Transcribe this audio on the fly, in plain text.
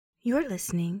You're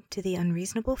listening to the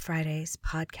Unreasonable Fridays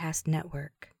podcast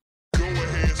network. Go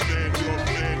ahead, stand up,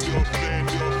 stand up, stand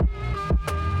up.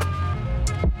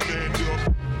 Stand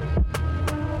up.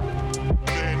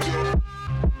 Stand up.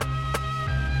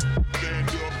 Stand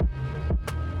up.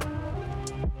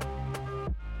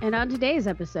 And on today's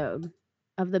episode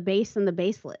of The Bass and the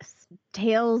Baseless,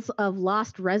 Tales of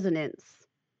Lost Resonance,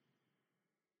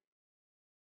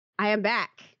 I am back.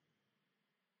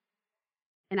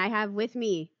 And I have with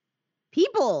me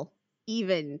people,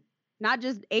 even, not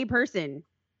just a person.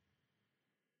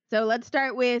 So let's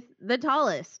start with the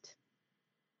tallest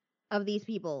of these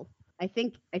people. I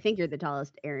think you're the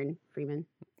tallest, Aaron Freeman.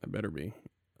 I better be.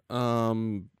 I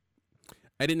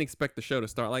didn't expect the show to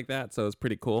start like that, so it's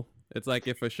pretty cool. It's like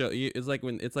if a show, if a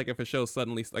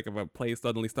play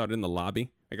suddenly started in the lobby.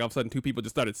 Like all of a sudden, two people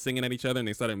just started singing at each other, and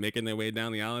they started making their way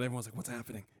down the aisle. And everyone's like, "What's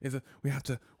happening? We have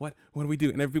to what do we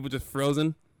do?" And every people just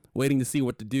frozen, waiting to see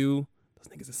what to do. Those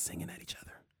niggas are singing at each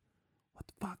other. What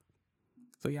the fuck?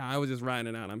 So yeah, I was just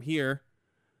riding it out. I'm here.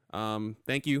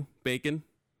 Thank you, Bacon.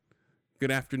 Good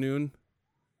afternoon,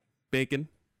 Bacon.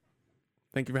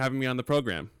 Thank you for having me on the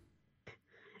program.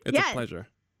 It's a pleasure.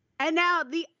 And now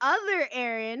the other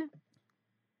Aaron,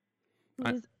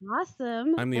 who's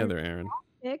awesome. I'm the other Aaron.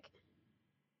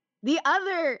 The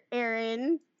other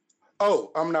Aaron.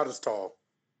 Oh, I'm not as tall.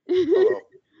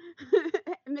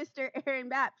 Mr. Aaron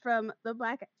Bapp from the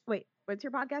Black. Wait, what's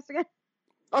your podcast again?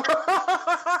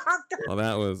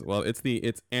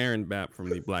 It's Aaron Bapp from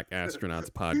the Black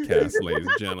Astronauts podcast, ladies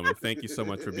and gentlemen. Thank you so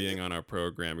much for being on our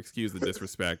program. Excuse the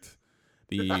disrespect.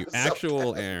 The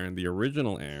actual Aaron, the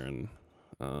original Aaron,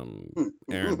 Aaron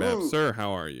Bapp. Sir,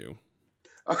 how are you?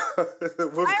 What's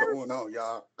going on,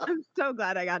 y'all? I'm so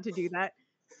glad I got to do that.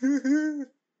 Hey.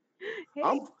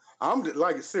 I'm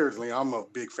like, seriously, I'm a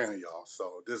big fan of y'all,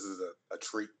 so this is a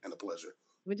treat and a pleasure.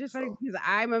 Which is funny because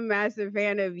I'm a massive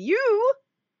fan of you.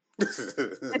 And so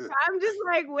I'm just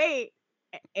like, wait,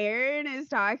 Aaron is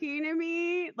talking to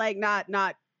me? Like, not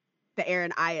the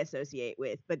Aaron I associate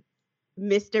with, but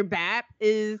Mr. Bapp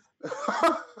is.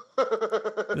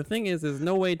 The thing is, there's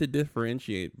no way to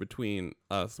differentiate between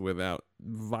us without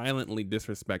violently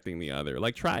disrespecting the other.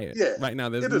 Like, try it. Yeah, right now,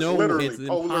 there's it's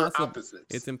impossible. opposites.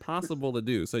 It's impossible to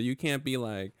do. So you can't be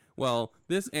like, well,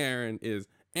 this Aaron is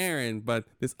Aaron, but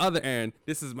this other Aaron,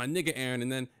 this is my nigga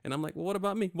Aaron, and I'm like, well, what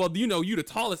about me? Well, you the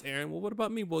tallest Aaron. Well, what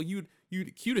about me? Well, you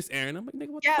the cutest Aaron. I'm like,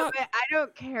 nigga, what the fuck? Yeah, but I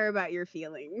don't care about your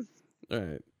feelings. All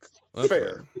right,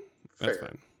 Fair. That's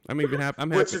fine. I'm happy.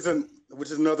 Which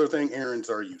is another thing Aarons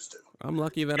are used to. I'm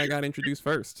lucky that I got introduced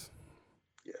first.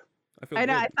 Yeah, I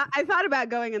know. I thought about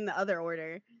going in the other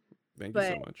order. Thank you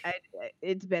so much.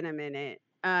 It's been a minute.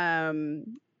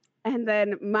 And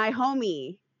then my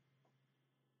homie,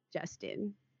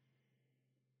 Justin.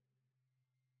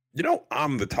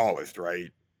 I'm the tallest,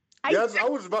 right? Yes, I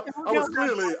was about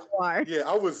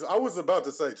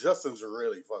to say Justin's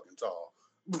really fucking tall,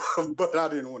 but I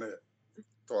didn't want to.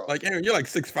 Like, Aaron, you're like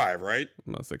 6'5", right?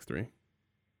 I'm not 6'3".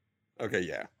 Okay,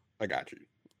 yeah, I got you.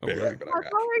 Okay. How tall are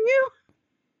you?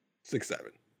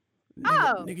 6'7".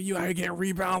 Nigga, you out here getting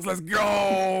rebounds. Let's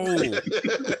go.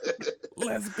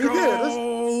 Let's go.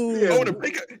 Oh,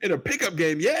 in a pickup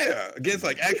game, yeah. Against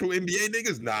like actual NBA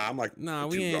niggas, nah. I'm like,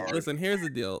 we ain't. Guard. Listen, here's the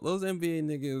deal. Those NBA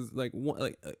niggas, like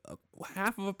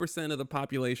 0.5% of the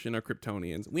population are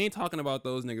Kryptonians. We ain't talking about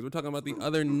those niggas. We're talking about the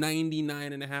other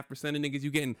 99.5% of niggas.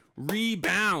 You getting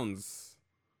rebounds,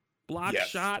 block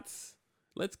shots.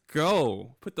 Let's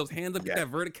go. Put those hands up, get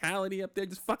that verticality up there.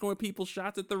 Just fucking with people's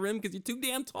shots at the rim because you're too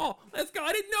damn tall. Let's go.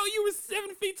 I didn't know you were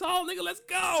 7 feet tall, nigga. Let's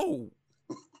go.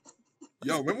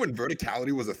 Yo, remember when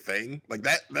verticality was a thing? Like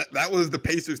that was the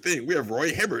Pacers thing. We have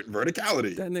Roy Hibbert,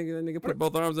 verticality. That nigga put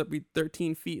both arms up, be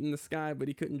 13 feet in the sky, but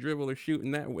he couldn't dribble or shoot.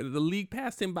 And the league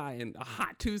passed him by in a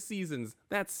hot 2 seasons.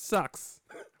 That sucks.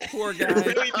 Poor guy.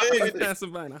 Really passed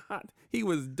him by in a hot. He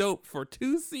was dope for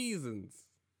 2 seasons.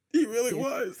 He really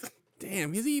was.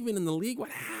 Damn, is he even in the league? What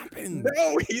happened?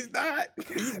 No, he's not.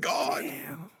 He's gone.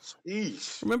 Damn.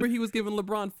 Jeez. Remember he was giving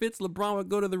LeBron fits. LeBron would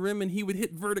go to the rim and he would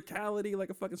hit verticality like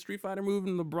a fucking Street Fighter move,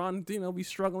 and LeBron, be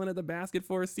struggling at the basket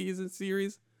for a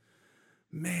series.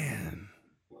 Man.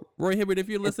 Roy Hibbert, if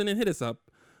you're listening, hit us up.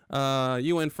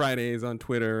 UN Fridays on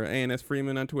Twitter, ANS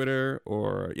Freeman on Twitter,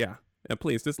 or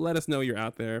please just let us know you're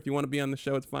out there. If you want to be on the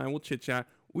show, it's fine. We'll chit chat.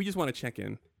 We just want to check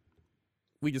in.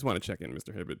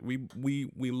 Mr. Hibbert. We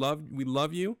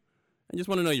love you, and just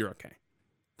want to know you're okay.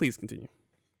 Please continue.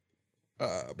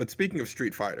 But speaking of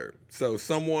Street Fighter, so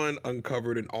someone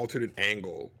uncovered an alternate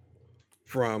angle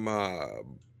from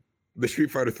the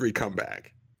Street Fighter 3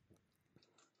 comeback.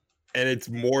 And it's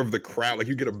more of the crowd. Like,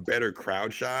 you get a better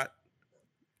crowd shot.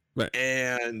 Right.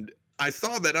 And I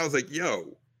saw that. I was like,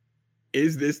 yo,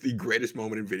 is this the greatest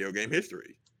moment in video game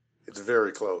history? It's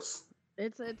very close.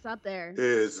 It's up there. It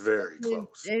is very close.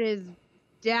 It is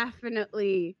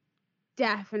definitely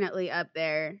up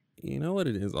there. You know what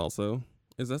it is also?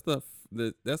 Is that's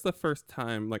the first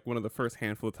time, like one of the first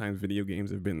handful of times video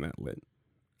games have been that lit.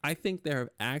 I think there have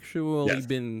actually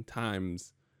been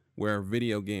times where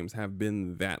video games have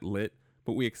been that lit,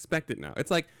 but we expect it now.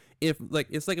 It's like if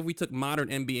we took modern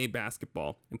NBA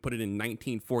basketball and put it in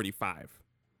 1945.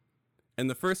 And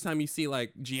the first time you see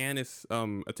like Giannis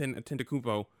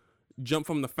Antetokounmpo jump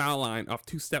from the foul line off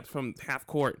 2 steps from half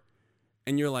court,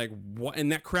 and you're like, what?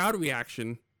 And that crowd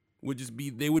reaction would just be,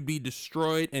 they would be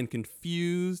destroyed and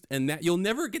confused, and that you'll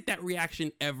never get that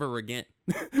reaction ever again.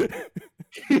 I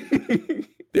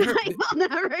will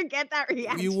never get that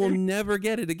reaction. You will never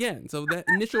get it again. So that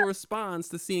initial response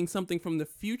to seeing something from the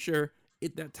future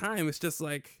at that time, it's just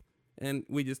like, and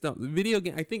we just don't. The video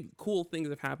game, I think cool things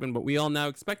have happened, but we all now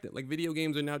expect it. Like video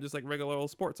games are now just like regular old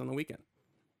sports on the weekend.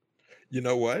 You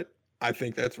know what? I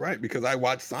think that's right, because I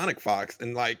watched Sonic Fox,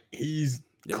 and like he's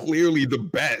clearly the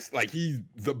best. Like he's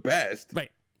the best.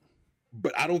 Right.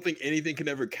 But I don't think anything can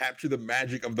ever capture the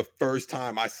magic of the first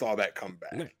time I saw that come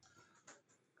back. Right.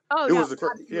 Oh, It no, was a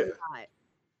absolutely not.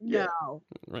 Yeah. No,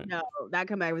 Right. no, that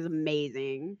comeback was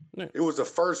amazing. It was the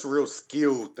first real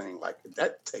skill thing. Like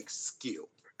that takes skill.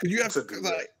 Because you have to to, do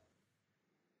like,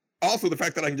 also the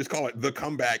fact that I can just call it the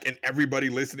comeback, and everybody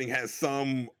listening has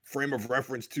some frame of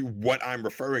reference to what I'm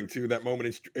referring to. That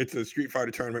moment, it's a Street Fighter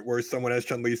tournament where someone has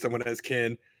Chun-Li, someone has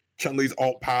Ken. Chun-Li's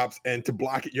alt pops, and to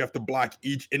block it, you have to block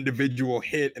each individual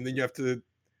hit, and then you have to.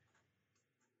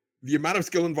 The amount of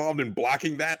skill involved in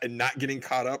blocking that and not getting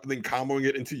caught up, and then comboing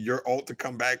it into your ult to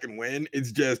come back and win,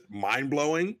 it's just mind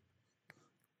blowing.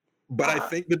 But I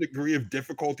think the degree of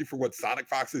difficulty for what Sonic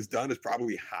Fox has done is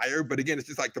probably higher. But again, it's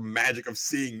just like the magic of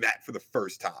seeing that for the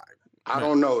first time. I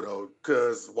don't know though,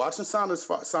 because watching Sonic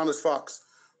Fox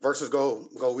versus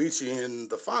Goichi in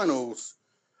the finals,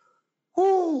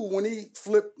 when he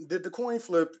did the coin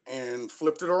flip and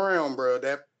flipped it around, bro.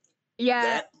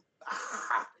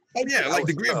 Oh yeah, That like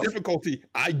was degree of tough. difficulty,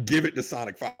 I give it to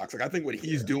Sonic Fox. Like I think what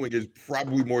he's doing is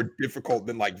probably more difficult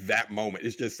than like that moment.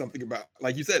 It's just something about,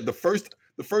 like you said, the first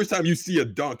time you see a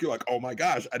dunk, you're like, oh my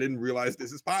gosh, I didn't realize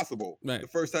this is possible. Right. The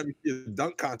first time you see a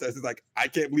dunk contest, it's like, I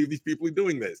can't believe these people are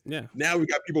doing this. Yeah. Now we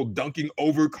got people dunking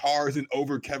over cars and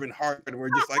over Kevin Hart, and we're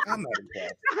just like, I'm not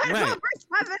impressed. Right.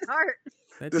 Kevin Hart.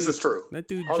 This is true. That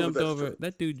dude All of jumped that's over. true.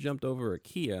 That dude jumped over a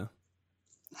Kia,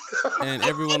 and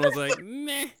everyone was like,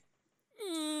 "Meh,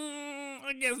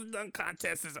 I guess the dunk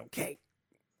contest is okay.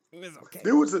 It's okay."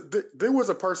 There was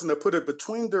a person that put it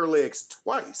between their legs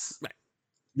twice.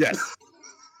 Yes.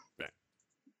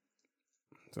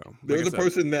 So There like was I a said,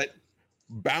 person that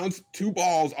bounced 2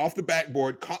 balls off the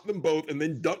backboard, caught them both, and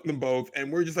then dunked them both,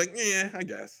 and we're just like, yeah, I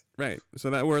guess. right. So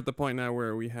that we're at the point now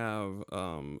where we have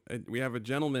a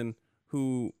gentleman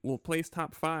who will place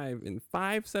top 5 in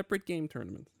 5 separate game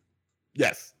tournaments,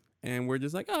 Yes. and we're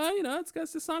just like, oh,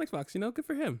 it's the Sonic Fox, good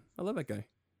for him. I love that guy.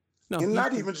 No, And he-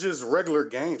 not even just regular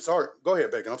games. Sorry. Go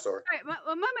ahead, Bacon. I'm sorry. All right,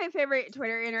 one of my favorite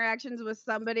Twitter interactions was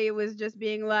somebody was just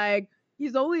being like,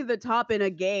 he's only the top in a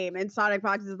game, and Sonic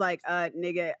Fox is like,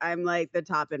 nigga, I'm like the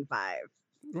top in 5.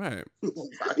 right.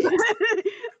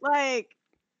 like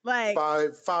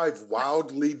Five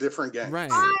wildly different games. Right.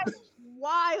 5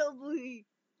 wildly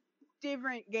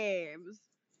different games.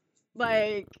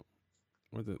 Like,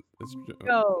 What's it?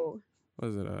 go. What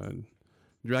is it?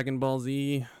 Dragon Ball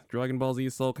Z,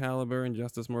 Soul Calibur,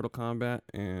 Injustice, Mortal Kombat,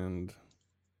 and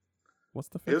what's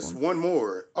the fifth It's one? one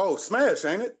more. Oh, Smash,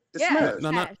 ain't it? It's Yeah. Smash. No,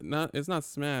 Smash. not. It's not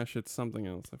Smash. It's something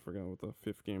else. I forgot what the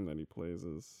 5th game that he plays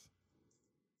is.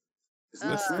 It's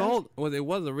not It's Smash? it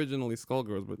was originally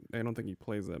Skullgirls, but I don't think he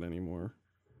plays that anymore.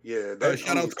 Yeah.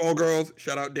 Shout out Skullgirls.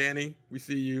 Shout out Danny. We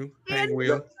see you. And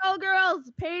Pinwheel.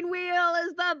 Girls, Pinwheel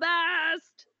is the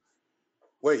best.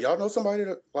 Wait, y'all know somebody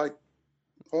that like?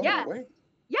 Hold Yeah. on, wait.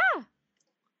 Yeah.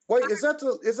 Wait, is that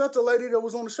the lady that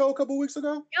was on the show a couple weeks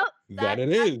ago? That it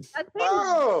is. That's Pinwheel.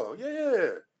 Oh,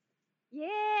 yeah.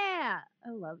 Yeah. I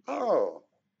love Danny. Oh,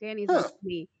 Danny's Huh. with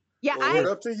me. Yeah, well, word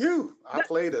up to you. I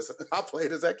played as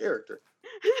that character.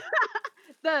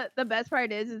 the best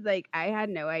part is like I had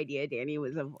no idea Danny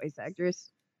was a voice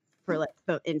actress for like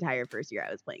the entire first year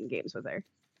I was playing games with her.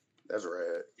 That's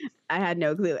rad. I had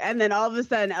no clue. And then all of a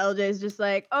sudden LJ's just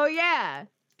like, "Oh yeah,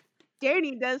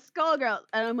 Danny does Skullgirls."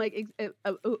 And I'm like,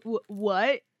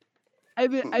 "What?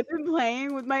 I've been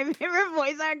playing with my favorite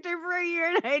voice actor for a year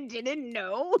and I didn't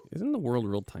know." Isn't the world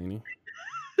real tiny?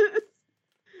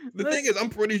 The thing is, I'm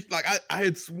pretty like I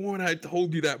had sworn I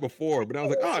told you that before, but I was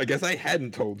like, oh, I guess I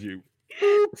hadn't told you.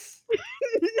 Oops.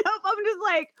 Nope, I'm just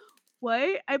like,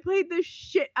 what? I played the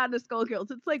shit out of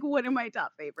Skullgirls. It's like one of my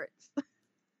top favorites.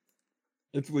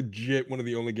 It's legit one of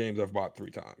the only games I've bought 3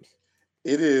 times.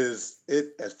 It is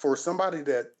for somebody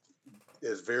that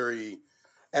is very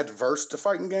adverse to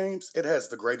fighting games. It has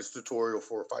the greatest tutorial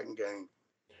for a fighting game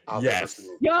I've ever Yes.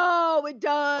 seen. Yo, it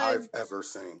does. I've ever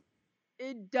seen.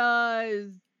 It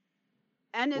does.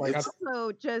 And it's Like,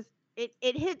 also just it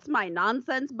hits my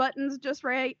nonsense buttons just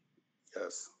right.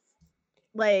 Yes.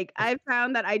 Like I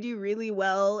found that I do really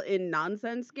well in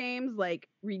nonsense games. Like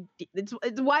it's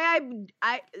why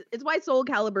it's why Soul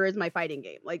Calibur is my fighting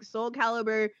game. Like Soul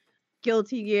Calibur,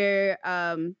 Guilty Gear,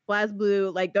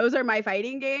 BlazBlue, like those are my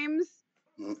fighting games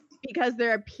Mhm. because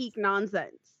they're a peak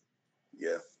nonsense.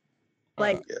 Yeah.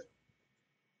 Like, yeah.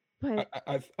 but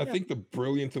I think the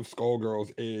brilliance of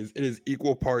Skullgirls is it is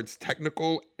equal parts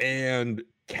technical and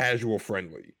casual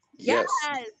friendly. Yes.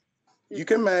 yes, You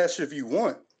can mash if you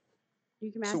want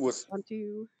you can match to a,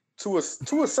 onto. to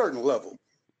a certain level.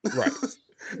 Right.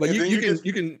 Like And then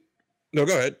you can no,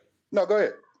 go ahead. No, go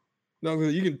ahead. No,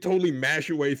 you can totally mash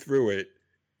your way through it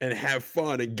and have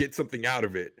fun and get something out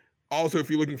of it. Also, if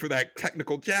you're looking for that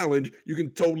technical challenge, you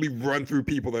can totally run through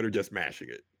people that are just mashing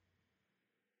it.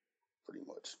 Pretty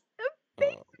much.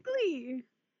 Basically.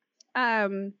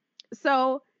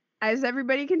 So as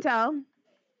everybody can tell,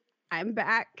 I'm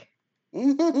back.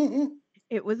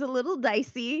 It was a little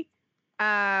dicey.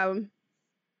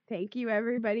 Thank you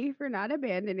everybody for not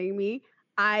abandoning me.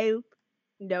 I,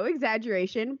 no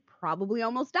exaggeration, probably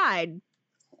almost died.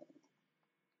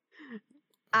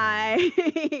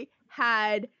 I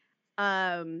had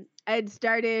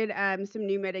started some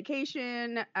new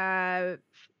medication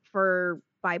for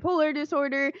bipolar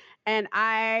disorder, and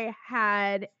I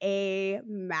had a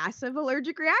massive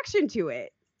allergic reaction to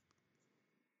it.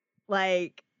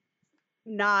 Like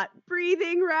not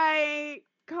breathing right,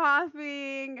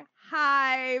 coughing,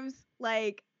 hives,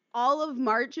 like all of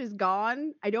March is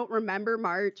gone. I don't remember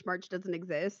March. March doesn't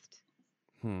exist.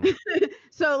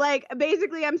 So like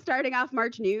basically I'm starting off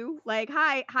March new. Like,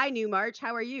 hi new March.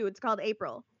 How are you? It's called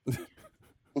April.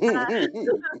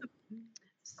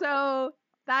 So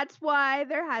that's why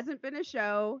there hasn't been a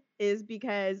show, is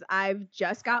because I've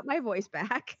just got my voice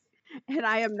back and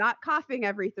I am not coughing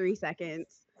every 3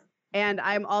 seconds. And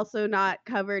I'm also not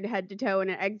covered head to toe in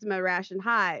an eczema rash and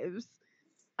hives.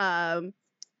 And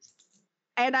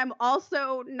I'm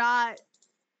also not.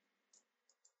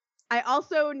 I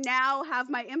also now have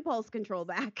my impulse control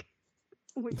back,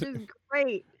 which is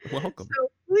great. Welcome.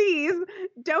 So please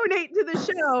donate to the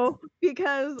show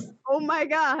because, oh my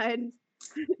God,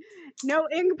 no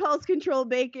impulse control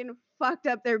bacon fucked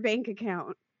up their bank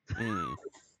account. Mm.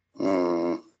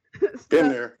 Been So-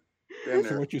 there. Been So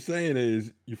there. what you're saying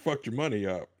is you fucked your money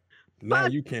up. Now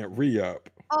Fuck. you can't re-up.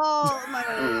 Oh my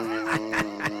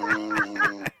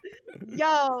God.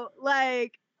 Yo,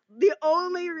 like the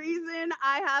only reason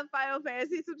I have Final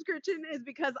Fantasy subscription is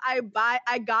because I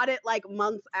got it like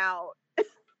months out.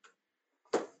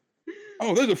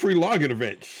 Oh, there's a free login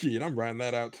event. Shit, I'm riding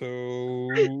that out till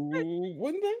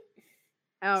one day?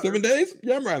 I don't 7 days?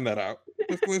 Yeah, I'm riding that out.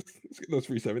 Let's get those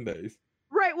free 7 days.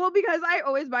 Right, well, because I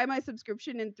always buy my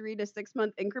subscription in 3 to 6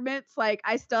 month increments, like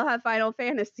I still have Final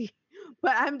Fantasy,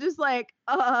 but I'm just like,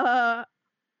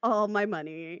 all my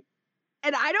money.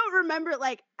 And I don't remember,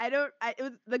 like, it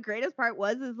was, the greatest part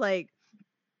is like,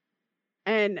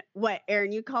 and what,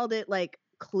 Aaron, you called it like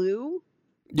Clue?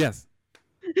 Yes.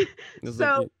 It's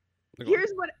So, like-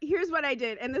 here's what I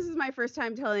did, and this is my first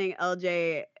time telling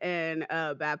LJ and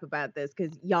Bap about this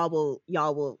because y'all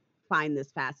will find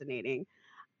this fascinating.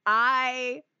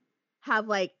 I have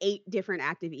like 8 different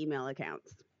active email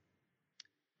accounts,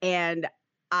 and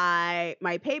my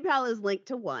PayPal is linked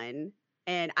to one,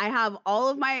 and I have all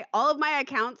of my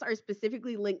accounts are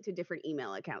specifically linked to different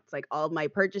email accounts, like all of my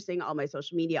purchasing, all my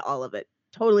social media, all of it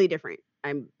totally different.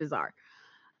 I'm bizarre.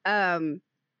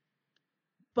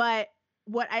 But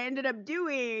what I ended up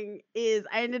doing is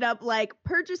I ended up like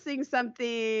purchasing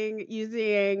something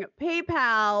using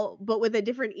PayPal, but with a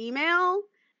different email,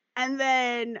 and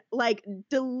then like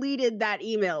deleted that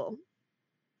email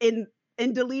and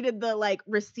deleted the like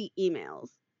receipt emails.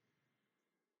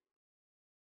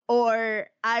 Or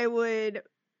I would,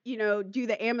 do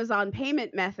the Amazon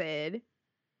payment method,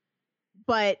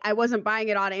 but I wasn't buying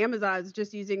it on Amazon. I was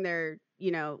just using their,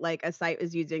 like a site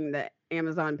was using the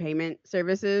Amazon payment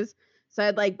services. So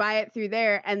I'd like buy it through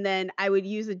there, and then I would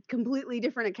use a completely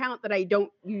different account that I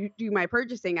don't do my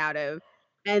purchasing out of.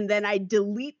 And then I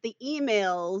delete the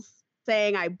emails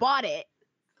saying I bought it.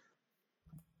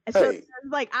 So Hey,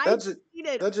 like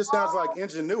that just sounds like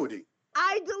ingenuity.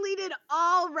 I deleted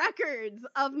all records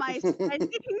of my spending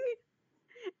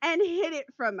and hid it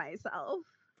from myself.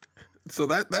 So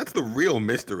that's the real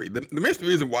mystery. The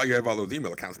mystery isn't why you have all those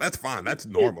email accounts. That's fine. That's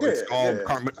normal. It's called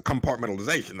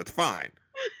compartmentalization. That's fine.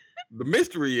 The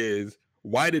mystery is,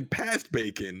 why did past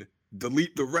Bacon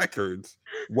delete the records?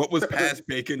 What was past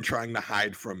Bacon trying to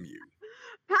hide from you?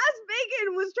 Past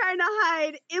Bacon was trying to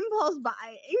hide impulse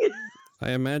buying.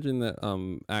 I imagine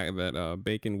that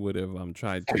Bacon would have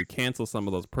tried to cancel some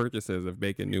of those purchases if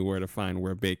Bacon knew where to find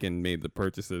where Bacon made the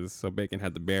purchases. So Bacon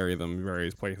had to bury them in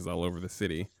various places all over the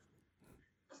city.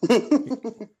 Bacon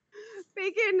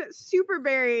super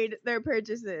buried their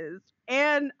purchases.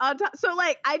 And on top, so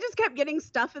like I just kept getting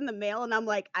stuff in the mail and I'm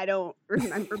like, I don't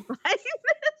remember buying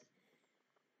this.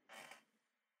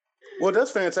 Well,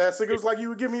 that's fantastic. It was like you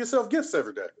were giving yourself gifts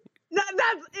every day. No,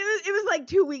 it was like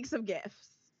 2 weeks of gifts.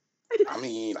 I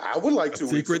mean, I would like to.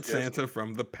 Secret Santa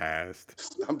from the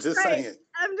past. I'm just saying.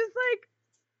 I'm just like,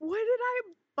 what did I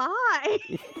buy?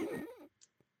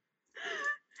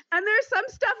 And there's some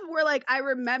stuff where like I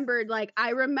remembered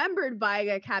buying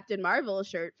a Captain Marvel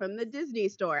shirt from the Disney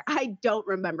store. I don't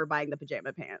remember buying the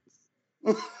pajama pants.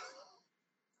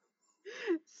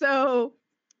 So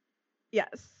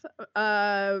yes.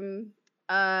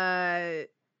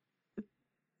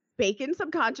 Bacon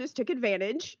subconscious took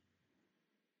advantage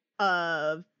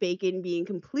of Bacon being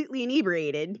completely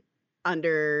inebriated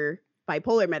under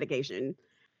bipolar medication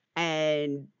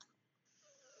and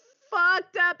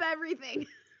fucked up everything.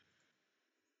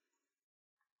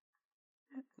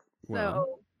 Wow.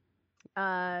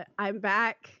 So I'm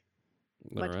back,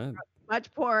 All right.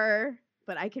 much poorer,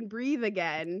 but I can breathe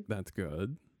again. That's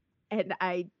good. And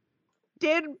I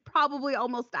did probably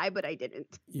almost die, but I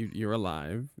didn't. You're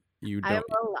alive. I'm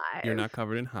alive. You're not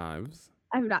covered in hives.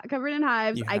 I'm not covered in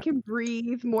hives. I can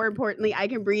breathe. More importantly, I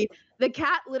can breathe. The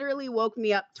cat literally woke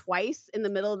me up twice in the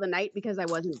middle of the night because I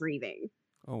wasn't breathing.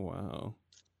 Oh wow.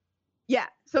 Yeah.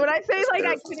 So when I say like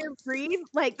I couldn't breathe,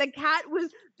 like the cat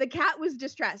was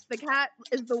distressed. The cat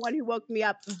is the one who woke me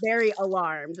up very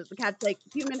alarmed. The cat's like,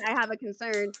 human, I have a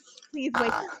concern. Please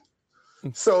wake up.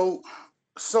 So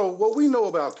what we know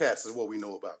about cats is what we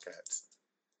know about cats.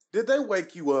 Did they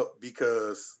wake you up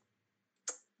because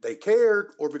they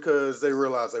cared or because they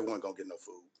realized they weren't gonna get no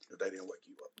food if they didn't wake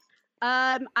you up?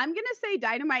 I'm gonna say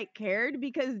Dynamite cared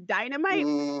because Dynamite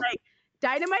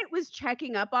was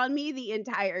checking up on me the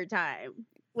entire time.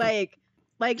 Like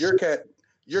your cat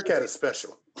is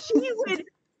special. It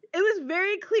was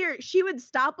very clear. She would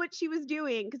stop what she was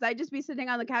doing because I'd just be sitting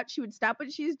on the couch. She would stop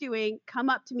what she was doing, come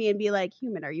up to me and be like,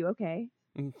 human, are you okay?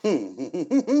 The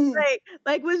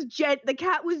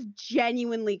cat was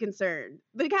genuinely concerned.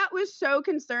 The cat was so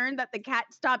concerned that the cat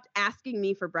stopped asking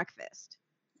me for breakfast.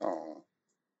 Oh,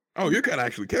 your cat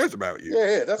actually cares about you.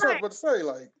 Yeah, that's what I was about to say.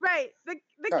 Like, right. The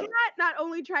cat not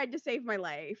only tried to save my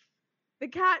life, the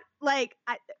cat,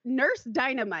 Nurse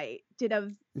Dynamite did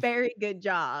a very good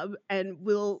job and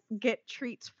will get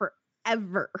treats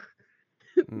forever.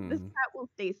 This cat will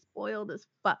stay spoiled as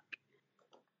fuck.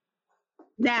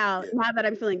 Now that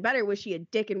I'm feeling better, was she a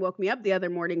dick and woke me up the other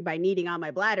morning by kneading on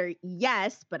my bladder?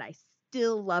 Yes, but I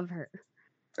still love her.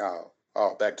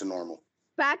 Oh, back to normal.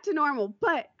 Back to normal.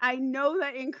 But I know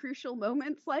that in crucial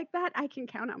moments like that, I can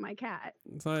count on my cat.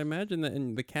 So I imagine that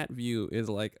in the cat view is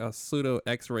like a pseudo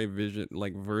X-ray vision,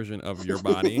 like version of your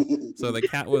body. So the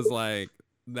cat was like,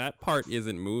 that part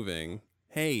isn't moving.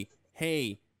 Hey,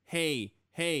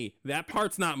 that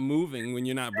part's not moving when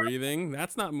you're not breathing.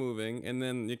 That's not moving. And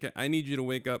then I need you to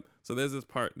wake up. So there's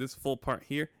this full part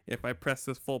here. If I press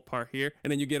this full part here, and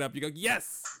then you get up, you go,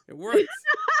 yes, it works.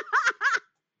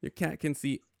 Your cat can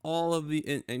see all of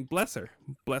the, and bless her,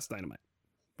 bless Dynamite.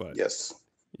 But yes,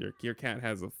 your cat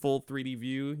has a full 3D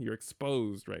view. You're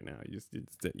exposed right now.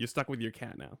 You're stuck with your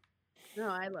cat now. No,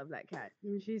 I love that cat.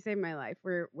 She saved my life.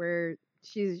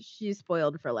 She's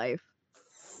spoiled for life.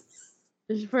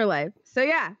 For life. So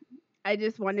yeah, I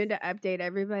just wanted to update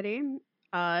everybody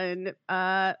on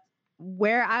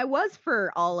where I was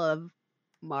for all of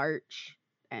March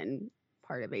and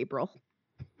part of April.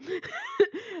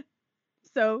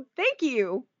 So thank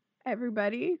you,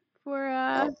 everybody,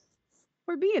 for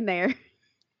being there.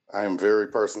 I am very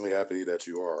personally happy that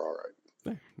you are all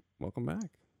right. Welcome back.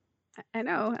 I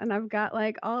know, and I've got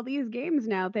all these games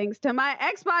now thanks to my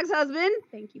Xbox husband.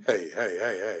 Thank you.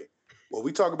 Hey. What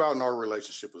we talk about in our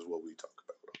relationship is what we talk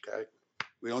about, okay?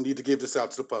 We don't need to give this out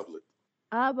to the public.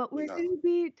 But we're going to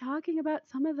be talking about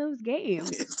some of those games.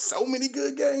 There's so many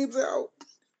good games out.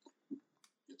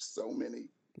 There's so many.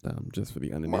 Just for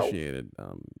the uninitiated,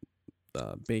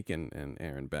 Bacon and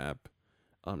Aaron Bapp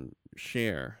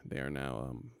share. They are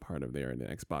now part of the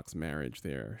Xbox marriage.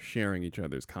 They're sharing each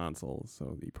other's consoles,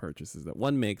 so the purchases that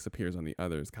one makes appears on the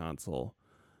other's console.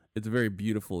 It's a very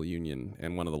beautiful union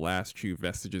and one of the last true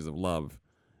vestiges of love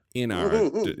in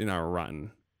our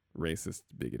rotten, racist,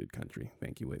 bigoted country.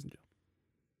 Thank you, ladies and gentlemen.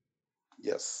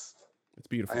 Yes, it's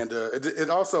beautiful, and it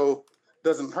also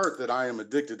doesn't hurt that I am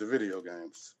addicted to video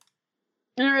games.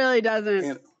 It really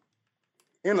doesn't.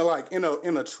 In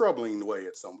a troubling way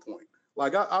at some point.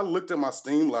 Like I looked at my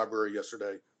Steam library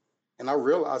yesterday, and I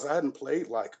realized I hadn't played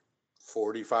like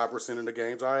 45% of the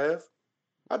games I have.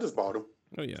 I just bought them.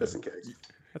 Oh yeah, just in case.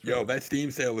 Yo, that Steam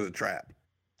sale is a trap.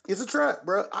 It's a trap,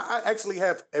 bro. I actually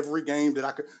have every game that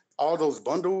I could. All those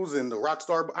bundles and the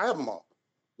Rockstar. I have them all.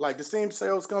 Like the Steam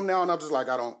sales come now, and I'm just like,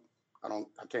 I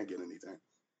can't get anything.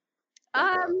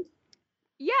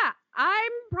 Yeah,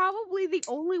 I'm probably the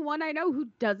only one I know who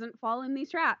doesn't fall in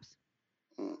these traps.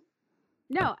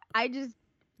 No, I just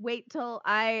wait till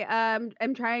I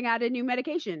am trying out a new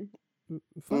medication.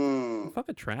 Fuck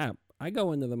a trap. I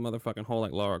go into the motherfucking hole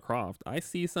like Lara Croft. I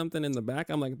see something in the back.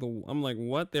 I'm like,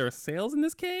 what? There are sales in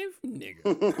this cave, nigga.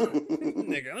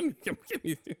 Nigga,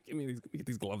 give me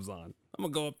these gloves on. I'm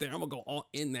gonna go up there. I'm gonna go all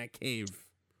in that cave.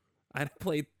 I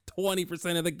play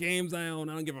 20% of the games I own.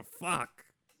 I don't give a fuck.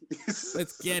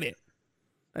 Let's get it.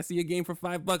 I see a game for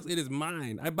 $5. It is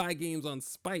mine. I buy games on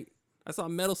spite. I saw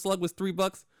Metal Slug was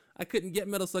 $3. I couldn't get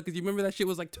Metal Slug because you remember that shit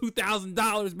was like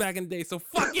 $2,000 back in the day. So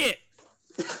fuck it.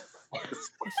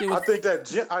 I think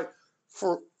that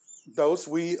for those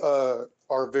we are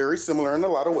very similar in a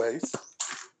lot of ways.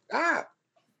 And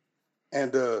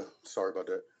sorry about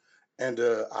that. And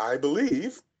I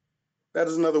believe that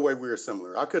is another way we are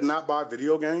similar. I could not buy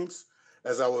video games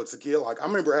as I was a kid. Like I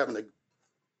remember having a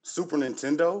Super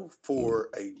Nintendo for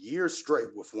a year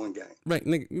straight with one game. Right.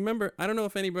 Nick, remember, I don't know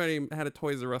if anybody had a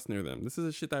Toys R Us near them. This is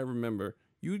the shit that I remember.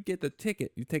 You'd get the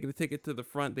ticket. You take the ticket to the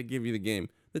front. They give you the game.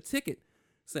 The ticket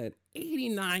said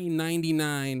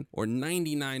 $89.99 or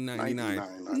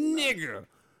 $99.99. Nigga.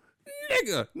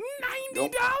 $90?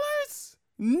 $90.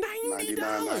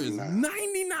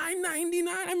 $99.99.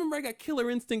 I remember I got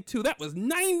Killer Instinct 2. That was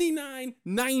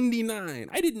 $99.99.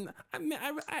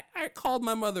 I called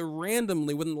my mother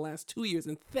randomly within the last 2 years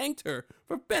and thanked her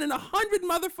for spending $100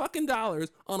 motherfucking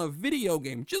dollars on a video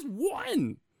game. Just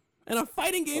one. And a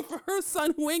fighting game for her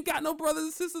son who ain't got no brothers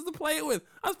and sisters to play it with.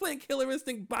 I was playing Killer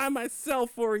Instinct by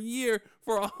myself for a year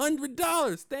for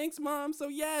 $100. Thanks, Mom. So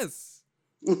yes.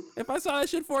 If I saw that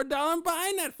shit for $1, I'm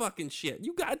buying that fucking shit.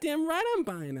 You goddamn right I'm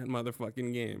buying that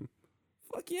motherfucking game.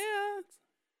 Fuck yeah.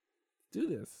 Do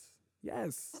this.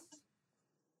 Yes.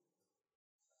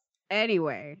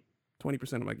 Anyway.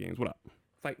 20% of my games. What up?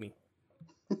 Fight me.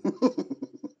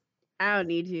 I don't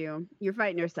need you. You're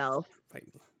fighting yourself. Fight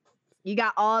me. You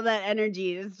got all that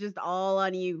energy. It's just all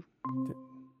on you.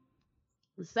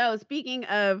 So speaking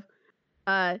of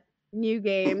new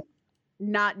games,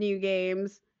 not new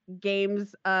games,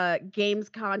 games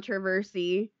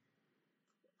controversy.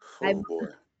 Oh boy.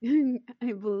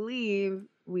 I believe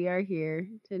we are here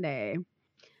today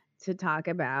to talk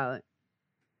about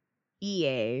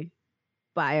EA,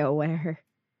 BioWare,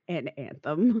 and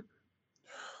Anthem.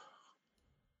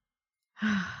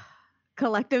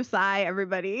 Collective sigh,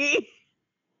 everybody.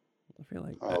 I feel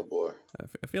like oh boy.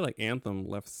 I feel like Anthem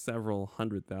left several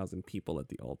 100,000 people at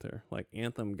the altar. Like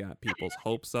Anthem got people's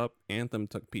hopes up. Anthem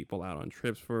took people out on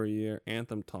trips for a year.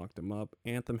 Anthem talked them up.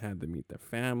 Anthem had them meet their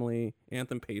family.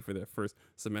 Anthem paid for their first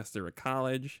semester of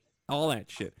college. All that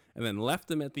shit. And then left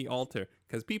them at the altar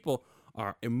because people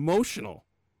are emotional.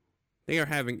 They are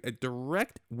having a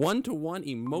direct one-to-one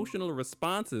emotional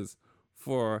responses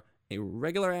for a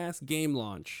regular ass game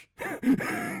launch.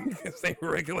 It's a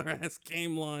regular ass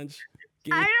game launch.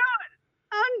 I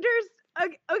don't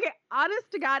understand. Okay,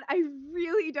 honest to God, I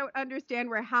really don't understand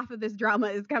where half of this drama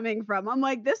is coming from. I'm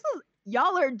like,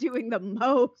 y'all are doing the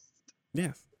most.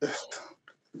 Yes.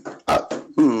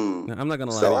 No, I'm not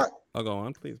gonna lie. So I'll go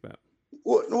on, please, Matt.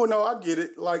 Well, no, I get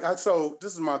it. Like, so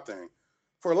this is my thing.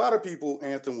 For a lot of people,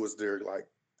 Anthem was there. Like,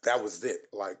 that was it.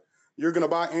 Like, you're gonna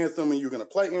buy Anthem and you're gonna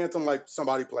play Anthem like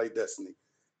somebody played Destiny,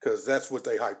 because that's what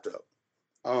they hyped up.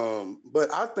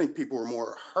 But I think people were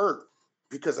more hurt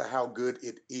because of how good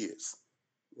it is,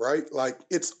 right? Like,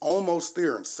 it's almost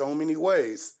there in so many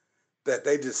ways that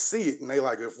they just see it and they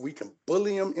like, if we can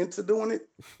bully them into doing it,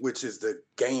 which is the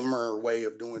gamer way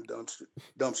of doing dumb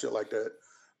shit like that,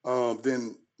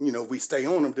 then, you know, we stay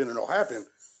on them, then it'll happen.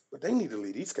 But they need to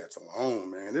leave these cats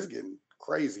alone, man. It's getting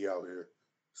crazy out here.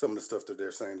 Some of the stuff that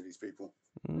they're saying to these people.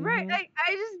 Right. I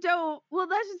just don't. Well,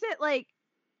 that's just it. Like,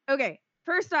 okay,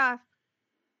 first off,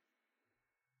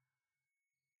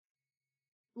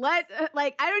 I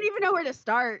don't even know where to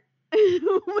start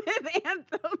with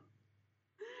Anthem.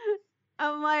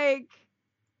 I'm like,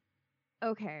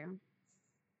 okay.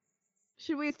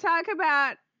 Should we talk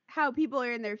about how people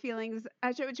are in their feelings?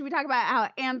 Should we talk about how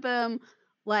Anthem,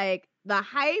 like the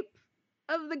hype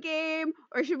of the game,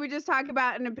 or should we just talk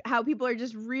about how people are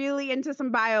just really into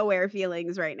some BioWare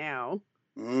feelings right now?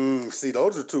 See,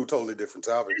 those are two totally different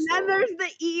topics. And then there's the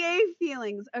EA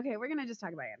feelings. Okay, we're gonna just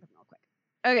talk about Anthem real quick.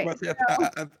 Okay,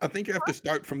 But I think you have to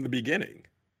start from the beginning.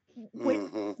 wait,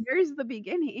 here's the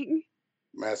beginning.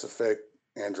 Mass Effect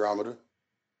Andromeda.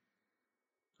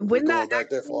 Wouldn't going that back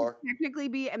that actually far? technically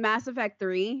be a Mass Effect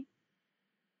 3?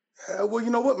 Well,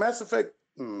 you know what? Mass Effect.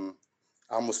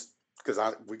 Almost because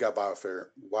we got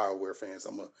BioWare fans.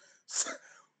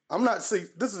 I'm not. See,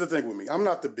 this is the thing with me. I'm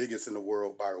not the biggest in the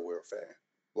world BioWare fan.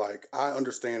 Like, I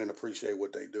understand and appreciate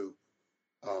what they do.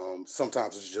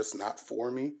 Sometimes it's just not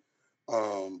for me.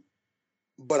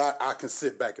 But I can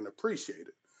sit back and appreciate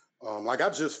it. Like, I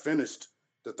just finished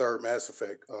the third Mass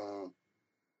Effect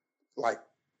like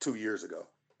 2 years ago,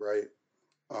 right?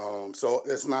 So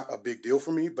it's not a big deal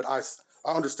for me, but I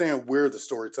understand where the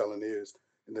storytelling is,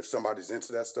 and if somebody's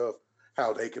into that stuff,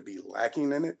 how they could be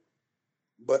lacking in it.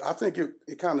 But I think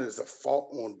it kind of is a fault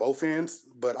on both ends.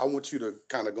 But I want you to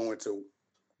kind of go into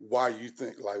why you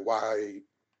think, like, why,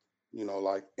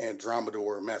 like Andromeda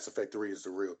or Mass Effect 3 is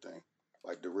the real thing,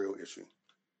 like the real issue.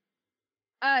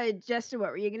 Justin,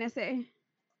 what were you gonna say?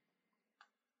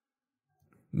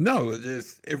 No,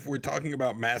 just if we're talking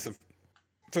about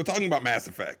talking about Mass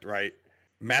Effect, right?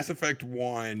 Mass Effect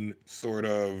 1 sort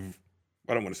of,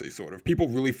 I don't want to say sort of, people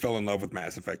really fell in love with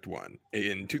Mass Effect 1.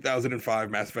 In 2005,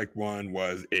 Mass Effect 1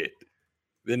 was it.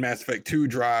 Then Mass Effect 2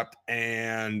 dropped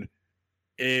and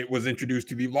it was introduced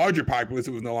to the larger populace.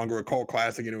 It was no longer a cult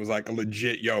classic and it was like a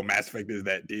legit, Mass Effect is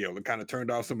that deal. It kind of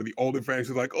turned off some of the older fans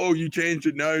who were like, oh, you changed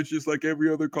it, now it's just like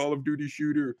every other Call of Duty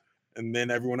shooter. And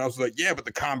then everyone else was like, yeah, but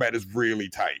the combat is really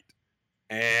tight.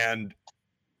 And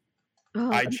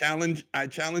I challenge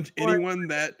anyone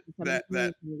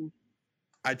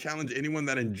I challenge anyone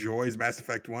that enjoys Mass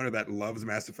Effect 1 or that loves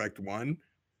Mass Effect 1,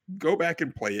 go back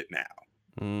and play it now.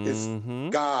 It's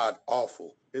god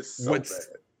awful. It's so bad.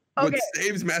 What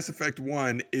saves Mass Effect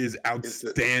 1 is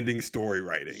outstanding story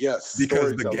writing. Yes,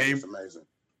 because is amazing.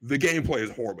 The gameplay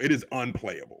is horrible. It is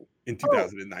unplayable in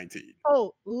 2019.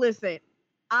 Oh, listen.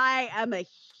 I am a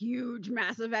huge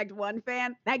Mass Effect 1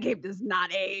 fan. That game does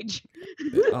not age.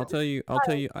 I'll tell you,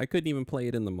 I couldn't even play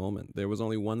it in the moment. There was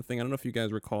only one thing. I don't know if you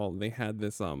guys recall, they had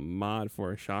this mod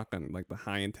for a shotgun, like the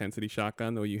high intensity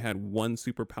shotgun, where you had one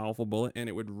super powerful bullet and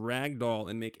it would ragdoll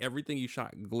and make everything you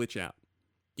shot glitch out.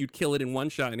 You'd kill it in one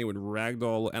shot and it would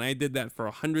ragdoll, and I did that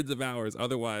for hundreds of hours.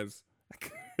 Otherwise, I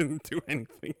couldn't do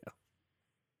anything else.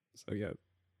 So yeah.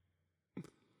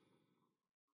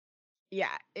 Yeah,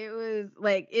 it was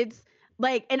like, it's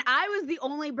like, and I was the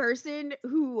only person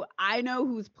who I know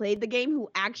who's played the game who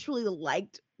actually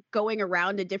liked going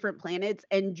around to different planets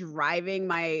and driving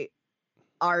my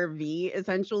RV,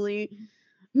 essentially,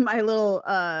 my little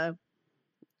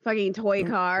fucking toy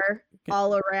car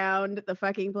all around the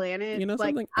fucking planet. You know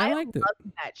something? I liked it.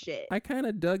 That shit. I kind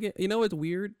of dug it. You know what's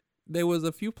weird? There was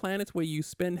a few planets where you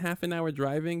spend half an hour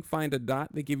driving, find a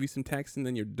dot, they give you some text, and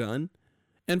then you're done.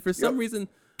 And for some reason,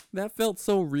 that felt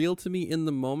so real to me in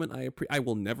the moment. I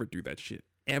will never do that shit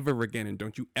ever again, and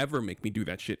don't you ever make me do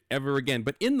that shit ever again.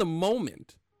 But in the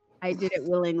moment, I did it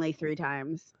willingly 3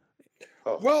 times.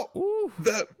 Well,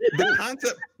 the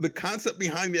concept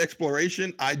behind the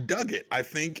exploration, I dug it. I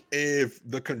think if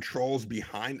the controls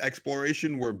behind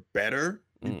exploration were better,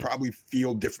 you'd probably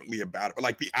feel differently about it. But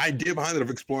like the idea behind it of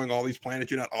exploring all these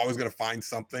planets, you're not always going to find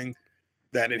something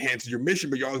that enhances your mission,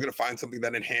 but you're always going to find something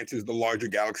that enhances the larger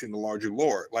galaxy and the larger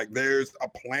lore. Like there's a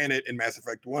planet in Mass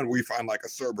Effect 1 where you find like a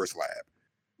Cerberus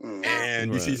lab.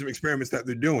 And you see some experiments that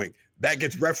they're doing. That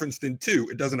gets referenced in 2.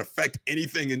 It doesn't affect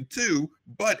anything in 2,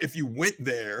 but if you went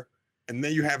there and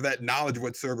then you have that knowledge of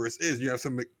what Cerberus is, you have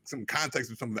some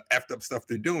context of some of the effed up stuff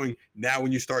they're doing. Now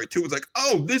when you start 2, it's like,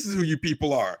 oh, this is who you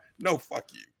people are. No, fuck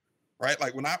you. Right?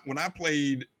 Like when I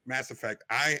played Mass Effect,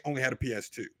 I only had a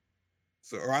PS2.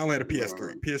 Or I only had a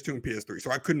PS3, PS2 and PS3. So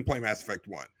I couldn't play Mass Effect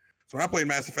 1. So when I played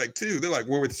Mass Effect 2, they're like,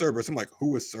 we're with Cerberus. I'm like,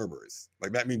 who is Cerberus?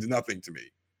 Like, that means nothing to me.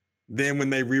 Then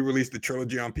when they re-released the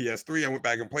trilogy on PS3, I went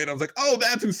back and played. I was like, oh,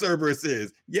 that's who Cerberus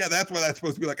is. Yeah, that's why that's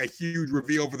supposed to be like a huge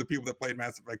reveal for the people that played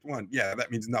Mass Effect 1. Yeah,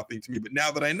 that means nothing to me. But now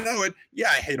that I know it, yeah,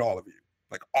 I hate all of you.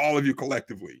 Like, all of you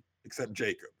collectively, except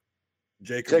Jacob.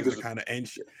 Jacob is kind of ain't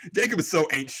shit. Jacob is so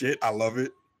ain't shit. I love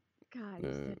it. God,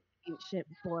 ain't shit,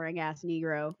 boring ass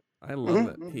Negro. I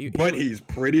love it. But he's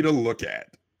pretty to look at.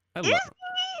 I love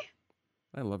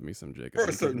I love me some Jacob. For a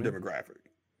Hunter, certain man. demographic.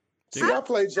 See, I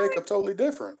played Jacob totally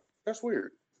different. That's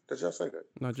weird. Did y'all say that?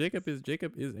 No, Jacob is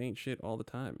ain't shit all the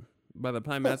time. By the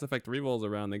time Mass Effect 3 rolls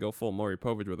around, they go full Maury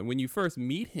Povich with him. When you first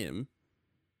meet him,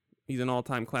 he's an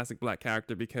all-time classic black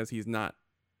character because he's not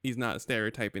a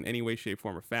stereotype in any way, shape,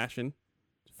 form, or fashion.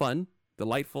 Fun,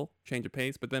 delightful, change of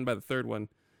pace. But then by the third one,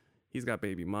 he's got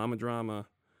baby mama drama,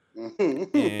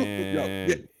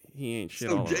 and he ain't shit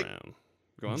all around.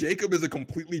 Go on. Jacob is a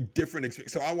completely different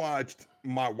experience. So I watched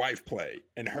my wife play,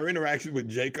 and her interactions with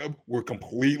Jacob were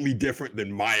completely different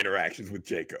than my interactions with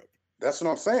Jacob. That's what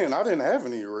I'm saying. I didn't have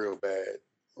any real bad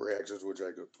reactions with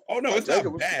Jacob. Oh no, it's Jacob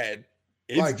not was bad.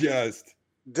 It's like- just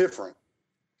Different.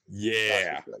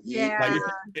 yeah. Yeah. Like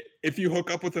if you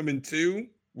hook up with him in 2,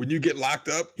 when you get locked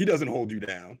up, he doesn't hold you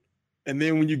down. And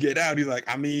then when you get out, he's like,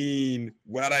 I mean,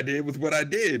 what I did was what I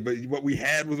did, but what we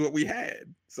had was what we had.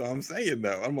 So I'm saying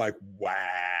though, I'm like,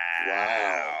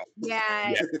 wow.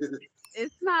 Yeah,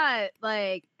 it's not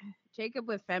like Jacob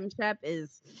with FemShep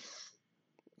is.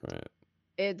 Right.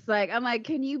 It's like I'm like,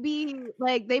 can you be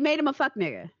like? They made him a fuck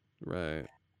nigga. Right.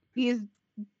 He's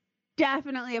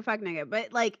definitely a fuck nigga,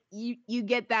 but like you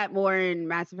get that more in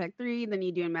Mass Effect 3 than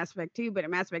you do in Mass Effect 2. But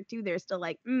in Mass Effect 2, there's still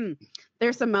like,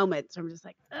 there's some moments where I'm just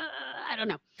like, I don't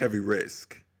know. Heavy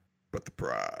risk, but the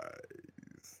prize.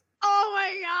 Oh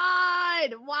my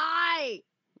god, why?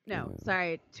 No,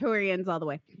 sorry, Turians all the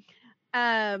way.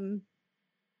 I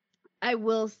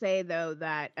will say though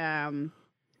that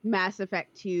Mass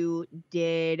Effect 2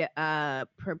 did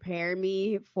prepare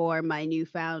me for my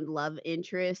newfound love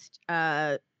interest,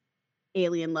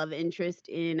 alien love interest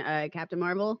in Captain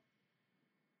Marvel.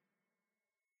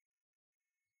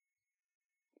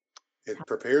 It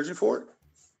prepared you for it?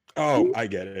 Oh, I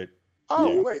get it.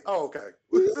 Oh, Yeah. wait. Oh, okay.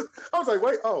 I was like,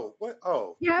 wait. Oh, what?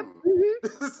 Oh. Yep.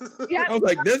 Yep. I was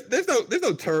like, there's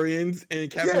no Turians in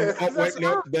Captain. Yeah, oh wait, that's-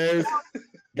 no, there's.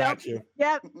 Gotcha.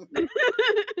 Yep.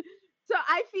 So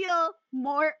I feel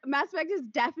more Mass Effect has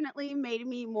definitely made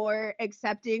me more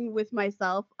accepting with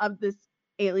myself of this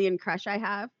alien crush I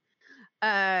have.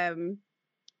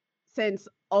 Since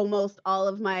almost all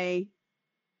of my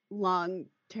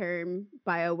long-term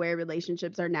BioWare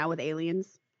relationships are now with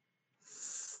aliens.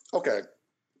 Okay.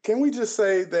 Can we just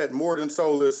say that Mordin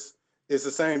Solus is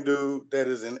the same dude that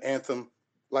is in Anthem?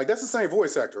 Like, that's the same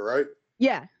voice actor, right?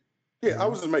 Yeah. Yeah, I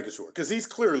was just making sure because he's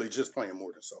clearly just playing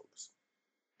Mordin Solus.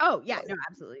 Oh, yeah. Right. No,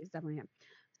 absolutely. It's definitely him.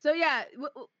 So, yeah,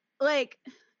 like,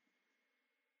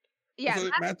 yeah. So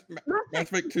Mass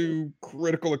Effect 2,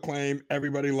 critical acclaim.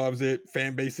 Everybody loves it.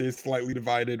 Fan base is slightly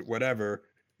divided, whatever.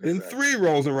 Then Exactly. 3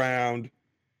 rolls around.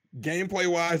 Gameplay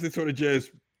wise, it sort of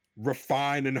just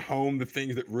refine and hone the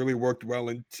things that really worked well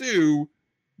in 2,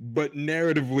 but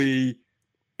narratively,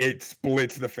 it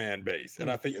splits the fan base. And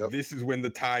I think Yep. this is when the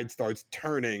tide starts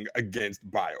turning against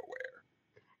BioWare.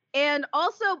 And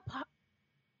also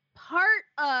part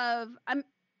of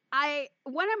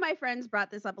one of my friends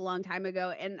brought this up a long time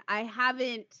ago, and I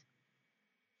haven't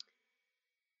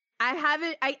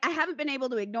been able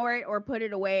to ignore it or put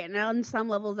it away. And on some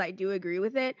levels, I do agree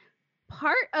with it.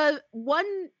 Part of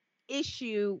one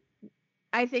issue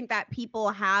I think that people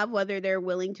have, whether they're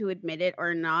willing to admit it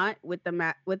or not, with the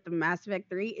Mass Effect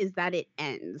 3 is that it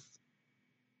ends.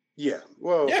 Yeah.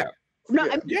 Well, Yeah. No,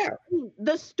 Yeah. I mean,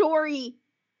 the story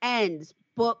ends.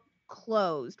 Book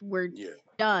closed. We're yeah.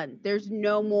 done. There's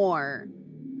no more.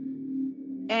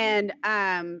 And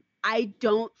I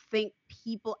don't think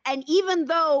people, and even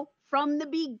though from the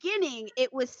beginning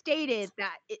it was stated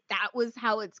that that was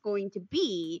how it's going to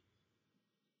be,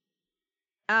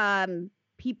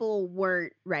 people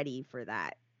weren't ready for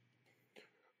that.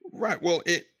 Right. Well,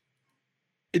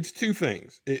 it's 2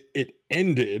 things. It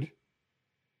ended,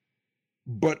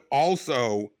 but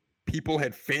also people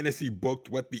had fantasy booked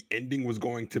what the ending was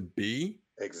going to be.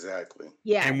 Exactly.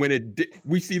 Yeah. And when it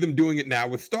we see them doing it now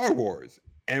with Star Wars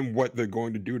and what they're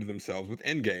going to do to themselves with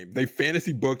Endgame. They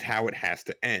fantasy booked how it has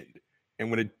to end. And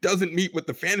when it doesn't meet what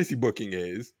the fantasy booking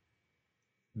is,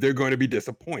 they're going to be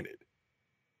disappointed.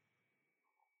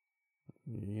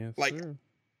 Yes, Like- sir.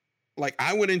 Like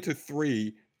I went into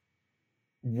 3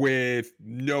 with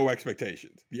no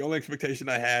expectations. The only expectation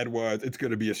I had was it's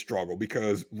going to be a struggle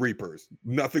because Reapers,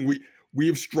 nothing we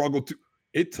have struggled to.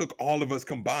 It took all of us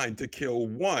combined to kill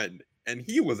one, and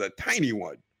he was a tiny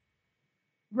one.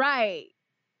 Right.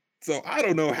 So I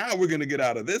don't know how we're going to get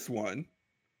out of this one.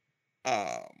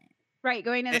 Right.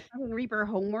 Going to the fucking Reaper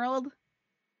homeworld.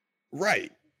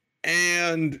 Right.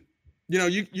 And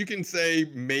you can say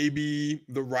maybe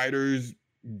the writers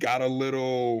got a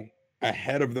little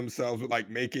ahead of themselves with like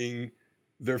making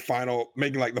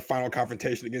making like the final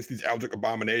confrontation against these Eldritch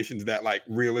abominations that like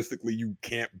realistically you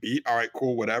can't beat. All right,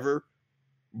 cool, whatever.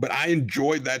 But I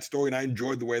enjoyed that story, and I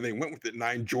enjoyed the way they went with it, and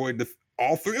I enjoyed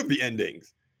all three of the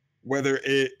endings. Whether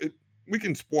we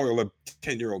can spoil a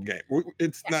 10-year-old game.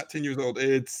 It's not 10 years old.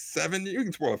 It's 7. You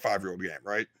can spoil a 5-year-old game,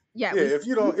 right? Yeah. Yeah, if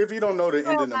you don't know the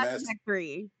end of the Mass Effect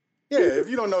 3. Yeah, if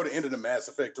you don't know the end of the Mass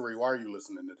Effect 3, why are you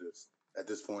listening to this at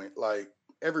this point? Like,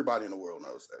 everybody in the world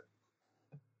knows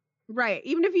that. Right.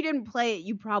 Even if you didn't play it,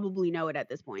 you probably know it at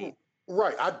this point.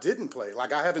 Right. I didn't play.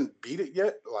 Like, I haven't beat it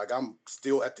yet. Like, I'm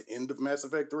still at the end of Mass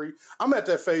Effect 3. I'm at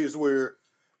that phase where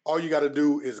all you got to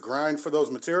do is grind for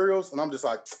those materials. And I'm just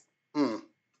like,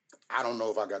 I don't know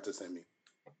if I got this in me.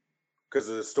 Because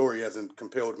the story hasn't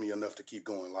compelled me enough to keep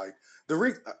going. Like,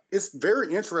 it's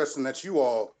very interesting that you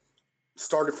all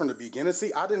started from the beginning.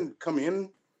 See, I didn't come in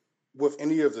with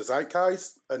any of the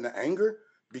zeitgeist and the anger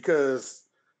because,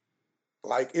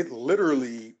 like, it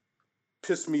literally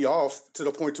pissed me off to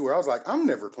the point to where I was like, I'm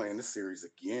never playing this series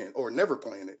again, or never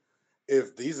playing it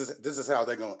if this is how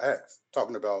they're gonna act.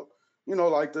 Talking about,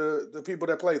 like the people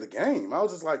that play the game. I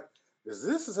was just like,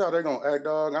 this is how they're gonna act,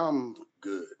 dog. I'm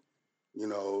good.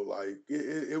 Like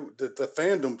the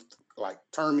fandom like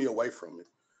turned me away from it.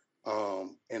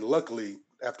 And luckily,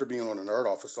 after being on the Nerd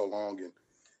Off for so long and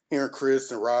hearing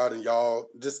Chris and Rod and y'all,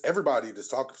 just everybody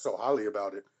just talking so highly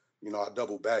about it, I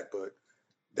doubled back, but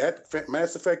that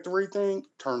Mass Effect 3 thing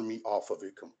turned me off of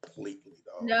it completely,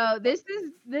 dog. No, this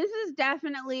is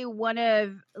definitely one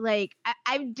of like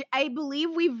I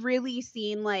believe we've really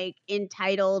seen like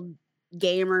entitled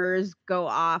gamers go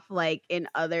off like in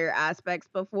other aspects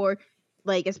before,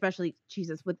 like especially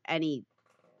Jesus with any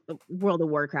World of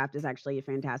Warcraft is actually a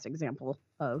fantastic example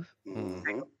of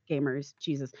gamers,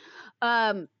 Jesus.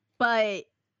 But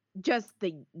just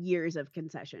the years of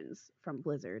concessions from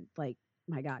Blizzard, like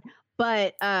my God.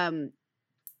 But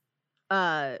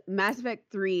Mass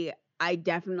Effect 3 I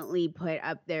definitely put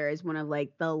up there as one of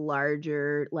like the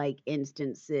larger like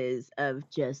instances of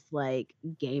just like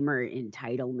gamer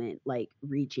entitlement like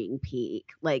reaching peak.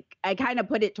 Like I kind of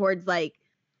put it towards like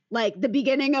the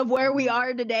beginning of where we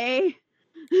are today.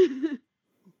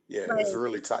 Yeah,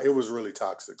 it was really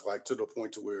toxic, like to the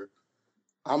point to where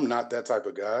I'm not that type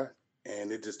of guy,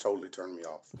 and it just totally turned me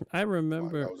off. I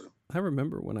remember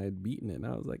when I had beaten it, and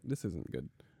I was like, "This isn't good,"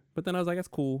 but then I was like, "It's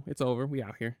cool. It's over. We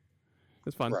out here.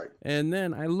 It's fun." Right. And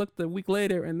then I looked a week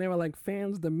later, and they were like,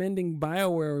 "Fans demanding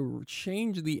BioWare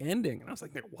change the ending," and I was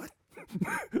like, "What?"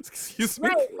 Excuse me.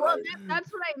 Right. Well,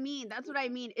 that's what I mean. That's what I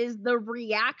mean is the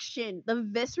reaction, the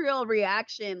visceral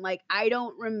reaction. Like I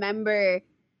don't remember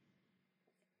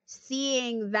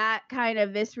seeing that kind of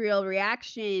visceral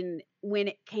reaction when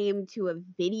it came to a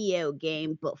video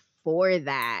game before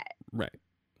that. Right.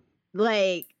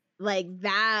 Like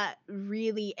that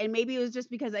really, and maybe it was just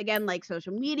because again, like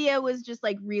social media was just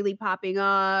like really popping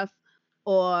off,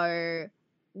 or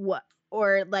what,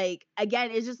 or like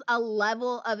again, it's just a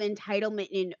level of entitlement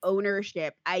and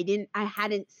ownership I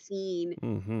hadn't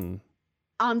seen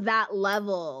on that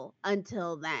level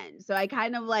until then. So I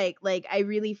kind of like I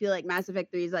really feel like Mass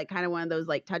Effect 3 is like kind of one of those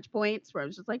like touch points where I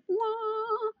was just like,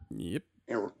 whoa. Yep.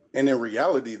 And in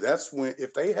reality, that's when,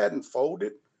 if they hadn't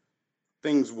folded,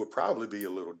 things would probably be a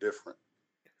little different.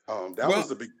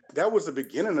 That was the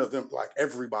beginning of them, like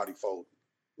everybody folded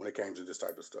when it came to this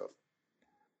type of stuff.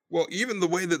 Well, even the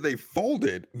way that they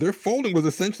folded, their folding was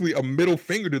essentially a middle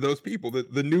finger to those people.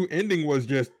 The new ending was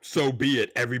just, so be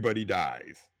it, everybody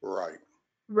dies. Right.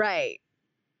 Right.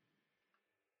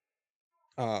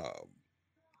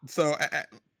 So,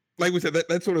 like we said,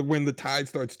 that's sort of when the tide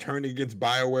starts turning against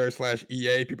BioWare /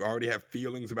 EA. People already have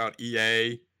feelings about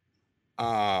EA.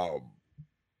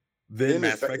 Then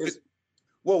Mass Effect.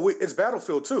 It's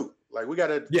Battlefield 2. Like we got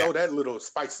to throw that little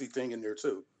spicy thing in there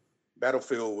too.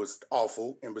 Battlefield was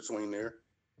awful in between there.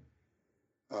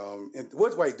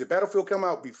 Did Battlefield come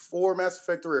out before Mass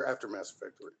Effect 3 or after Mass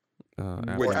Effect 3?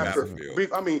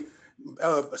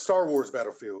 Star Wars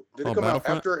Battlefield. Did it come out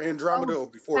after Andromeda or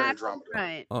before Andromeda?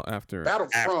 Right. Oh, after.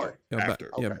 Battlefront.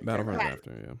 After. Yeah, Okay. Battlefront Yeah.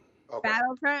 after. Yeah. Okay.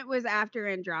 Battlefront was after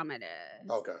Andromeda.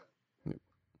 Okay.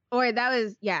 Or that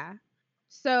was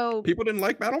So People didn't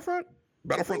like Battlefront?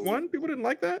 Battlefront 1? People didn't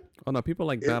like that? Oh no, people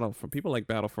like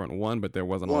Battlefront 1, but there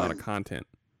wasn't a lot of content.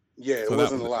 Yeah, it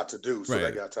wasn't a lot to do, so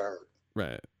they got tired.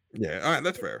 Right. Yeah, all right,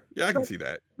 that's fair. Yeah, I can see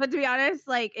that. But to be honest,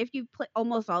 like if you play,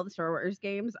 almost all the Star Wars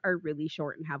games are really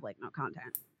short and have like no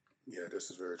content. Yeah, this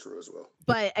is very true as well.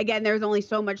 But again, there's only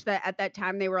so much that at that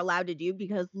time they were allowed to do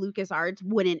because LucasArts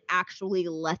wouldn't actually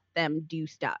let them do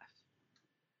stuff.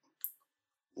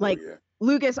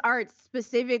 LucasArts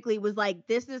specifically was like,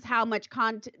 this is how much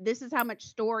this is how much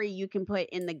story you can put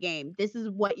in the game. This is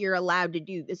what you're allowed to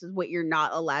do. This is what you're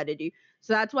not allowed to do.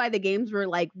 So that's why the games were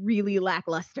like really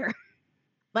lackluster.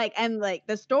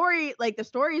 The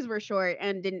stories were short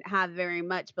and didn't have very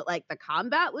much, but like the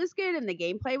combat was good and the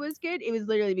gameplay was good. It was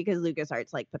literally because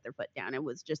LucasArts like put their foot down and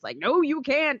was just like, no, you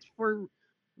can't for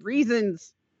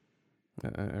reasons.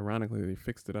 Ironically, they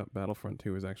fixed it up. Battlefront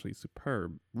 2 is actually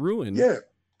superb. Ruined, Yeah.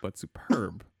 but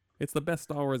superb. It's the best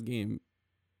Star Wars game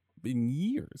in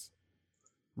years.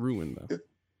 Ruined, though.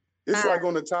 It's like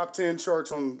on the top 10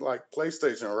 charts on like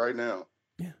PlayStation right now.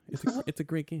 Yeah, it's a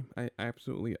great game. I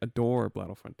absolutely adore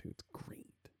Battlefront 2. It's great.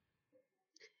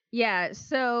 Yeah,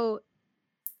 so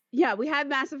yeah, we had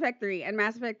Mass Effect 3, and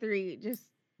Mass Effect 3 just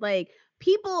like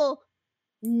people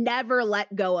never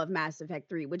let go of Mass Effect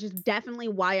 3, which is definitely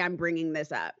why I'm bringing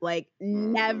this up. Like,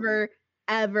 never,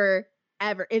 ever,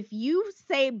 ever. If you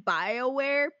say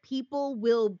BioWare, people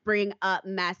will bring up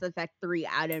Mass Effect 3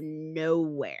 out of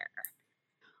nowhere.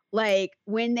 Like,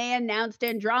 when they announced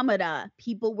Andromeda,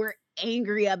 people were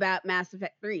angry about Mass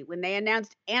Effect 3. When they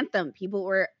announced Anthem, people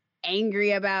were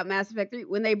angry about Mass Effect 3.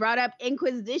 When they brought up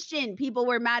Inquisition, people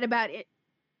were mad about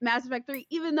Mass Effect 3,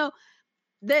 even though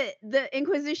the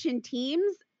Inquisition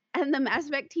teams and the Mass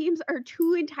Effect teams are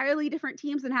two entirely different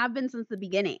teams and have been since the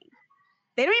beginning.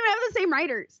 They don't even have the same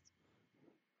writers.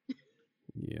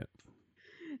 Yeah.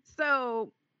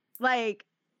 So, like,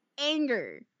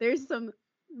 anger. There's some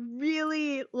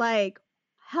really, like,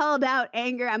 held out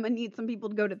anger I'm gonna need some people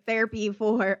to go to therapy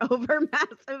for over Mass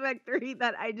Effect 3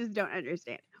 that I just don't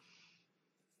understand.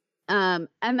 And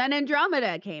then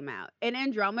Andromeda came out. And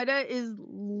Andromeda is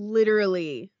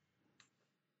literally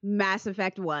Mass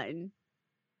Effect 1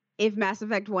 if Mass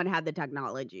Effect 1 had the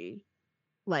technology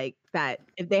like that,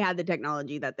 if they had the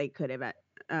technology that they could have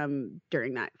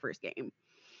during that first game.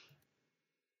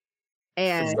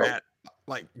 And that,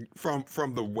 like from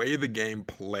the way the game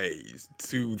plays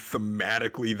to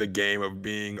thematically the game of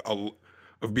being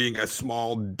a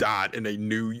small dot in a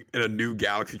new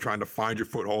galaxy, trying to find your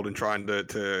foothold and trying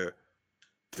to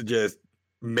just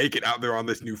make it out there on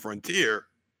this new frontier,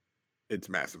 it's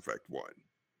Mass Effect 1.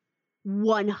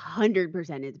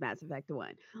 100% is Mass Effect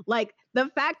 1. Like, the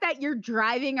fact that you're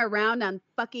driving around on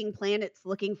fucking planets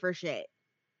looking for shit.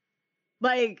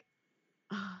 Like,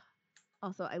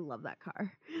 also, I love that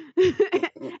car.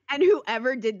 And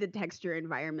whoever did the texture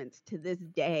environments to this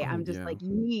day, I'm just like,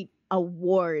 you need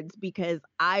awards because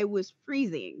I was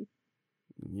freezing.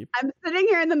 Yep. I'm sitting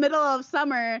here in the middle of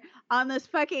summer on this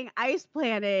fucking ice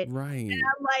planet. Right. And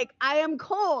I'm like, I am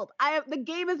cold. The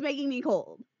game is making me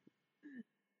cold.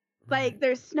 Like,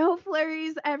 there's snow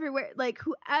flurries everywhere. Like,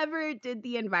 whoever did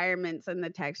the environments and the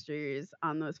textures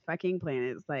on those fucking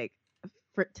planets, like,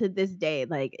 to this day,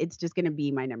 like, it's just gonna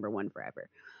be my number one forever.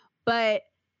 But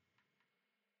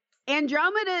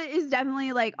Andromeda is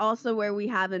definitely, like, also where we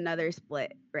have another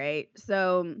split, right?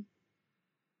 So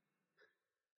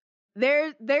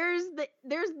there's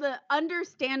the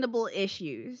understandable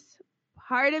issues.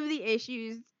 Part of the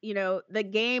issues, you know, the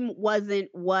game wasn't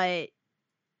what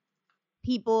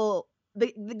people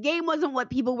the game wasn't what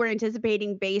people were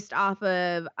anticipating based off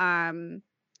of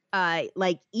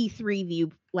like E3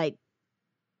 view, like,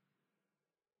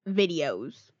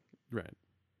 videos, Right,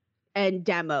 and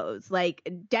demos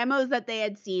that they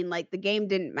had seen. Like, the game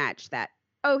didn't match that.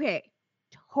 Okay,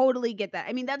 totally get that.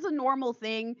 I mean, that's a normal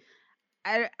thing.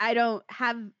 I don't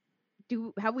have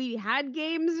we had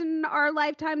games in our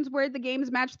lifetimes where the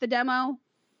games match the demo?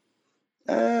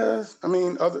 I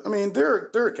mean,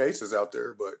 there are cases out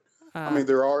there, but I mean,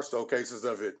 there are still cases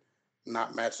of it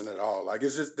not matching at all. Like,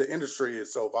 it's just the industry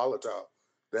is so volatile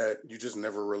that you just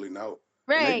never really know.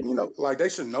 Right. They, you know, like, they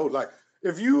should know. Like,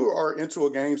 if you are into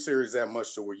a game series that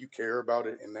much to where you care about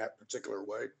it in that particular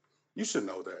way, you should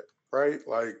know that, right?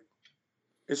 Like,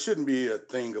 it shouldn't be a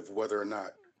thing of whether or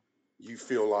not you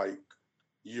feel like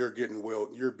you're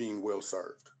being well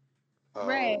served.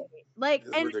 Right. Like,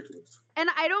 It's ridiculous. And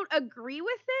I don't agree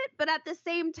with it, but at the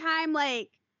same time, like,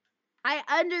 I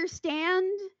understand,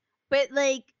 but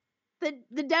like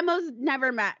the demos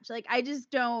never match. Like, I just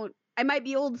don't. I might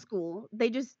be old school.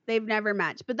 They've never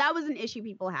matched. But that was an issue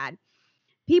people had.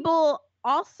 People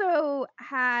also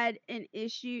had an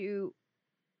issue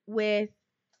with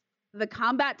the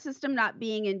combat system not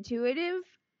being intuitive.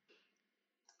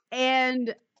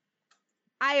 And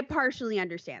I partially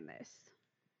understand this.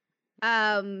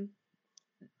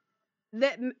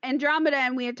 The Andromeda,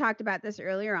 and we had talked about this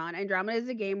earlier on, Andromeda is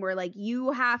a game where, like,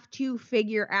 you have to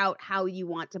figure out how you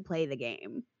want to play the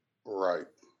game. Right.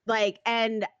 Like,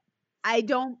 and I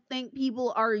don't think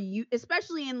people are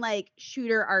especially in like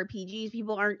shooter RPGs,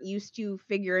 people aren't used to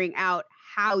figuring out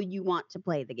how you want to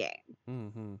play the game.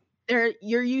 Mm-hmm.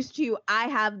 You're used to, I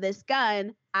have this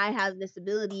gun, I have this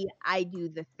ability, I do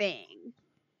the thing.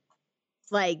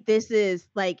 Like this is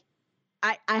like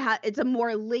it's a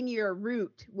more linear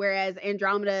route, whereas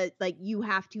Andromeda, like you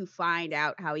have to find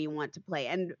out how you want to play,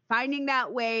 and finding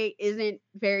that way isn't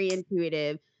very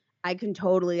intuitive. I can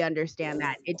totally understand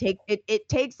that. It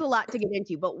takes a lot to get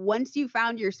into, but once you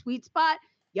found your sweet spot,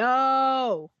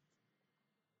 yo,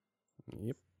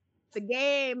 Yep. the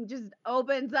game just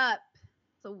opens up.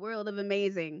 It's a world of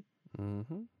amazing.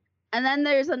 Mm-hmm. And then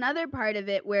there's another part of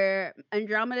it where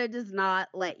Andromeda does not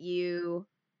let you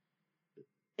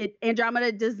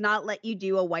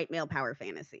do a white male power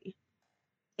fantasy.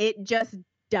 It just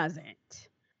doesn't.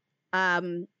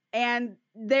 And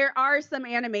there are some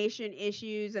animation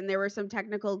issues, and there were some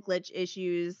technical glitch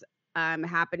issues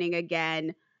happening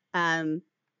again. I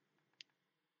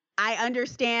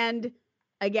understand,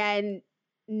 again,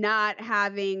 not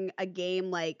having a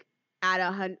game like at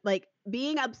 100, like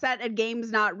being upset at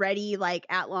games not ready like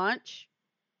at launch.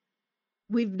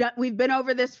 We've been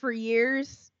over this for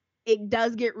years. It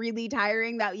does get really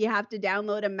tiring that you have to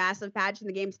download a massive patch and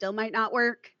the game still might not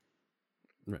work.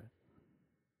 Right.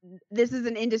 This is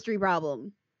an industry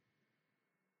problem.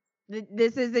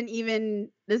 This isn't even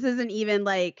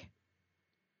like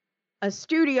a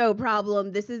studio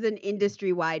problem. This is an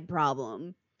industry-wide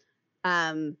problem.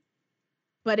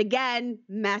 But again,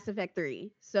 Mass Effect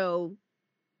 3. So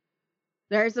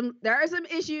there are some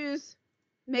issues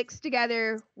mixed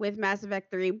together with Mass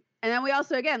Effect 3. And then we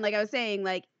also, again, like I was saying,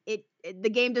 like the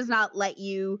game does not let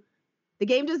you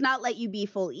be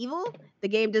full evil. The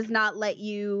game does not let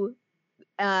you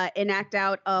enact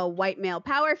out a white male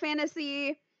power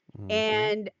fantasy. Mm-hmm.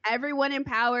 And everyone in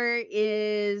power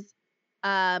is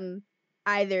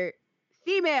either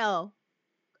female,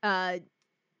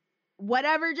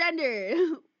 whatever gender,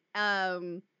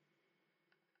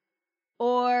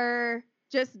 or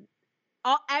just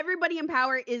everybody in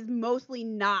power is mostly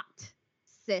not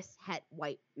cis het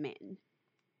white men.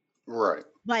 Right.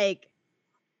 Like,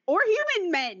 or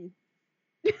human men.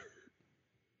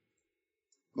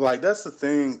 Like that's the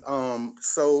thing.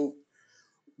 So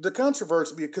the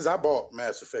controversy, because I bought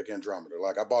Mass Effect Andromeda,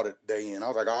 like I bought it day in. I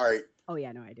was like, all right. Oh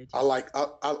yeah, no, I did too. I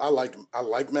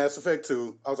like Mass Effect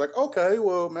 2. I was like, okay,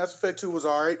 well, Mass Effect 2 was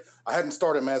all right. I hadn't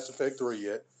started Mass Effect 3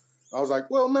 yet. I was like,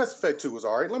 well, Mass Effect 2 was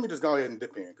all right. Let me just go ahead and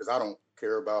dip in because I don't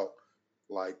care about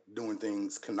like doing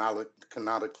things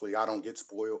canonically. I don't get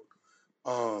spoiled.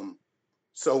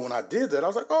 So when I did that, I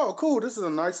was like, oh, cool. This is a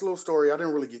nice little story. I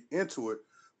didn't really get into it.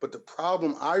 But the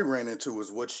problem I ran into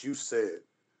is what you said,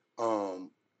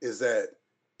 is that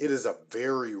it is a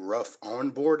very rough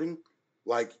onboarding.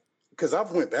 Like, because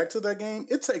I've went back to that game,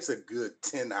 it takes a good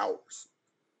 10 hours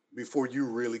before you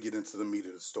really get into the meat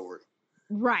of the story.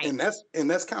 Right. And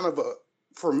that's kind of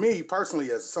for me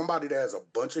personally, as somebody that has a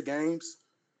bunch of games,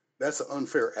 that's an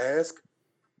unfair ask.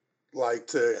 Like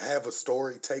to have a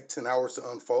story take 10 hours to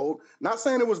unfold. Not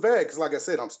saying it was bad, because like I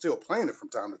said, I'm still playing it from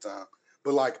time to time.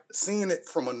 But like seeing it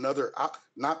from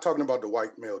not talking about the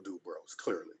white male dude bros,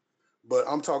 clearly. But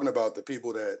I'm talking about the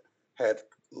people that had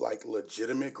like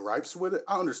legitimate gripes with it.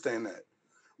 I understand that.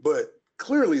 But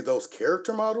clearly those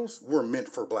character models were meant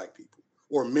for black people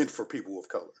or meant for people of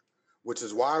color, which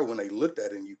is why when they looked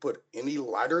at it and you put any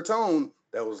lighter tone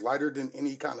that was lighter than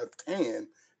any kind of tan,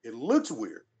 it looks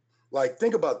weird. Like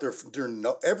think about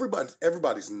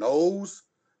everybody's nose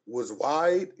was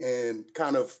wide and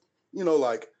kind of,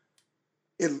 like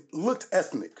it looked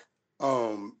ethnic.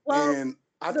 And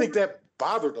I think that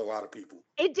bothered a lot of people.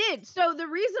 It did. So the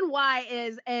reason why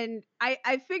is, and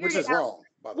I figured Which is it out. wrong,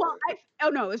 by the way. Oh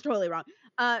no, it was totally wrong.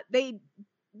 I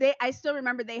still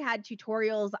remember they had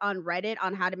tutorials on Reddit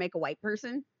on how to make a white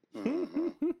person.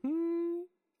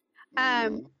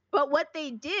 But what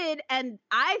they did, and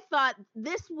I thought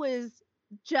this was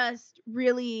just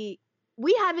really,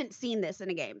 we haven't seen this in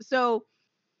a game. So,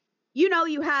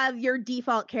 you have your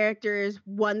default characters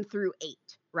 1 through 8,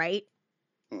 right?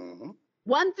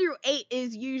 1 through 8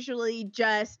 is usually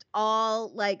just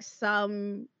all like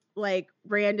some like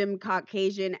random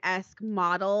Caucasian-esque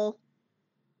model,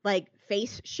 like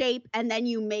face shape, and then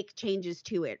you make changes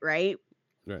to it, right?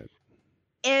 Right.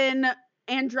 In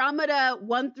Andromeda,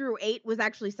 1 through 8 was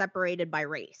actually separated by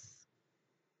race.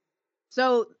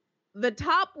 So the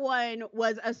top one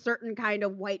was a certain kind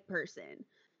of white person.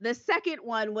 The second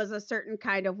one was a certain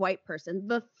kind of white person.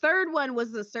 The third one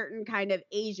was a certain kind of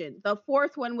Asian. The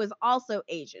fourth one was also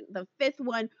Asian. The fifth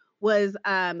one was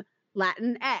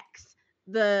Latinx.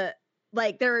 There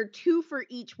are 2 for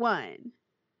each one.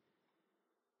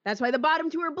 That's why the bottom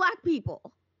two are black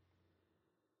people.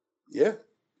 Yeah,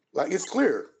 like it's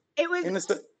clear. It was And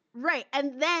it's right.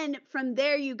 And then from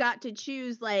there, you got to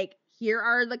choose like, here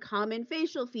are the common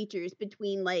facial features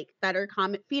between like that are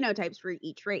common phenotypes for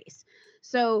each race.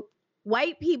 So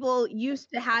white people used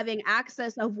to having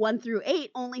access of 1 through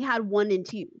 8 only had 1 and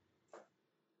 2.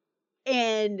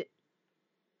 And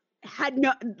had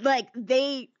no, like,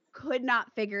 they could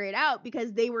not figure it out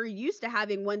because they were used to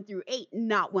having 1 through 8,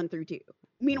 not 1 through 2.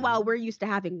 Meanwhile, we're used to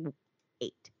having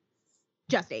 8,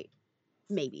 just 8,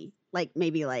 maybe like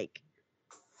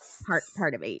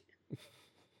part of 8.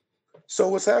 So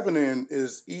what's happening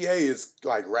is EA is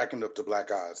like racking up the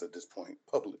black eyes at this point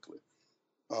publicly.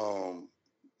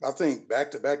 I think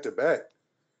back to back,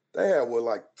 they had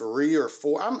like 3 or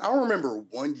 4. I remember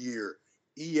one year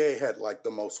EA had like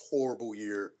the most horrible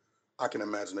year I can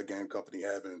imagine a game company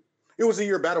having. It was the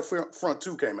year Battlefront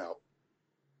 2 came out.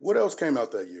 What else came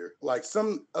out that year? Like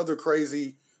some other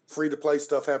crazy free-to-play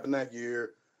stuff happened that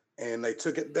year, and they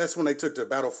took it. That's when they took the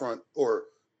Battlefront, or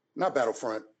not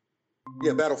Battlefront.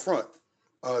 Yeah, Battlefront.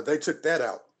 They took that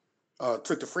out.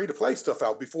 Took the free-to-play stuff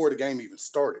out before the game even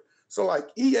started. So like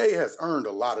EA has earned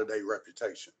a lot of their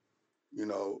reputation, you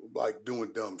know, like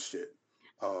doing dumb shit.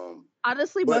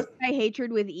 Honestly, most of my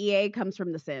hatred with EA comes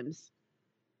from The Sims.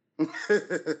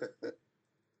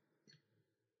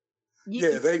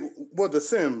 Yeah, The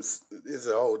Sims is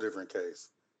a whole different case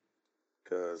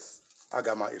because I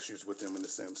got my issues with them in The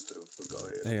Sims too. So go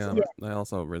ahead. I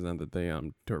also resent that they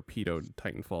torpedoed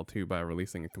Titanfall 2 by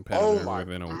releasing a competitor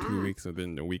within 2 weeks,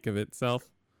 within a week of itself.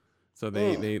 So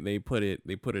they put it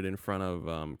in front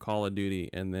of Call of Duty,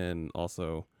 and then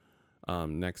also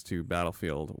next to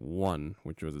Battlefield 1,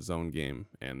 which was its own game.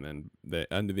 And then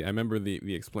I remember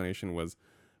the explanation was,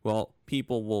 well,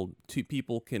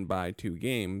 people can buy 2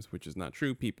 games, which is not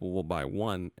true. People will buy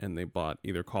 1, and they bought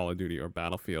either Call of Duty or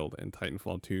Battlefield, and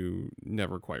Titanfall 2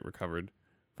 never quite recovered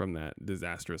from that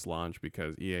disastrous launch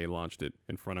because EA launched it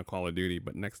in front of Call of Duty,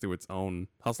 but next to its own,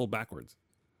 hustled backwards.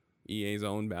 EA's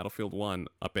own Battlefield 1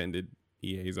 upended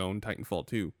EA's own Titanfall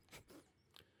 2.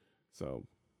 So,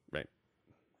 right.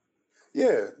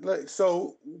 Yeah, like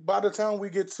so by the time we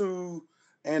get to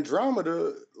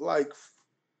Andromeda, like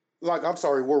I'm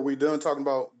sorry, were we done talking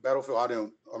about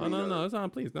Battlefield? No, it's on,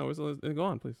 please. No, go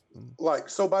on, please. Like,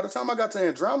 so by the time I got to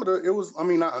Andromeda,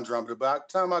 not Andromeda, but by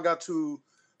the time I got to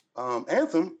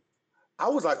Anthem, I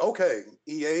was like, okay,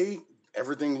 EA,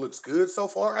 everything looks good so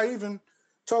far. I even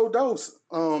told Dose,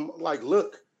 like,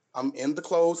 look, I'm in the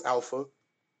closed alpha.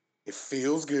 It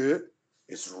feels good.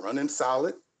 It's running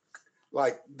solid.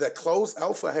 Like, the closed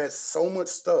alpha has so much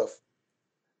stuff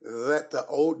that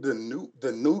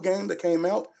the new game that came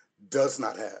out does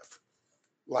not have.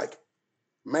 Like,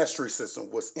 Mastery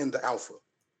System was in the alpha.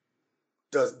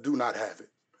 Do not have it.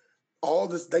 All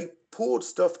this, they pulled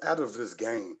stuff out of this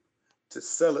game to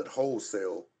sell it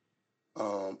wholesale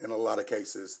in a lot of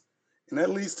cases. And that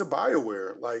leads to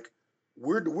BioWare. Like,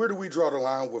 where do we draw the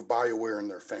line with BioWare and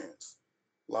their fans?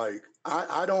 Like,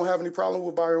 I don't have any problem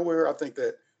with BioWare. I think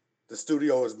that the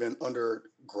studio has been under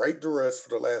great duress for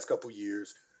the last couple of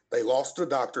years. They lost the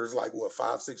doctors like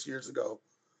 5-6 years ago.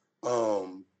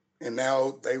 And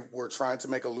now they were trying to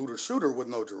make a looter shooter with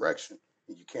no direction.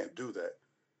 And you can't do that.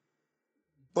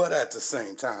 But at the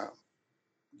same time,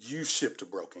 you shipped a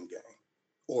broken game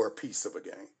or a piece of a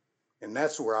game. And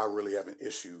that's where I really have an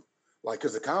issue. Like,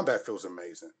 because the combat feels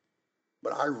amazing.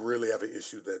 But I really have an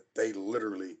issue that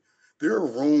there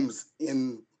are rooms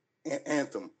in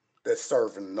Anthem that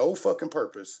serve no fucking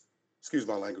purpose. Excuse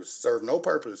my language, serve no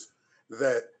purpose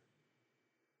that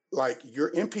like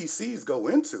your NPCs go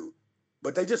into,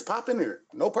 but they just pop in there,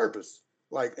 no purpose.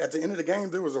 Like at the end of the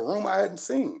game, there was a room I hadn't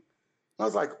seen. I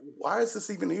was like, why is this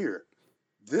even here?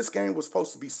 This game was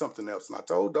supposed to be something else. And I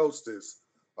told Dose this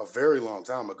a very long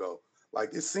time ago.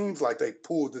 Like, it seems like they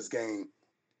pulled this game,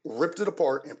 ripped it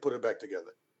apart, and put it back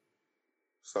together.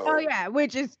 So, oh yeah,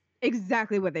 which is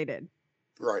exactly what they did.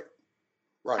 Right.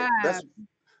 That's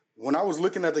when I was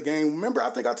looking at the game. Remember, I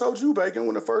think I told you, Bacon,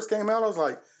 when it first came out, I was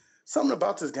like, something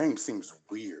about this game seems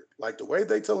weird. Like the way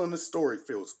they telling this story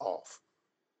feels off,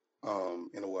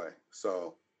 in a way.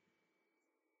 So,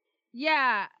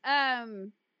 yeah.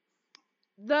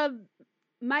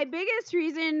 My biggest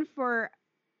reason for,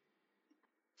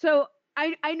 so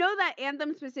I know that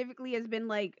Anthem specifically has been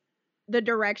like, the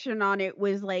direction on it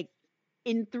was like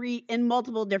in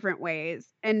multiple different ways.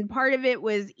 And part of it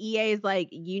was EA's like,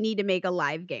 you need to make a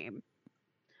live game.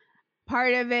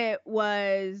 Part of it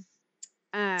was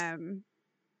brand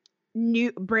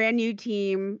new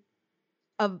team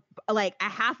of like a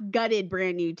half gutted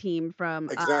brand new team from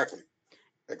exactly.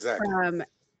 From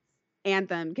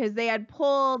Anthem because they had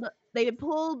pulled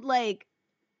like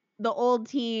the old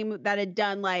team that had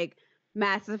done like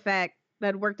Mass Effect, that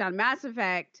had worked on Mass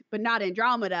Effect, but not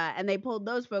Andromeda, and they pulled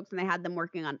those folks and they had them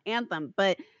working on Anthem.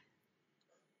 But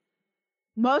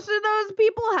most of those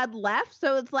people had left,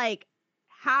 so it's like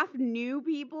half new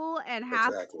people and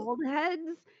half old heads.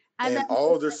 And then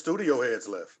all their studio heads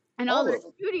left. And all their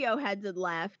studio heads had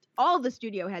left. All the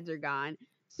studio heads are gone.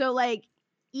 So like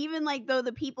even though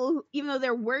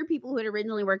there were people who had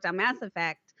originally worked on Mass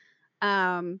Effect,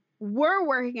 were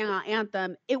working on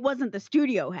Anthem, it wasn't the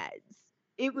studio heads.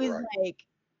 It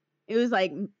was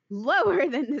like lower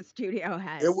than the studio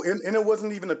heads. And it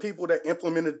wasn't even the people that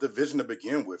implemented the vision to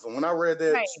begin with. And when I read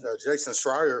that Jason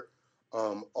Schreier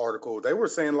article, they were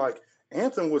saying like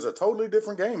Anthem was a totally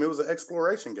different game. It was an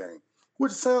exploration game,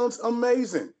 which sounds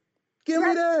amazing. Give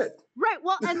me that. Right.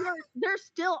 Well, and there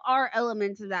still are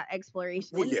elements of that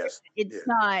exploration. Well, yes.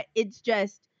 Not, it's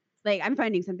just like I'm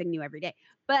finding something new every day.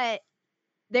 But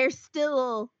there's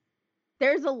a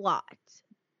lot.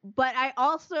 But I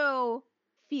also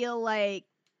feel like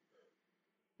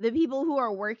the people who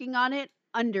are working on it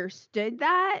understood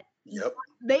that. Yep.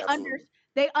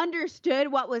 They understood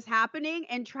what was happening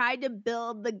and tried to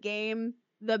build the game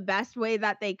the best way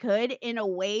that they could in a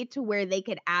way to where they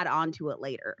could add on to it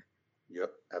later. Yep,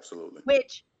 absolutely.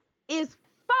 Which is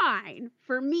fine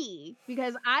for me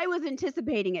because I was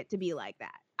anticipating it to be like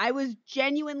that. I was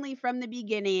genuinely from the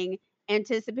beginning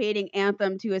anticipating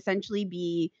Anthem to essentially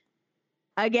be,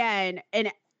 again,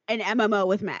 an MMO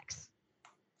with mechs.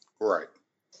 Right.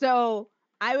 So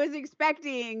I was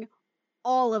expecting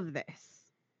all of this,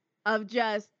 of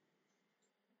just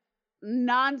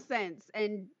nonsense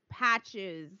and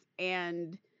patches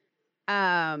and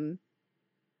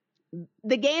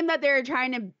the game that they were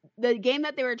trying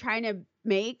to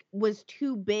make was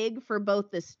too big for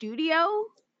both the studio,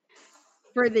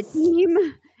 for the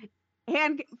team,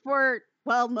 and for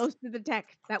most of the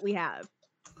tech that we have.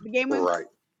 The game was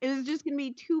it was just going to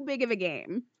be too big of a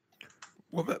game.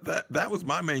 Well, that was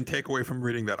my main takeaway from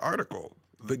reading that article.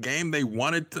 The game they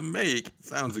wanted to make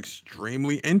sounds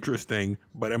extremely interesting,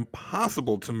 but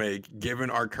impossible to make given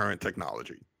our current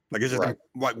technology. Like it's just like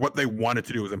what they wanted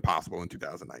to do was impossible in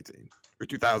 2019 or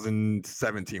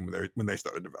 2017 when they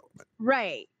started development.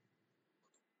 Right.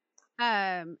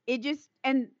 It just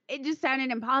sounded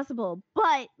impossible.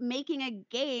 But making a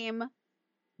game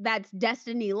that's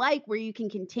Destiny-like, where you can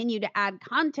continue to add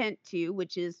content to,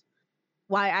 which is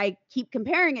why I keep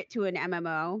comparing it to an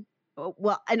MMO.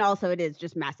 Well, and also it is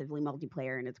just massively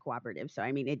multiplayer and it's cooperative. So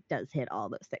I mean, it does hit all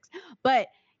those things. But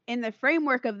in the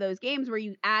framework of those games where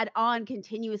you add on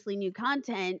continuously new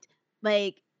content,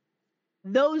 like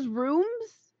those rooms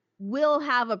will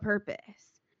have a purpose.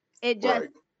 It just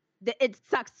it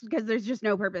sucks because there's just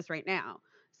no purpose right now.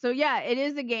 So yeah, it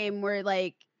is a game where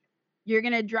like you're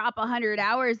gonna drop 100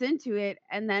 hours into it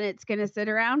and then it's gonna sit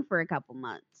around for a couple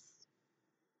months.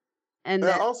 And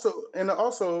also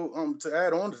to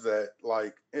add on to that,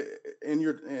 like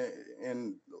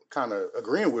in kind of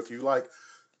agreeing with you, like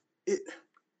it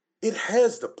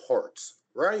has the parts,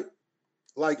 right?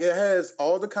 Like it has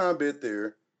all the combat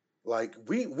there. Like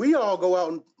we all go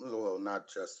out and, well, not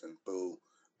Justin, boo,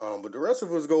 but the rest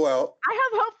of us go out. I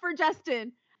have hope for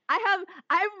Justin. I'm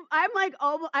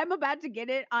about to get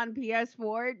it on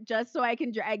PS4 just so I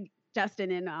can drag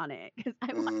Justin in on it because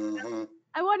I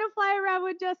want to fly around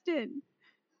with Justin.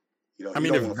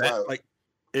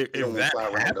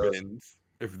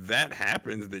 If that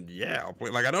happens, then yeah, I'll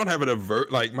play. Like I don't have an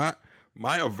like my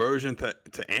aversion to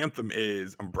Anthem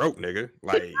is I'm broke, nigga.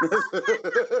 Like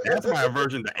that's my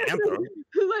aversion to Anthem.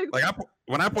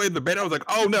 When I played the beta, I was like,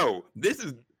 oh no,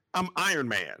 I'm Iron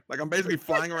Man. Like I'm basically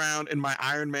flying around in my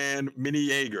Iron Man mini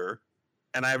Jaeger,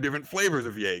 and I have different flavors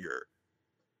of Jaeger.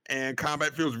 And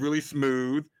combat feels really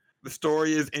smooth. The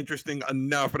story is interesting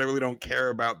enough, but I really don't care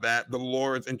about that. The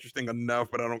lore is interesting enough,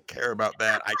 but I don't care about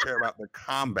that. I care about the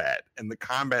combat, and the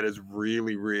combat is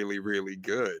really, really, really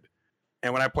good.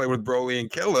 And when I played with Broly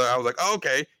and Killer, I was like, oh,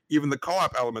 okay, even the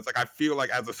co-op elements, like I feel like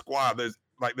as a squad, there's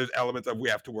elements of we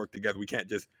have to work together. We can't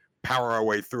just power our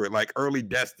way through it. Like early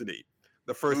Destiny,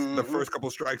 the first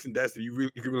couple strikes in Destiny, you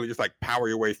can really just like power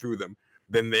your way through them.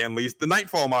 Then they unleashed the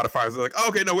Nightfall modifiers. They're like, oh,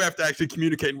 okay, no, we have to actually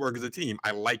communicate and work as a team.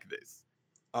 I like this.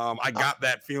 I got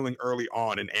that feeling early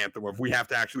on in Anthem of we have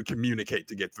to actually communicate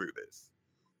to get through this.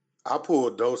 I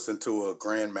pulled Dose into a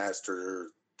Grandmaster.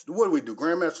 What do we do?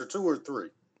 Grandmaster 2 or 3?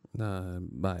 I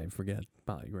forget.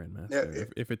 Probably Grandmaster. Yeah,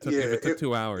 if it took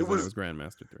 2 hours, then it was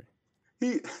Grandmaster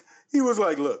 3. He was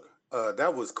like, look,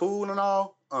 that was cool and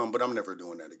all, but I'm never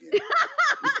doing that again.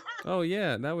 Oh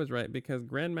yeah, that was right because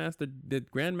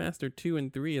Grandmaster 2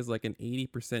 and 3 is like an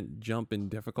 80% jump in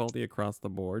difficulty across the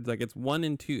boards. Like it's 1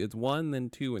 and 2, it's 1 then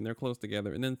 2 and they're close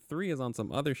together. And then 3 is on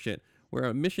some other shit where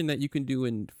a mission that you can do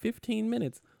in 15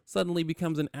 minutes suddenly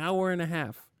becomes an hour and a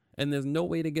half and there's no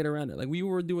way to get around it. Like we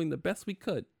were doing the best we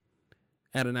could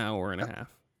at an hour and a half.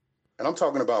 And I'm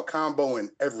talking about combo and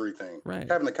everything. Right.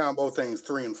 Having to combo things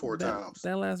 3 and 4 That, times.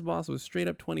 that last boss was straight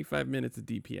up 25 minutes of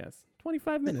DPS.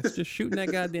 25 minutes just shooting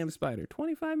that goddamn spider.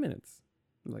 25 minutes.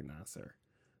 I'm like, nah, sir.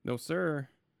 No, sir.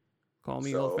 Call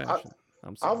me So, old fashioned.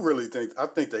 I'm I sorry. really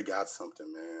think they got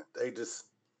something, man. They just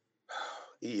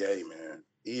EA, man.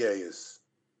 EA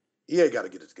got to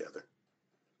get it together.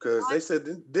 Because they said,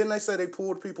 didn't they say they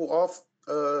pulled people off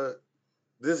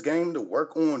this game to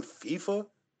work on FIFA?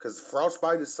 Because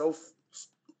Frostbite is so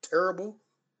terrible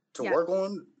to Yes. work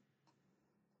on.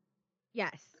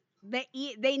 Yes.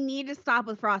 They need to stop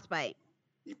with Frostbite.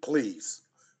 Please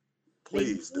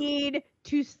They do. need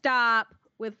to stop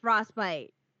with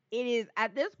Frostbite. It is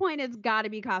at this point it's got to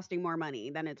be costing more money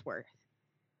than it's worth.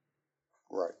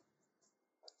 Right.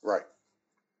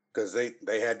 Because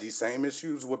they had these same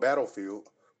issues with Battlefield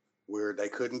where they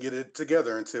couldn't get it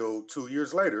together until 2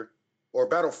 years later. Or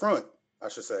Battlefront, I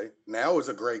should say. Now is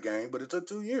a great game, but it took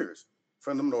 2 years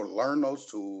for them to learn those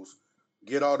tools,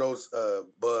 get all those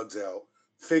bugs out,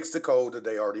 fix the code that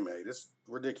they already made. It's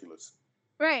ridiculous.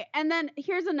 Right. And then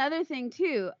here's another thing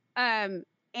too.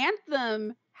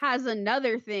 Anthem has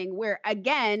another thing where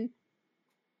again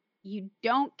you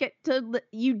don't get to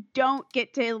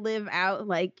live out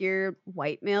like your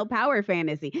white male power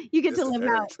fantasy. You get This to is live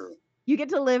very out true. you get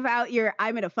to live out your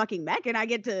I'm in a fucking mech and I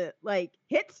get to like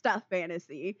hit stuff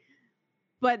fantasy.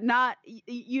 But not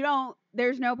you don't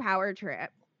there's no power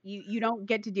trip. You don't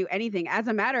get to do anything. As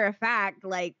a matter of fact,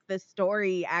 like the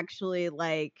story actually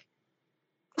like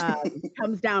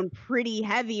comes down pretty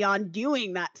heavy on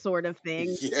doing that sort of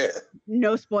thing. Yeah.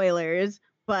 No spoilers,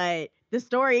 but the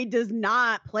story does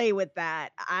not play with that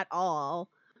at all.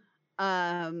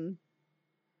 And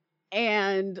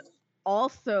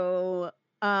also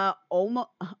by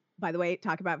the way,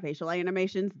 talk about facial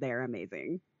animations, they're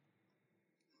amazing.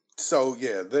 So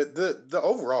yeah, the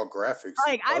overall graphics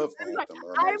Like of Anthem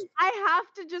are amazing. I have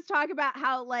to just talk about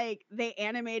how like they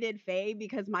animated Faye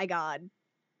because my god.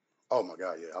 Oh my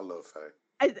god, yeah, I love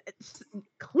Faye. It's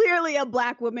clearly a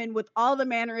black woman with all the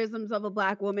mannerisms of a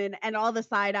black woman and all the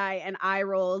side eye and eye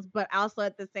rolls, but also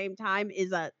at the same time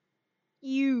is a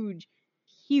huge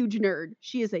nerd.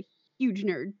 She is a huge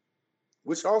nerd.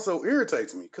 Which also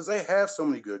irritates me because they have so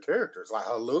many good characters. Like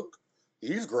Haluk,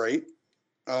 he's great.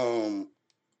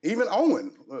 Even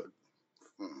Owen.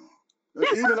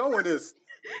 Even Owen is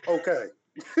okay.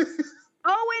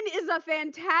 Owen is a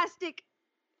fantastic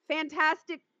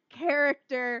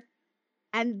character,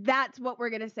 and that's what we're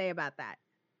gonna say about that.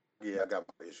 Yeah, I got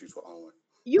my issues with Owen.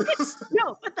 You can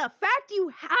no, but the fact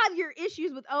you have your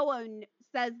issues with Owen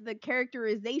says the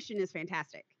characterization is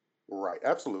fantastic. Right,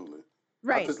 absolutely.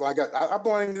 Right. I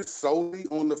blame this solely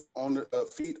on the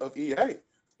feet of EA.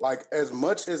 Like as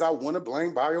much as I want to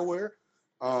blame BioWare,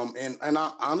 and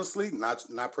I honestly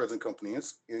not present company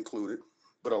included,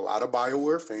 but a lot of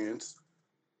BioWare fans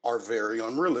are very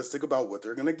unrealistic about what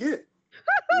they're gonna get.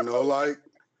 You know, like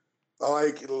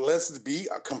let's be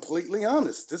completely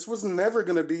honest. This was never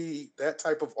gonna be that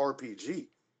type of RPG.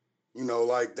 You know,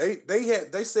 like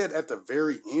they said at the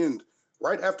very end,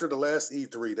 right after the last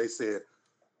E3, they said,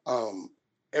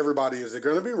 everybody, is it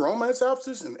gonna be romance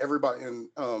options? And everybody in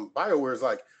BioWare is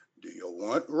like, do you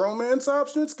want romance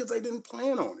options? Because they didn't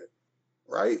plan on it.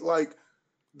 Right? Like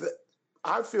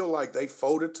I feel like they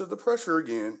folded to the pressure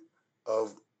again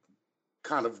of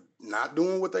kind of not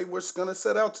doing what they were going to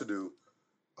set out to do.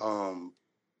 And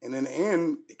in the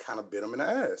end, it kind of bit them in the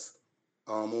ass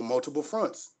on multiple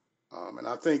fronts. And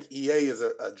I think EA is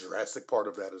a drastic part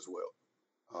of that as well.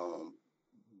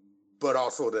 But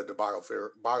also that the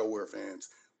BioWare fans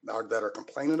that are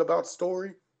complaining about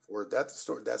story, or that the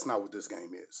story, that's not what this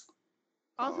game is.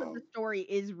 Also, the story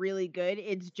is really good.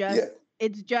 It's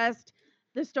just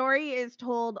the story is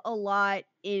told a lot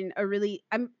in a really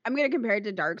I'm going to compare it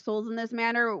to Dark Souls in this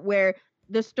manner where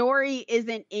the story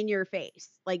isn't in your face.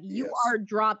 Like you are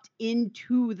dropped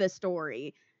into the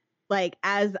story. Like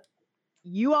as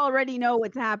you already know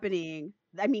what's happening.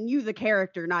 I mean, you the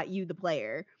character, not you the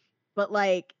player. But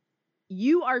like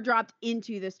you are dropped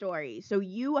into the story. So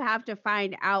you have to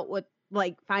find out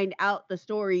the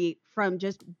story from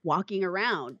just walking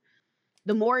around.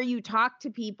 The more you talk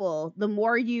to people, the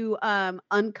more you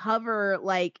uncover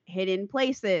like hidden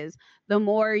places, the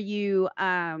more you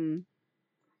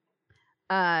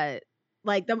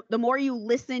Like the more you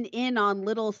listen in on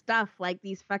little stuff like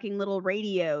these fucking little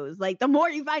radios, like the more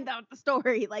you find out the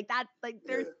story. Like that, like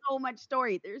there's Yeah. so much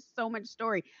story. There's so much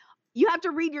story. You have to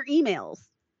read your emails.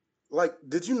 Like,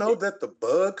 did you know that the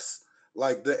bugs,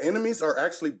 like the enemies, are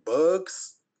actually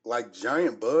bugs, like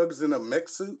giant bugs in a mech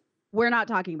suit? We're not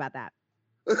talking about that.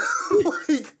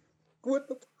 Like, what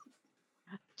the?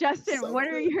 Justin, So what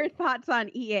are good. your thoughts on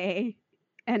EA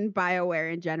and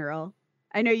BioWare in general?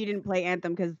 I know you didn't play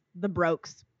Anthem because the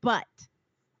brokes, but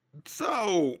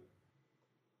So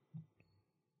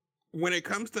when it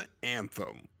comes to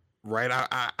Anthem, right?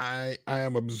 I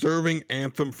am observing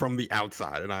Anthem from the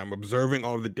outside, and I'm observing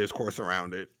all of the discourse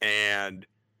around it. And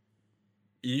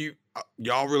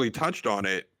y'all really touched on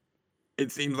it.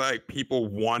 It seems like people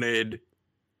wanted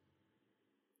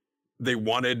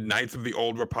Knights of the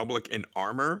Old Republic in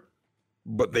armor,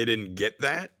 but they didn't get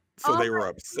that, so Oh they my- were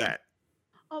upset.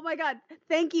 oh my god,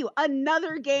 thank you.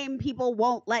 Another game people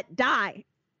won't let die.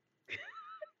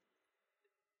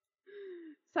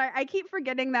 Sorry, I keep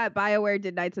forgetting that BioWare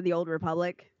did Knights of the Old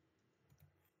Republic.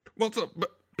 Well, so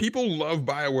but people love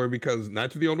BioWare because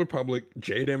Knights of the Old Republic,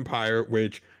 Jade Empire,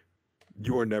 which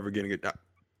you are never getting it.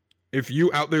 If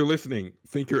you out there listening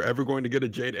think you're ever going to get a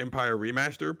Jade Empire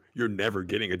remaster, you're never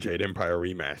getting a Jade Empire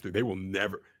remaster. They will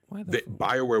never. Why the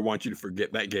BioWare wants you to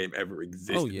forget that game ever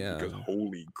existed. yeah. Because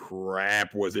holy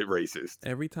crap, was it racist?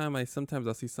 Every time sometimes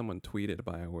I'll see someone tweet at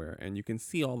BioWare, and you can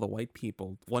see all the white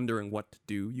people wondering what to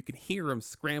do. You can hear them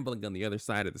scrambling on the other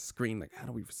side of the screen, like, how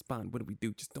do we respond? What do we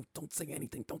do? Just don't say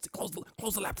anything. Don't say, close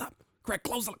the laptop. Correct,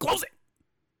 close it.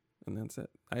 And that's it.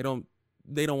 They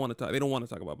don't want to talk. They don't want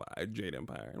to talk about Jade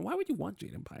Empire. And why would you want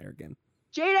Jade Empire again?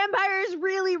 Jade Empire is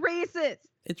really racist.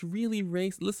 It's really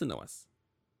Listen to us.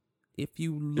 If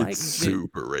you like It's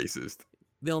super racist.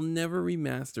 they'll never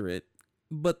remaster it.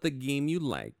 But the game you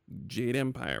like, Jade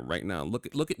Empire, right now, look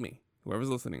at me. Whoever's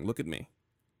listening, look at me.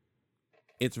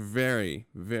 It's very,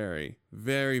 very,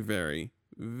 very, very,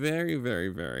 very, very,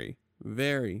 very,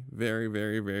 very, very,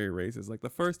 very, very racist. Like the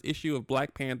first issue of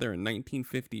Black Panther in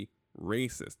 1950,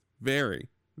 racist. Very,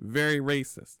 very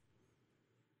racist.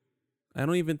 I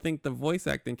don't even think the voice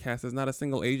acting cast is not a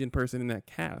single Asian person in that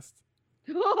cast.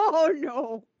 Oh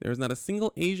no. There's not a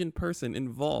single Asian person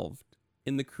involved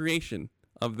in the creation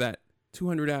of that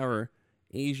 200-hour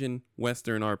Asian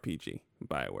Western RPG,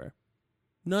 BioWare.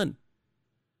 None.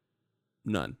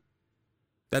 I'm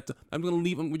gonna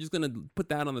leave them. We're just gonna put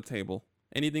that on the table.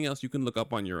 Anything else you can look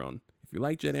up on your own. If you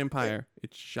like Jade Empire,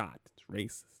 it's shot. It's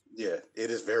racist. Yeah, it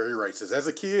is very racist. As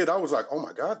a kid, I was like, oh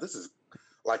my God, this is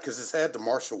like, because it's had the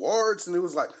martial arts, and it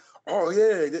was like, oh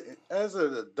yeah. As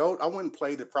an adult, I went and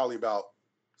played it probably about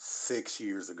 6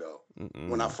 years ago.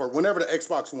 Whenever the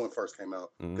Xbox One first came out,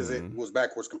 because it was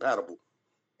backwards compatible.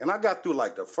 And I got through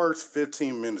like the first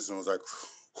 15 minutes and was like,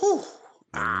 whew.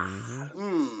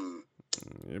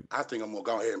 Yep. I think I'm gonna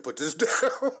go ahead and put this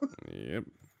down. Yep.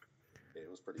 It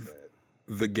was pretty bad.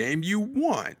 The game you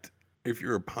want, if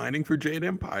you're pining for Jade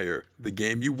Empire, the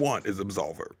game you want is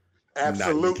Absolver.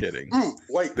 Absolutely. Not even kidding.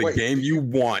 Wait. The game you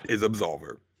want is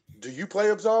Absolver. Do you play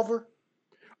Absolver?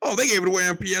 Oh, they gave it away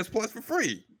on PS Plus for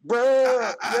free.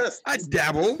 Bruh, yes. I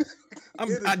dabble.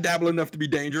 I dabble enough to be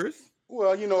dangerous.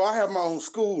 Well, I have my own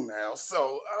school now,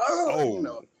 so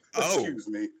excuse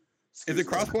me. Is it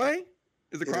crossplay?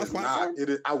 Is it It is cross-platform? not. It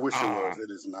is. I wish it was.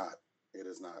 It is not. It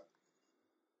is not.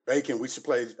 Bacon. We should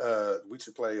play.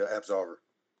 Absolver.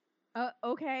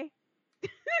 Okay.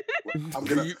 I'm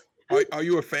gonna. Are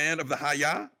you a fan of the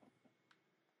Haya?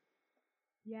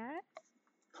 Yes.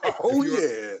 Oh If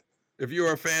yeah. If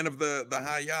you're a fan of the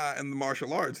Haya and the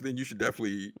martial arts, then you should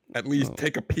definitely at least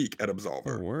take a peek at Oh,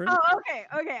 Absolver. word? Oh,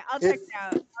 okay. I'll check it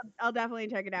out. I'll definitely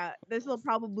check it out. This will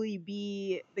probably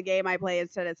be the game I play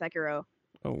instead of Sekiro.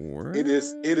 Oh, word? It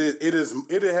is.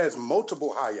 It has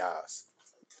multiple Hayas.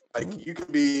 Like you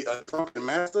can be a drunken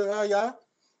master Haya,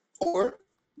 or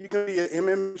you can be an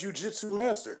MM Jiu-Jitsu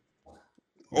master.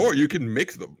 Or you can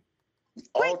mix them.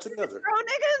 All together. Throw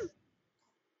niggas.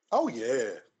 Oh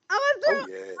yeah. I'm Oh gonna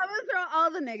yeah. throw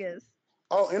all the niggas.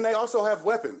 Oh, and they also have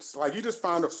weapons. Like you just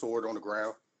found a sword on the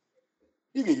ground.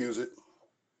 You can use it.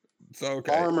 So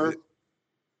okay. Armor.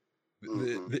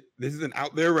 This is an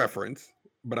out there reference,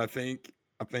 but I think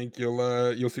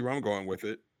you'll see where I'm going with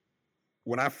it.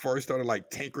 When I first started like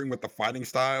tinkering with the fighting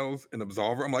styles in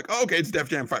Absolver, I'm like, oh, okay, it's Def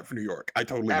Jam Fight for New York. I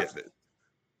totally get it.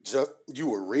 Just you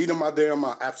were reading my damn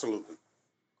mind. Absolutely.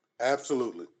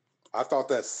 I thought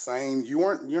that same.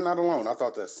 You're not alone. I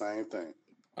thought that same thing.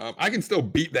 I can still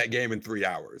beat that game in 3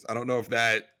 hours. I don't know if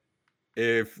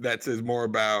that says more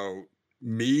about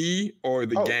me or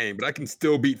the game, but I can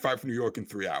still beat Fight for New York in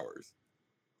 3 hours.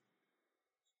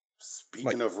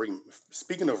 Like,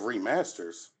 speaking of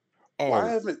remasters, oh,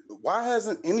 why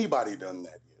hasn't anybody done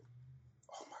that yet?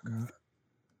 Oh my god.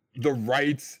 the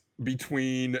rights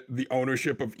between the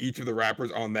ownership of each of the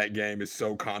rappers on that game is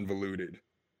so convoluted.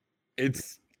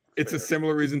 It's a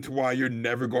similar reason to why you're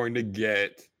never going to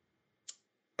get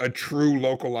a true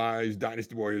localized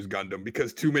Dynasty Warriors Gundam,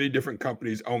 because too many different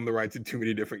companies own the rights to too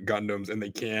many different Gundams, and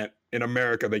in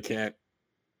America they can't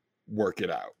work it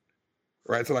out.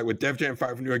 Right? So like with Def Jam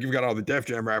 5 from New York, you've got all the Def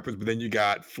Jam rappers, but then you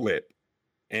got Flip,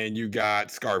 and you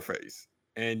got Scarface,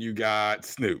 and you got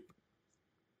Snoop.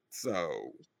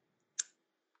 So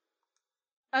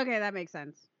Okay, that makes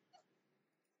sense.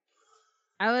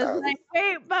 I was like,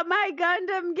 wait, but my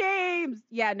Gundam games.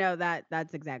 Yeah, no,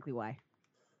 that's exactly why.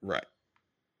 right.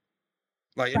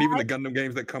 Like, and even the Gundam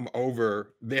games that come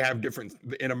over, they have different,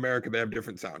 in America, they have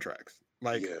different soundtracks.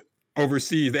 Like,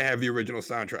 overseas, they have the original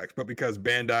soundtracks, but because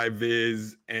Bandai,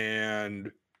 Viz,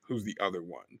 and who's the other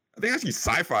one? I think actually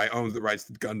Sci-Fi owns the rights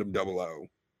to Gundam 00.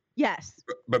 Yes.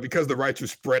 But because the rights are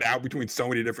spread out between so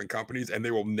many different companies and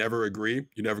they will never agree,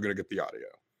 you're never going to get the audio.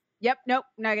 Yep. Nope.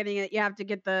 Not getting it. You have to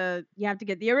get the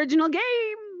original game.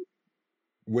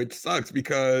 Which sucks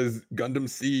because Gundam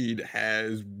Seed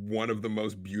has one of the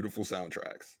most beautiful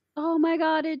soundtracks. Oh my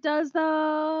god, it does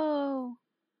though.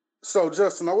 So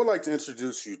Justin, I would like to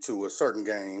introduce you to a certain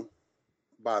game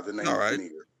by the name of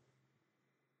Nier.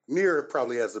 Nier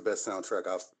probably has the best soundtrack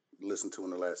I've listened to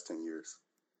in the last 10 years.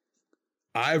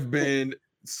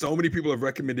 So many people have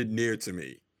recommended Nier to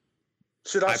me.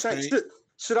 Should I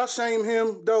shame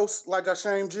him, Dose, like I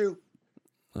shamed you?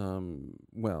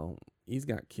 Well, he's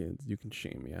got kids. You can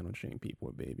shame me. I don't shame people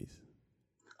with babies.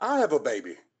 I have a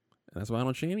baby. That's why I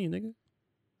don't shame you, nigga.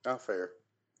 Not fair.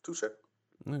 Touche.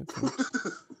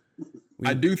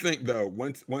 I do think though,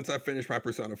 once I finish my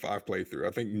Persona 5 playthrough,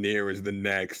 I think Nier is the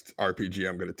next RPG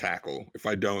I'm going to tackle. If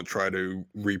I don't try to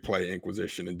replay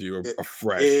Inquisition and do a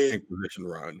fresh Inquisition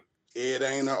run. It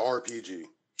ain't an RPG.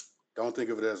 Don't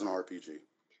think of it as an RPG.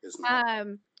 It's not.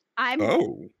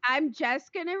 I'm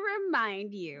just gonna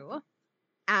remind you,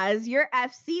 as your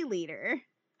FC leader,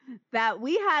 that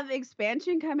we have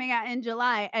expansion coming out in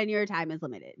July and your time is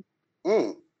limited.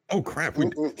 Mm. Oh crap!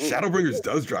 Shadowbringers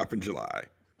does drop in July.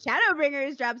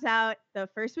 Shadowbringers drops out the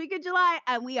first week of July,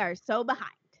 and we are so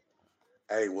behind.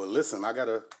 Hey, well, listen, I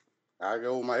go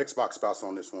with my Xbox spouse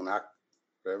on this one. We're not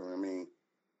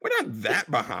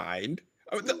that behind.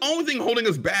 The only thing holding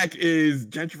us back is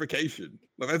gentrification.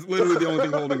 Like, that's literally the only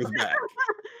thing holding us back.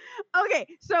 Okay,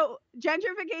 so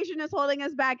gentrification is holding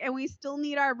us back, and we still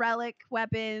need our relic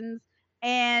weapons.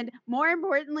 And more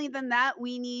importantly than that,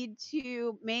 we need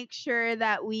to make sure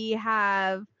that we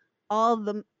have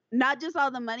not just all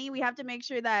the money, we have to make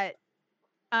sure that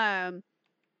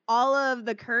all of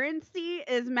the currency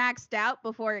is maxed out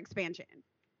before expansion.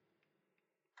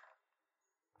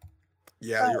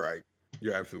 Yeah, you're right.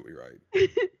 You're absolutely right.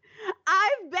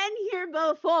 I've been here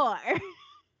before.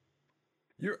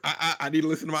 I need to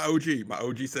listen to my OG. My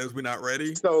OG says we're not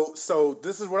ready. So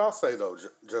this is what I'll say though,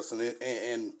 Justin,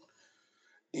 and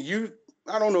you.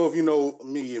 I don't know if you know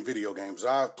me in video games.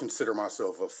 I consider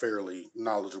myself a fairly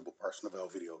knowledgeable person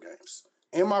about video games,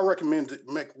 and my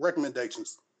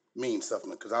recommendations mean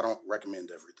something because I don't recommend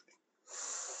everything.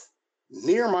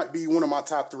 Nier might be one of my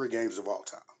top 3 games of all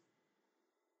time.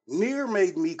 Nier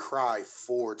made me cry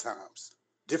 4 times,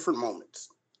 different moments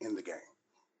in the game.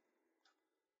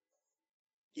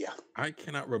 Yeah. I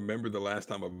cannot remember the last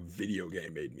time a video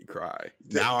game made me cry.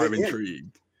 I'm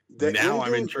intrigued.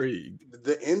 I'm intrigued.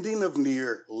 The ending of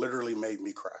Nier literally made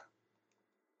me cry.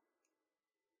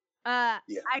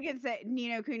 Yeah. I could say Ni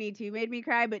no Kuni 2 made me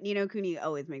cry, but Ni no Kuni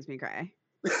always makes me cry.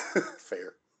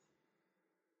 Fair.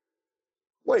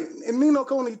 Wait, in Ni no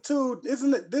Kuni 2,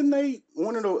 didn't they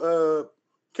one of the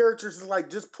characters like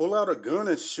just pull out a gun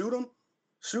and shoot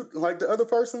like the other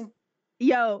person?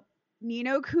 Yo, Ni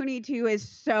no Kuni 2 is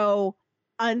so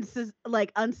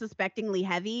unsuspectingly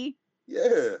heavy.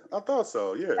 Yeah, I thought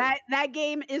so. Yeah. That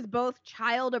game is both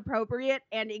child appropriate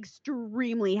and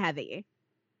extremely heavy.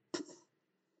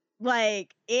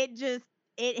 Like it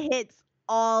hits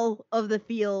all of the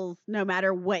feels no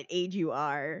matter what age you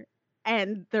are,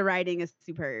 and the writing is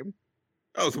superb.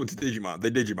 Oh, so it's Digimon.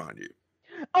 They Digimon you.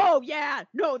 Oh yeah,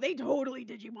 no, they totally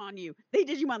Digimon you. They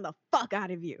Digimon the fuck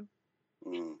out of you.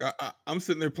 I'm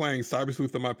sitting there playing Cyber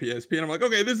Sleuth on my PSP, and I'm like,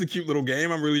 okay, this is a cute little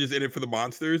game. I'm really just in it for the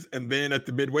monsters. And then at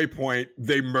the midway point,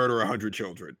 they murder 100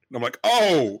 children. And I'm like,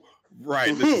 oh,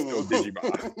 right, this is still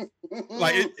Digimon.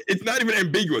 Like, it's not even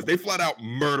ambiguous. They flat out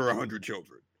murder 100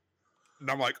 children. And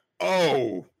I'm like,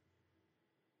 oh,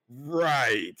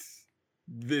 right.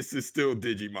 this is still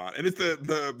Digimon. And it's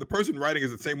the person writing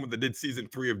is the same one that did season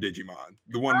 3 of Digimon,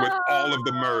 the one with all of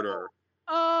the murder.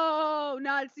 Oh,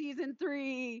 not season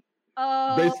 3.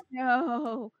 Oh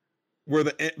no. Where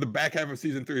the back half of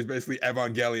season 3 is basically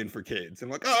Evangelion for kids. And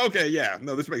I'm like, oh, okay, yeah,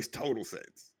 no, this makes total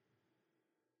sense.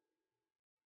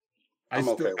 I'm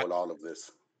okay with all of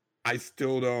this. I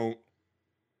still don't.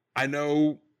 I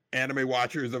know anime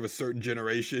watchers of a certain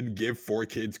generation give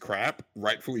 4Kids crap,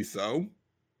 rightfully so.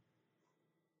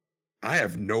 I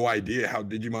have no idea how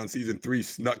Digimon season 3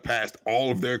 snuck past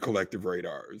all of their collective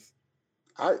radars.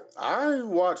 I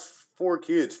watched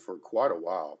 4Kids for quite a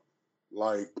while.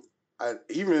 Like,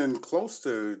 even close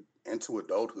to into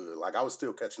adulthood. Like, I was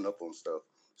still catching up on stuff.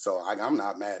 So I'm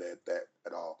not mad at that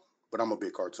at all. But I'm a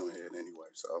big cartoon head anyway,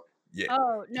 so. Yeah.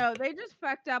 Oh, no, they just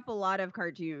fucked up a lot of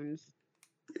cartoons.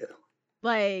 Yeah.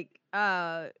 Like,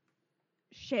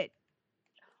 shit.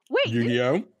 Wait,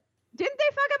 Yu-Gi-Oh? didn't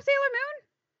they fuck up Sailor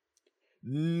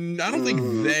Moon? I don't think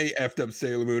they effed up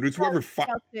Sailor Moon. It's whoever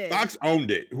Fox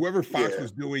owned it. Whoever Fox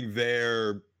was doing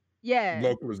their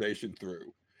localization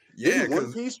through. Yeah,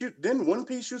 didn't One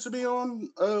Piece used to be on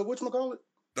whatchamacallit?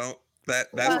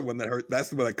 That's the one that hurt. That's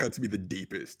the one that cuts me the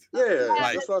deepest. Yeah,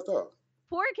 that's what I thought.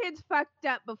 4Kids fucked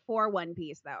up before One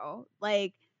Piece though.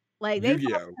 Like they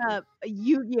fucked up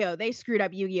Yu-Gi-Oh. They screwed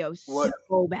up Yu-Gi-Oh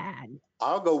so bad.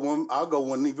 I'll go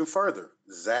one even further.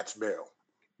 Zatch Bell.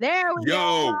 There we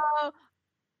go.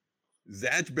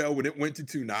 Zatch Bell, when it went to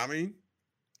Toonami,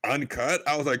 uncut,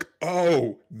 I was like,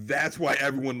 oh, that's why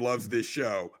everyone loves this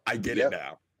show. I get it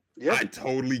now. Yep. I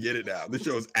totally get it now. This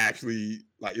show is actually,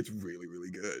 like, it's really,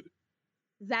 really good.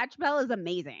 Zatch Bell is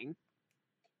amazing.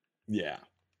 Yeah.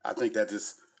 I think that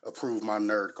just approved my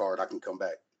nerd card. I can come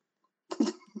back.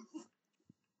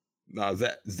 No,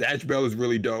 Zatch Bell is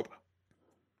really dope.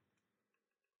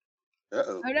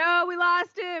 Uh-oh. Oh no, we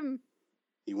lost him.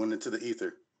 He went into the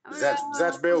ether. Oh,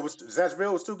 Zatch Bell was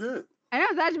too good. I know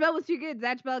Zatch Bell was too good.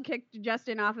 Zatch Bell kicked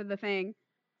Justin off of the thing.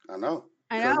 I know.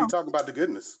 I know. We talk about the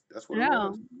goodness. That's what. I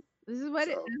know. This is what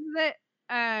this is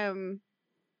it.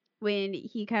 When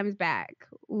he comes back,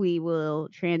 we will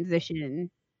transition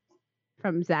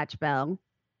from Zatch Bell.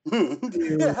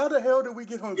 Yeah, how the hell did we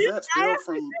get on Zatch Bell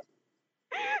from?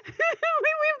 We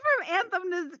went from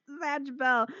Anthem to Zatch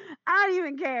Bell. I don't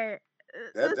even care.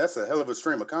 That's a hell of a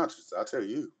stream of consciousness, I'll tell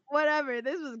you. Whatever.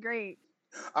 This was great.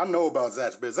 I know about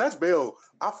Zatch Bell. Zatch Bell,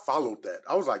 I followed that.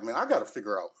 I was like, man, I got to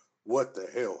figure out what the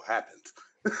hell happened.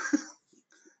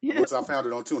 Once I found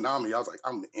it on Toonami, I was like,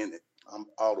 I'm in it. I'm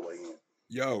all the way in.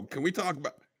 Yo, can we talk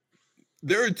about...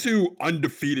 There are 2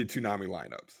 undefeated Toonami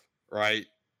lineups, right?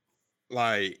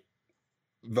 Like,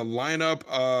 the lineup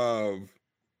of...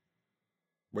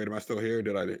 Wait, am I still here?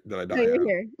 Did I die? No, you're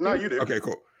here. No, you did. Okay,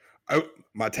 cool.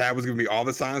 My tab was giving me all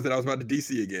the signs that I was about to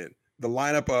DC again. The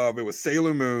lineup of it was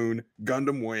Sailor Moon,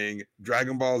 Gundam Wing,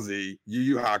 Dragon Ball Z, Yu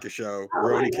Yu Hakusho,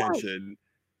 Rurouni Kenshin.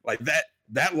 Like that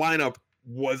lineup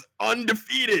was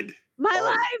undefeated. My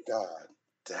life. God,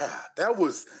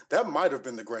 that might have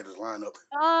been the greatest lineup.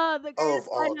 Oh, the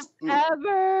greatest lineup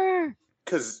ever.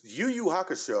 Because Yu Yu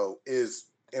Hakusho is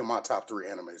in my top 3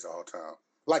 animes of all time.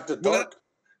 Like the dark.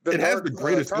 It has the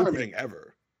greatest opening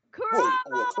ever.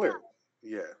 Well, clearly.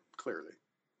 Yeah, clearly.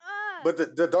 But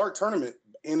the Dark Tournament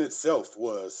in itself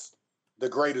was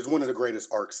one of the greatest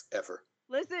arcs ever.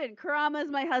 Listen, Kurama's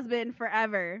my husband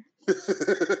forever.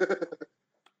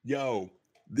 Yo,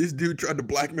 this dude tried to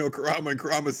blackmail Kurama, and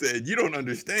Kurama said, "You don't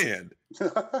understand.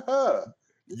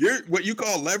 What you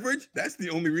call leverage, that's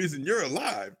the only reason you're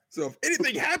alive. So if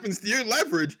anything happens to your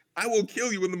leverage, I will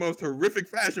kill you in the most horrific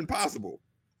fashion possible."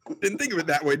 Didn't think of it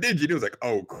that way, did you? And he was like,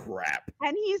 oh, crap.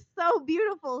 And he's so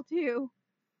beautiful, too.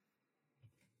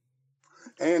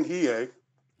 And Hiei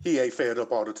fed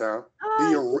up all the time.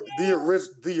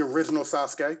 The original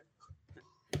Sasuke.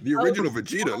 The original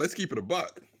Vegeta. Let's keep it a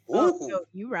buck. Oh, no,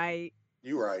 you right.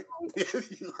 You right.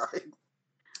 You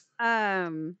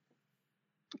right.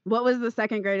 What was the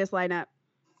second greatest lineup?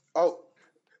 Oh,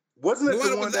 wasn't it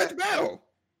the one that Bell?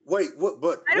 Wait, what?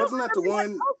 But wasn't that the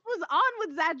one? What else was on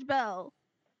with Zatch Bell?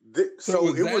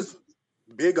 So it was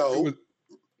Big O.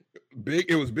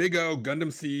 It was Big O,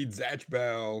 Gundam Seed, Zatch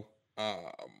Bell.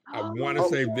 I want to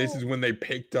say this is when they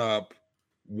picked up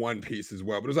One Piece as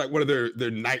well, but it was like one of their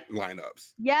night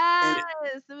lineups. Yes,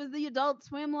 it was the Adult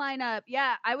Swim lineup.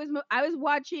 Yeah, I was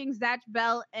watching Zatch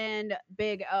Bell and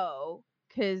Big O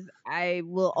because I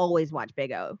will always watch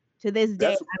Big O. To this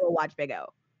day, I will watch Big O.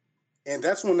 And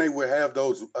that's when they would have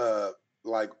those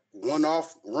like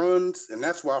one-off runs, and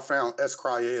that's where I found S.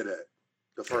 Cryed at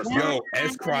the first time. Yo,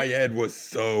 S. Cryed was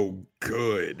so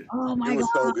good. Oh my god, it was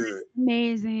so good,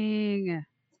 amazing.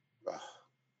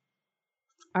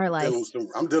 our life.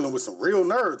 I'm dealing with some real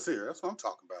nerds here. That's what I'm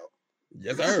talking about.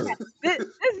 Yes, sir. This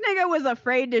nigga was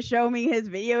afraid to show me his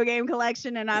video game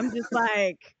collection, and I'm just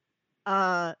like,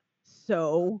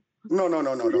 so. No.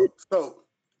 So,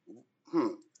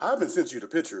 I haven't sent you the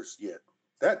pictures yet.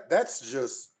 That's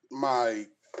just my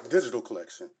digital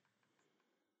collection.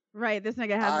 Right, this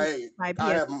nigga has my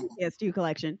PS2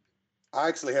 collection. I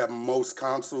actually have most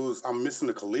consoles. I'm missing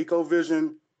the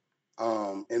ColecoVision,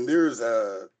 and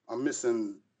I'm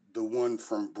missing the one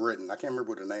from Britain. I can't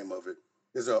remember the name of it.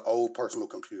 It's an old personal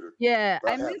computer. Yeah,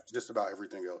 I have just about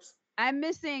everything else. I'm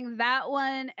missing that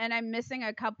one, and I'm missing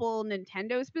a couple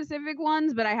Nintendo specific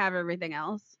ones, but I have everything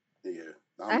else. Yeah.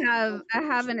 I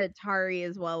have an Atari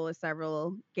as well with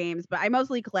several games, but I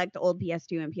mostly collect old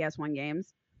PS2 and PS1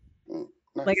 games. Nice.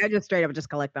 Like I just straight up just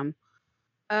collect them.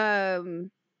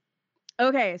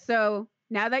 Okay, so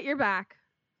now that you're back,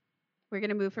 we're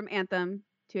gonna move from Anthem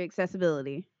to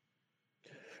accessibility.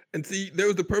 And see, there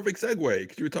was the perfect segue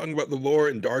because you were talking about the lore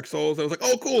in Dark Souls. I was like,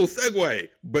 oh, cool, segue.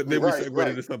 But then we segued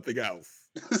into something else.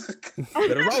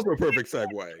 That is also a perfect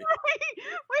segue. We went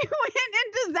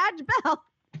into Zatch Bell.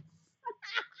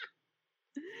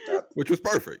 Which was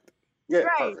perfect. Yeah,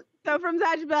 right. perfect. So from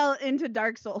Zatch Bell into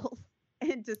Dark Souls,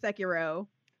 into Sekiro,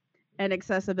 and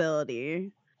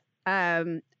accessibility.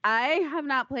 I have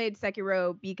not played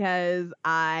Sekiro because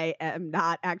I am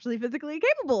not actually physically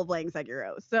capable of playing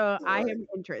Sekiro. So I am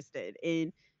interested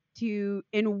in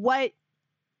what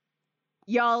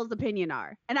y'all's opinion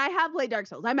are. And I have played Dark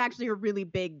Souls. I'm actually a really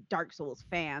big Dark Souls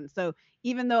fan. So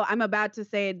even though I'm about to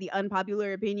say the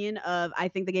unpopular opinion of I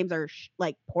think the games are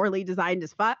poorly designed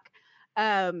as fuck,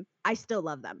 I still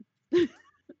love them.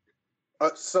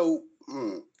 So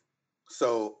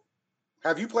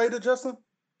have you played it, Justin?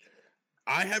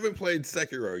 I haven't played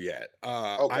Sekiro yet.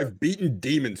 Okay. I've beaten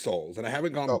Demon Souls, and I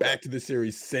haven't gone back to the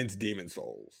series since Demon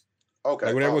Souls. Okay.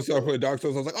 Like when everyone started playing Dark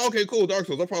Souls, I was like, okay, cool, Dark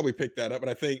Souls. I'll probably pick that up. But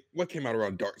I think what came out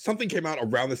around something came out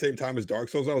around the same time as Dark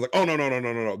Souls. I was like, oh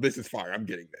no, this is fire. I'm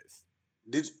getting this.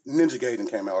 Ninja Gaiden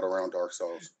came out around Dark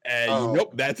Souls. And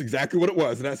nope, that's exactly what it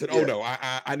was. And I said, oh no,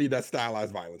 I need that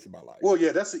stylized violence in my life. Well,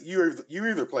 yeah, you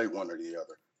either played one or the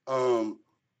other.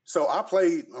 So I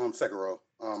played Sekiro.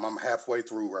 I'm halfway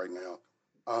through right now.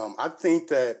 I think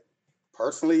that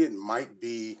personally it might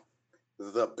be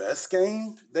the best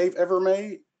game they've ever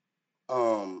made.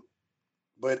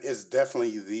 But it's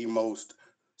definitely the most.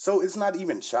 So it's not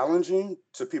even challenging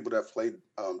to people that played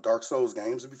Dark Souls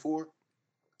games before,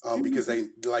 because they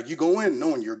you go in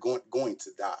knowing you're going to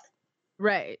die.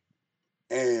 Right.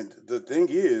 And the thing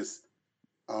is,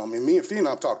 and me and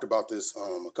Phenom talked about this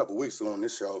a couple weeks ago on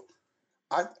this show.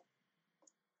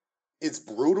 It's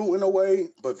brutal in a way,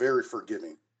 but very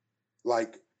forgiving.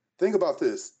 Like, think about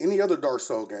this. Any other Dark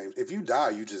Souls game, if you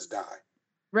die, you just die.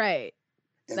 Right.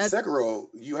 In Sekiro,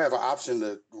 you have an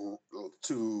option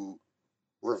to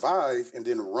revive and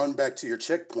then run back to your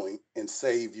checkpoint and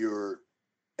save your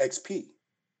XP.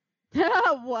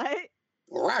 What?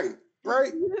 Right.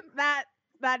 That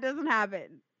doesn't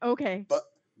happen. Okay. But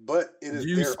it is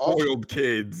you spoiled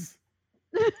kids.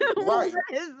 Right.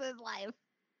 What is this life?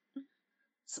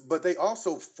 But they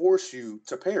also force you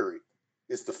to parry.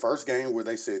 It's the first game where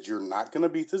they said you're not going to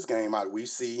beat this game. We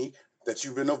see that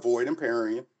you've been avoiding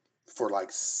parrying for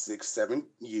 6-7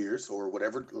 years or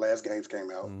whatever last games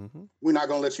came out. Mm-hmm. We're not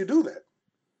going to let you do that.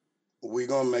 We're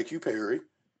going to make you parry.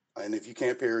 And if you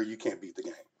can't parry, you can't beat the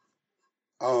game.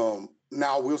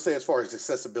 Now, we'll say as far as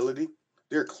accessibility,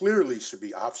 there clearly should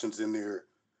be options in there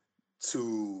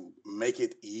to make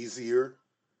it easier.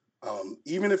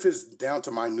 Even if it's down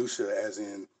to minutia, as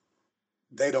in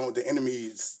the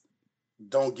enemies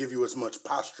don't give you as much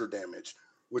posture damage,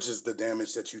 which is the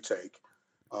damage that you take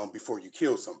before you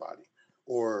kill somebody,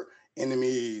 or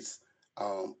enemies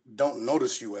don't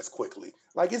notice you as quickly.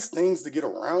 It's things to get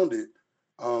around it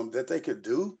that they could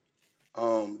do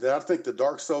that I think the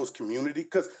Dark Souls community,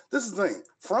 because this is the thing,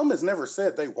 From has never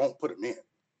said they won't put them in,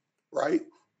 right?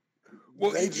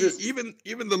 Well, even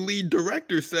the lead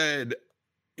director said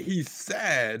he's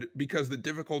sad because the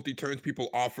difficulty turns people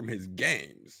off from his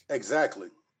games. Exactly.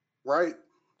 Right.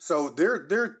 So they're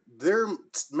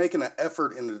making an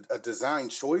effort in a design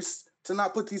choice to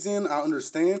not put these in. I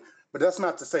understand, but that's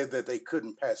not to say that they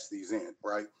couldn't patch these in,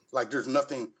 right? There's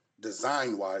nothing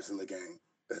design wise in the game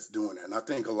that's doing that. And I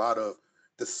think a lot of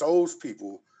the Souls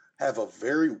people have a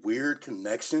very weird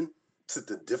connection to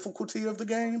the difficulty of the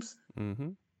games.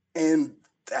 Mm-hmm. And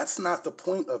that's not the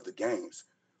point of the games.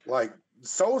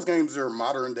 Souls games are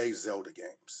modern day Zelda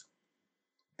games.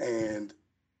 And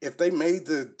if they made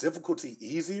the difficulty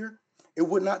easier, it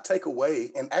would not take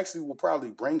away and actually will probably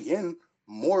bring in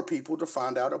more people to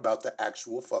find out about the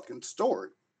actual fucking story.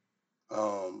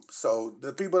 So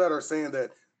the people that are saying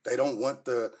that they don't want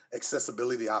the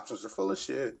accessibility options are full of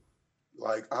shit.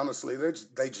 Like honestly,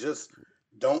 they just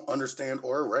don't understand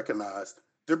or recognize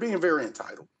they're being very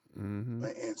entitled Mm-hmm.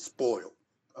 and spoiled.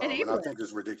 And And I ableist. think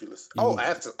it's ridiculous. You Oh, need-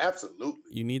 absolutely.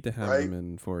 You need to have Right. them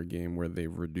in for a game where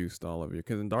they've reduced all of your.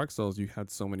 Because in Dark Souls, you had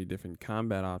so many different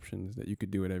combat options that you could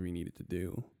do whatever you needed to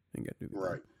do and get through the game.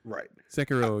 Right. Right.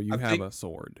 Sekiro, you I have think- a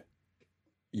sword.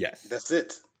 Yes. That's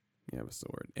it. You have a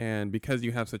sword. And because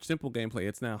you have such simple gameplay,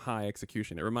 it's now high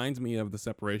execution. It reminds me of the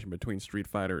separation between Street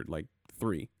Fighter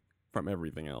 3 from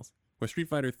everything else. Where Street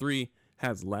Fighter 3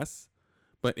 has less,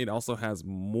 but it also has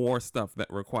more stuff that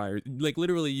requires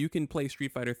literally you can play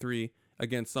Street Fighter 3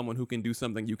 against someone who can do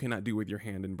something you cannot do with your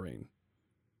hand and brain.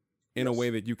 In a Yes. way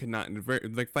that you cannot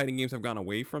fighting games have gone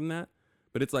away from that.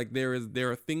 But it's like there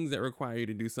are things that require you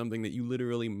to do something that you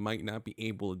literally might not be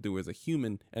able to do as a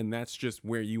human, and that's just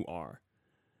where you are.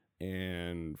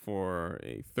 And for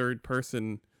a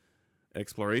third-person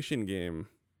exploration game,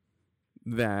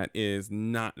 that is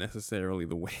not necessarily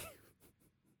the way.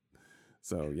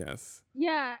 So yes,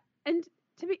 Yeah, and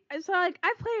to be so like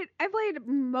I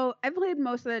played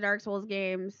most of the Dark Souls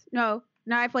games. No,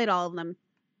 I played all of them.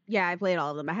 Yeah, I played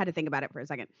all of them. I had to think about it for a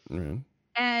second. right.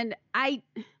 And I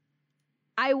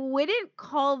wouldn't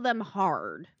call them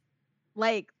hard.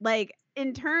 Like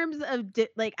in terms of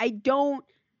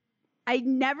I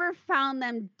never found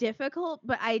them difficult,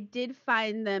 but I did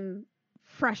find them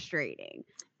frustrating.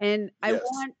 And Yes.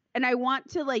 I want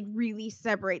to like really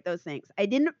separate those things. I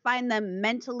didn't find them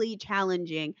mentally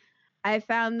challenging. I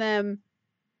found them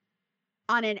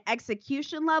on an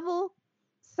execution level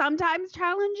sometimes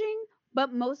challenging,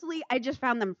 but mostly I just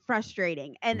found them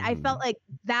frustrating. And I felt like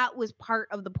that was part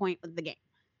of the point of the game,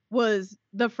 was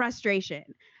the frustration.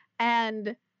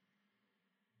 And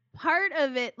part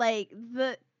of it, like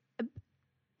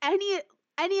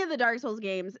any of the Dark Souls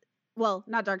games, well,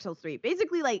 not Dark Souls 3,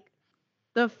 basically like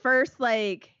the first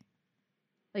like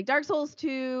Dark Souls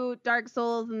 2, Dark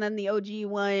Souls, and then the OG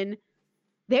one,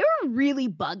 they were really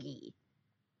buggy.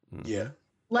 Yeah.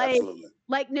 Like Absolutely.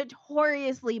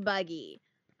 Notoriously buggy.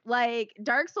 Like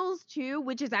Dark Souls 2,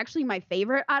 which is actually my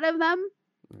favorite out of them,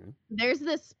 there's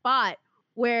this spot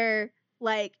where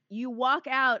like you walk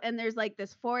out and there's like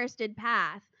this forested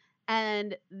path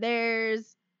and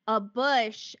there's a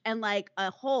bush and like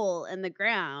a hole in the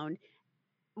ground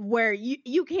where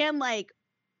you can like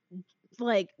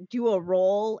do a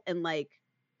roll and like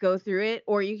go through it,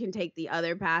 or you can take the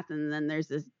other path and then there's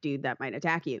this dude that might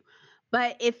attack you.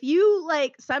 But if you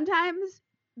like, sometimes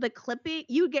the clipping,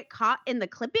 you get caught in the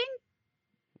clipping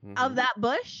of that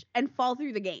bush and fall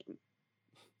through the game.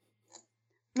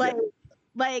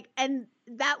 And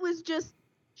that was just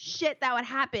shit that would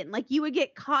happen. Like you would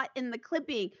get caught in the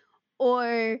clipping,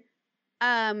 or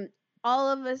all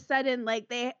of a sudden, like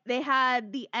they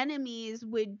had the enemies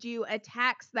would do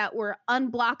attacks that were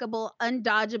unblockable,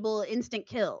 undodgeable, instant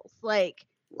kills. Like,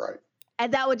 Right.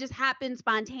 and that would just happen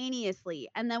spontaneously.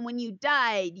 And then when you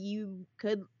died, you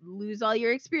could lose all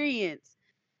your experience.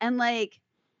 And like,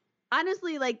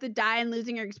 honestly, like the die and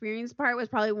losing your experience part was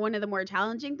probably one of the more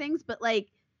challenging things. But like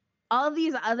all of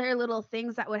these other little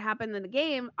things that would happen in the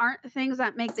game aren't the things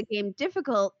that make the game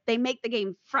difficult. They make the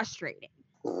game frustrating.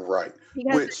 Right.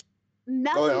 Because Which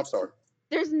go ahead, I'm sorry.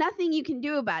 there's nothing you can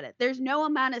do about it. There's no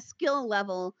amount of skill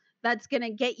level that's going to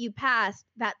get you past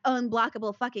that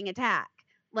unblockable fucking attack.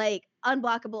 Like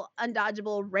unblockable,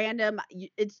 undodgeable, random.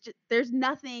 It's just, there's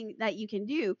nothing that you can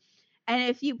do. And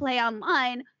if you play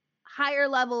online, higher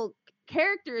level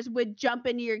characters would jump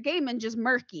into your game and just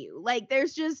murk you. Like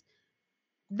there's just,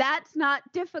 that's not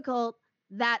difficult.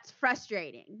 That's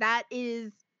frustrating. That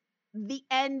is, the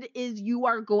end is you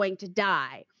are going to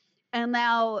die. And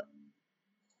now,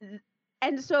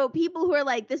 and so people who are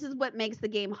like, this is what makes the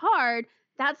game hard,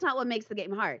 that's not what makes the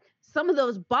game hard. Some of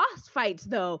those boss fights,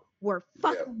 though, were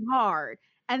fucking hard.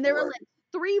 And there were like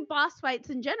 3 boss fights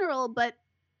in general, but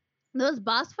those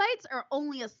boss fights are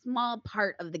only a small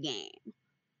part of the game.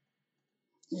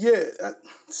 Yeah,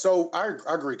 so I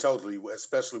agree totally,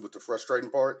 especially with the frustrating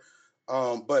part.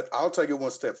 But I'll take it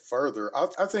one step further.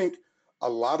 I think a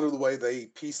lot of the way they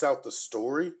piece out the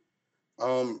story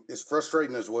is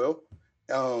frustrating as well.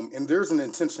 And there's an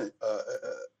intention.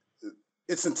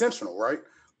 It's intentional, right?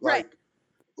 Right.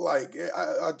 Like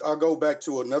I'll go back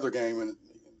to another game, and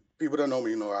people that know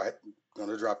me know I'm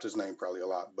gonna drop this name probably a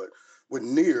lot. But with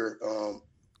Nier,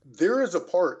 there is a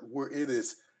part where it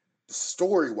is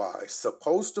story-wise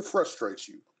supposed to frustrate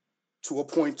you to a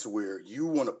point to where you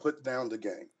want to put down the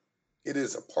game. It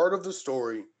is a part of the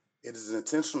story. It is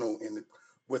intentional, and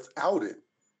without it,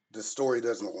 the story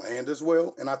doesn't land as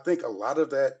well. And I think a lot of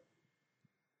that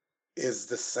is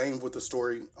the same with the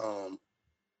story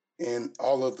in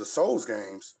all of the Souls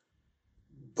games.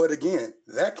 But again,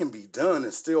 that can be done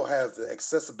and still have the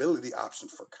accessibility option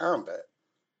for combat,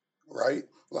 right?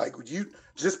 Like you,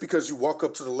 just because you walk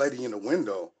up to the lady in the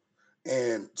window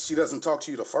and she doesn't talk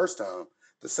to you the first time,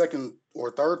 the second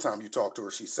or third time you talk to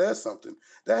her, she says something.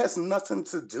 That has nothing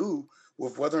to do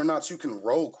with whether or not you can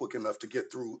roll quick enough to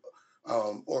get through,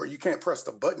 or you can't press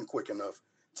the button quick enough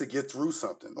to get through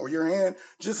something, or your hand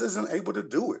just isn't able to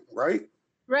do it, right?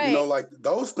 You know, Right. like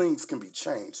those things can be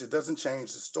changed. It doesn't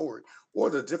change the story or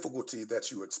the difficulty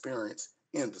that you experience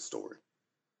in the story.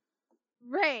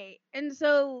 Right. And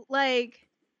so like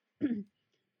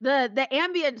the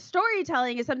ambient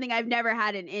storytelling is something I've never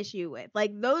had an issue with.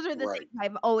 Like those are the Right. things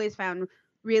I've always found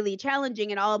really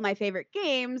challenging in all of my favorite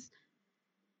games.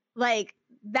 Like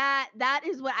that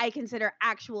is what I consider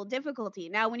actual difficulty.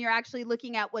 Now when you're actually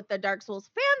looking at what the Dark Souls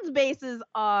fans bases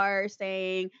are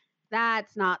saying,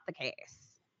 that's not the case.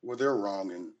 Well, they're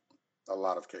wrong in a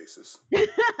lot of cases.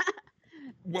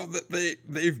 Well,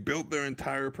 they've built their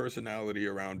entire personality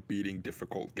around beating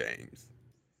difficult games,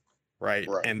 right?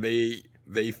 Right. And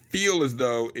they feel as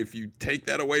though if you take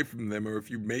that away from them, or if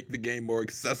you make the game more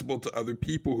accessible to other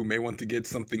people who may want to get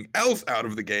something else out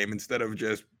of the game instead of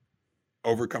just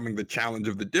overcoming the challenge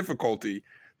of the difficulty,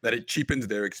 that it cheapens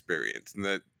their experience, and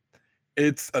that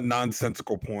it's a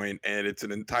nonsensical point and it's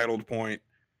an entitled point.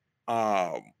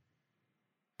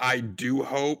 I do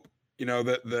hope,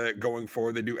 that going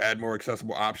forward they do add more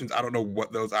accessible options. I don't know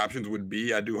what those options would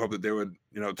be. I do hope that they would,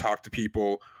 talk to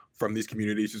people from these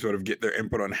communities to sort of get their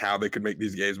input on how they could make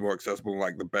these games more accessible,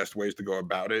 like the best ways to go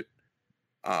about it.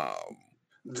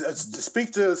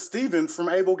 Speak to Steven from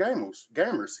Able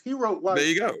Gamers. He wrote like There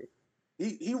you go.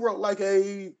 he wrote like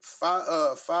a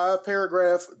 5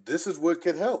 paragraph. This is what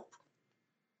could help.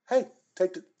 Hey,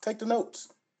 take the notes.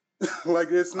 Like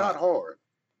it's not hard.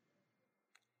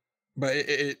 But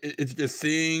it's just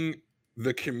seeing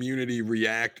the community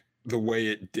react the way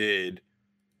it did,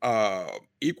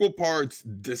 equal parts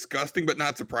disgusting but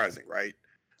not surprising, right?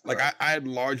 Like Right. I had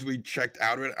largely checked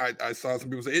out of it. I saw some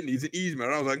people say it needs an easement,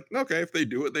 and I was like, okay, if they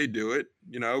do it, they do it.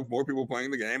 More people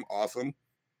playing the game, awesome.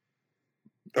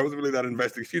 I wasn't really that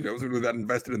invested. I wasn't really that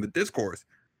invested in the discourse.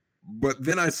 But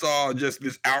then I saw just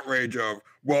this outrage of,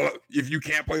 well, if you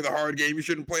can't play the hard game, you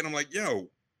shouldn't play it. I'm like, yo,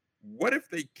 what if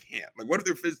they can't? Like, what if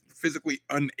they're physically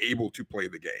unable to play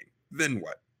the game? Then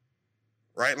what?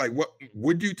 Right? Like, what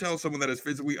would you tell someone that is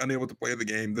physically unable to play the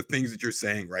game the things that you're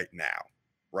saying right now?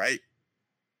 Right?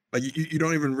 Like, you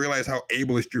don't even realize how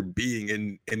ableist you're being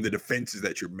in the defenses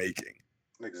that you're making.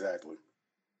 Exactly.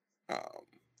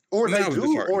 Or they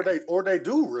do, or they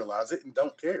do realize it and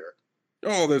don't care.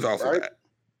 Oh, there's also right? that.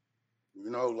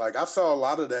 Like I saw a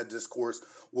lot of that discourse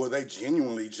where they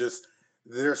genuinely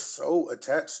they're so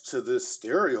attached to this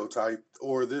stereotype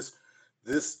or this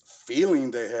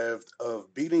feeling they have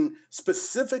of beating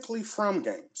specifically from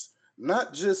games,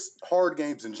 not just hard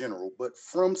games in general, but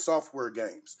from software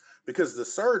games. Because the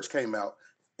Surge came out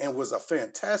and was a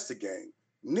fantastic game.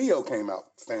 Neo came out,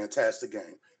 fantastic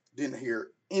game. Didn't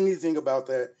hear anything about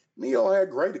that. Neo had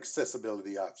great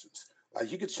accessibility options.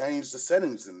 Like you could change the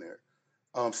settings in there.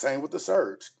 Same with the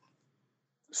Surge.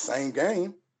 Same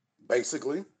game,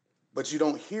 basically, but you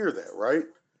don't hear that, right?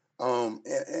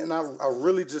 And I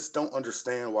really just don't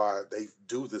understand why they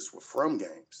do this with From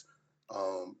games.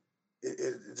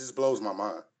 It just blows my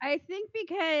mind. I think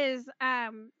because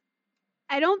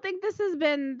I don't think this has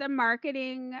been the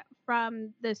marketing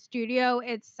from the studio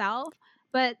itself,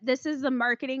 but this is the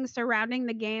marketing surrounding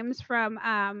the games from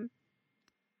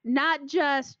not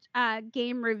just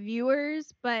game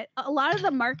reviewers, but a lot of the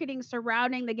marketing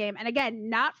surrounding the game. And again,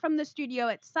 not from the studio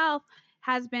itself,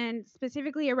 has been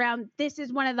specifically around this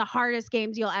is one of the hardest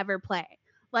games you'll ever play.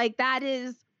 Like that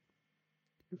is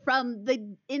from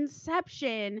the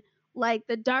inception, like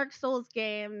the Dark Souls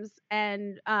games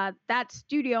and that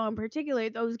studio in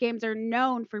particular, those games are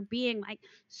known for being like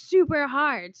super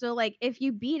hard. So like if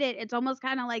you beat it, it's almost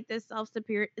kind of like this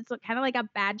self-superior, it's kind of like a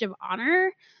badge of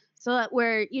honor. So that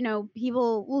where,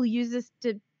 people will use this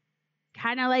to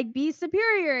kind of like be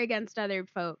superior against other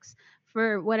folks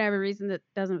for whatever reason that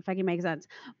doesn't fucking make sense.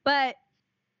 But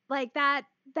like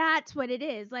that's what it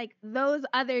is. Like those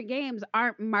other games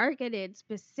aren't marketed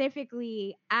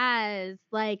specifically as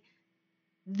like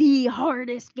the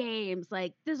hardest games.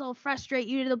 Like this will frustrate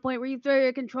you to the point where you throw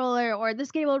your controller, or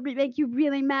this game will make you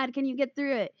really mad. Can you get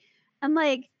through it? And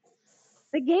like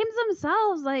the games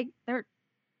themselves, like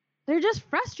they're just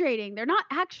frustrating. They're not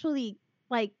actually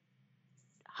like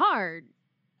hard.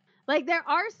 Like there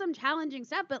are some challenging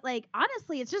stuff, but like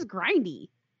honestly, it's just grindy.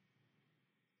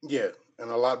 Yeah,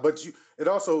 and a lot, but it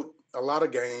also a lot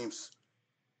of games.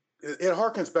 It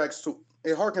harkens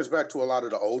back to a lot of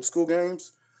the old school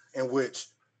games in which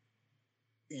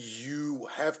you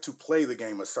have to play the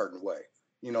game a certain way.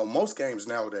 You know, most games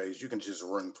nowadays you can just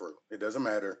run through. It doesn't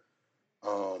matter.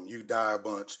 You die a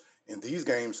bunch. And these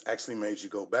games actually made you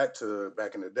go back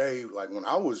in the day, like when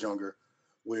I was younger,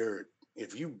 where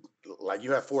if you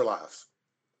have 4 lives,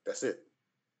 that's it.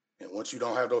 And once you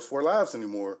don't have those 4 lives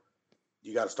anymore,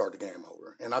 you got to start the game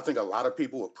over. And I think a lot of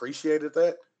people appreciated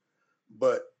that,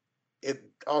 but it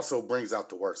also brings out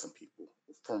the worst in people,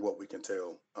 from what we can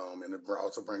tell. And it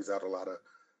also brings out a lot of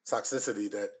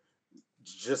toxicity that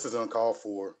just is uncalled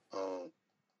for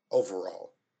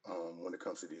overall when it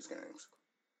comes to these games.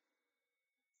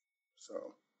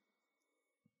 So,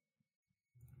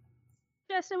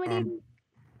 Justin, what do you?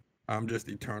 I'm just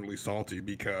eternally salty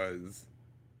because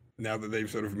now that they've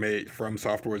sort of From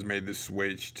Software has made this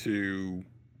switch to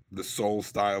the Soul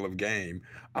style of game,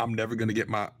 I'm never going to get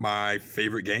my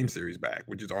favorite game series back,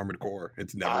 which is Armored Core.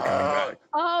 It's never coming back.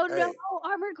 Oh Hey. no,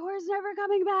 Armored Core is never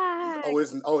coming back.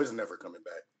 it's never coming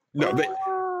back. No,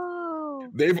 Oh.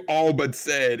 they've all but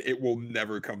said it will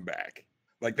never come back.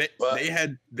 Like But-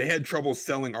 they had trouble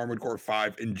selling Armored Core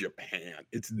 5 in Japan.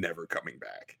 It's never coming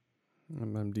back.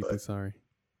 I'm deeply But- sorry.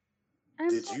 I'm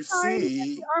Did so you sorry because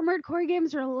see- the Armored Core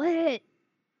games are lit?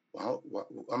 Well,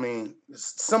 I mean,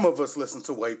 some of us listen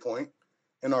to Waypoint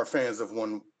and are fans of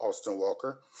one Austin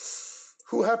Walker,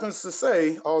 who happens to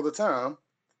say all the time,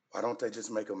 why don't they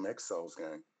just make a Mech Souls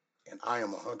game? And I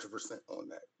am 100% on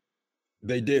that.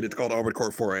 They did. It's called Armored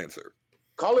Core 4 Answer.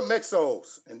 Call it Mech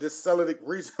Souls and just sell it,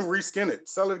 reskin it,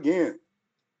 sell it again.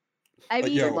 I Like,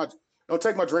 mean, yo, Don't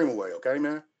take my dream away, okay,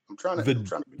 man? I'm trying to be.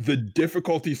 The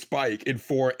difficulty spike in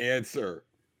 4 Answer,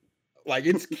 like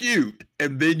it's cute,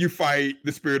 and then you fight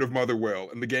the Spirit of Motherwell,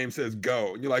 and the game says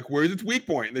go, and you're like, where's its weak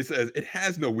point? And they says it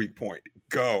has no weak point.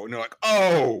 Go, and you're like,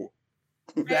 oh,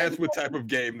 that's what type of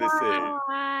game this is.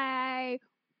 why?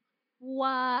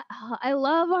 Why? Oh, I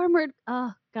love Armored.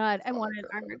 Oh God, I Oh, wanted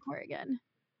God. Armored Core again.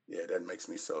 Yeah, that makes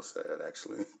me so sad,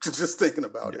 actually. Just thinking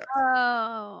about it.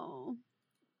 Oh.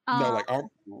 No, like Oh.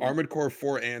 Armored Core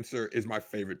 4 Answer is my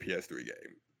favorite PS3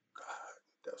 game. God,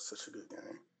 that was such a good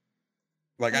game.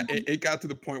 Like it got to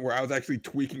the point where I was actually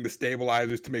tweaking the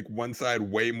stabilizers to make one side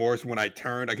way more, so when I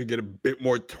turned, I could get a bit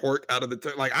more torque out of the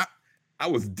turn. Like I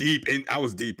was deep in it. I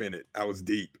was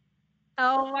deep.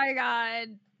 Oh my God.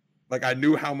 Like I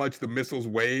knew how much the missiles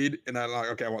weighed, and I like,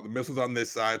 okay, I want the missiles on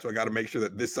this side, so I got to make sure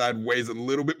that this side weighs a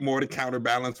little bit more to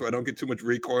counterbalance, so I don't get too much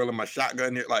recoil in my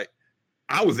shotgun here. Like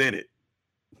I was in it.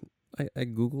 I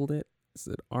googled it. It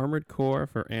said Armored Core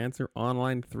for Answer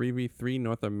Online 3v3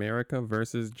 North America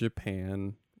versus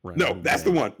Japan. No, round that's the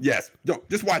one. one. Yes. No,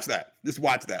 just watch that. Just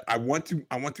watch that. I want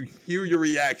to hear your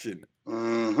reaction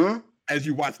Mm-hmm. as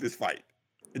you watch this fight,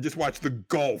 and just watch the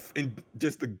gulf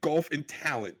in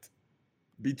talent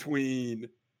between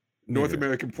North Yeah.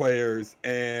 American players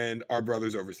and our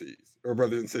brothers overseas, or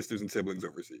brothers and sisters and siblings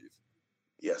overseas.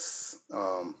 Yes.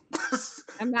 I'm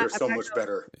They're so not much gonna-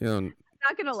 better. You know,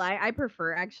 Not gonna lie, I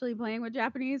prefer actually playing with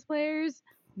Japanese players,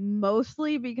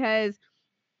 mostly because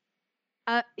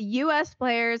U.S.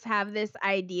 players have this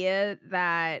idea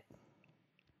that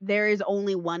there is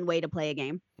only one way to play a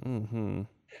game. mhm.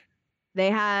 They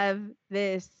have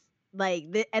this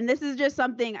and this is just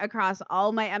something across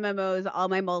all my MMOs, all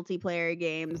my multiplayer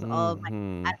games, all of my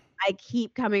Mhm. I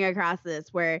keep coming across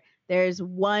this where there's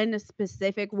one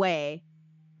specific way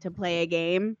to play a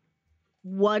game,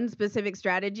 one specific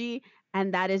strategy,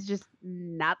 and that is just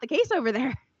not the case over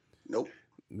there. Nope.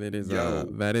 That is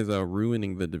Yo.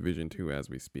 ruining the Division 2 as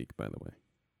we speak, by the way.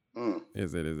 Mm.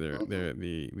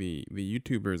 The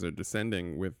YouTubers are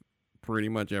descending with pretty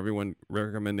much everyone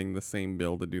recommending the same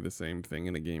build to do the same thing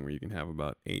in a game where you can have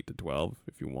about 8 to 12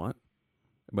 if you want.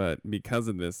 But because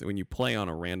of this, when you play on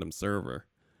a random server,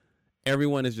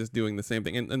 everyone is just doing the same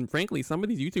thing. And frankly, some of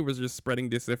these YouTubers are just spreading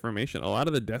disinformation. A lot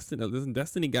of the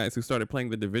Destiny guys who started playing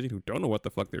the Division who don't know what the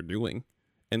fuck they're doing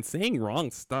and saying wrong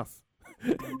stuff.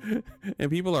 And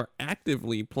people are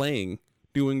actively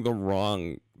doing the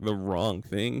wrong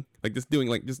thing. Like just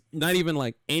doing just not even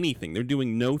like anything. They're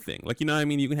doing no thing. Like, you know what I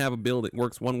mean? You can have a build that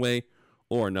works one way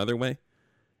or another way.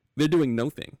 They're doing no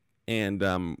thing. And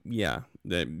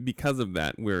because of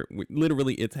that, we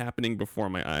literally it's happening before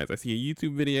my eyes. I see a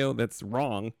YouTube video that's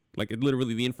wrong. Like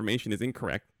literally the information is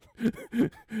incorrect.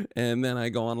 And then I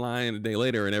go online a day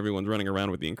later and everyone's running around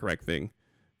with the incorrect thing,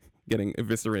 getting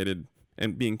eviscerated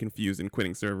and being confused and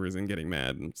quitting servers and getting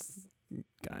mad. And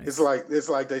guys. It's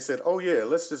like they said, oh yeah,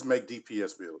 let's just make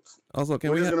DPS builds. Also,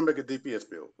 We're just gonna make a DPS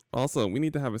build. Also, we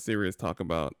need to have a serious talk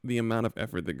about the amount of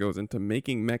effort that goes into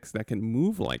making mechs that can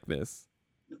move like this.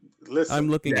 Listen, I'm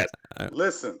looking Yes. at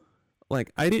listen.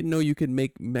 like I didn't know you could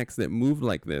make mechs that moved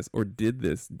like this or do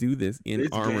this in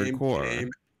Armored Core.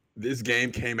 This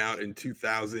game came out in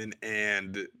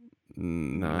 2009.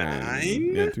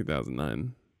 Yeah,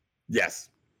 2009. Yes.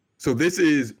 So this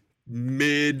is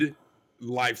mid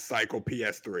life cycle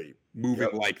PS3 moving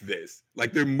like this.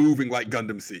 Like they're moving like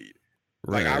Gundam Seed.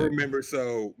 Right. Like I remember,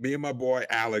 so me and my boy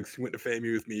Alex, who went to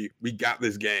FAMU with me, we got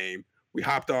this game. We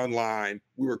hopped online.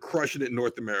 We were crushing it in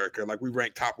North America. Like we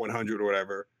ranked top 100 or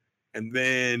whatever. And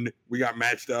then we got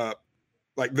matched up.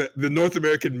 Like the North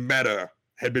American meta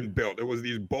had been built. It was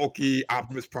these bulky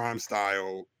Optimus Prime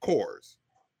style cores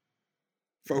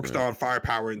focused on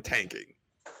firepower and tanking.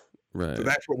 Right. So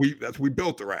that's what we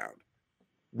built around.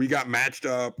 We got matched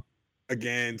up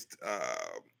against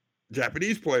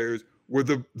Japanese players where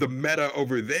the meta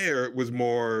over there was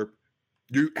more,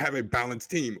 you have a balanced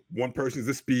team. One person's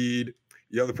the speed,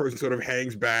 the other person sort of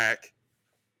hangs back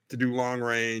to do long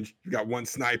range. You got one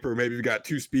sniper, maybe you got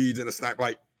two speeds and a sniper.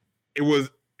 Like it was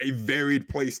a varied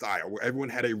play style where everyone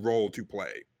had a role to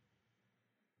play.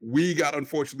 We got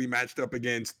unfortunately matched up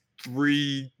against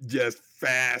three just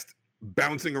fast,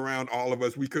 bouncing around all of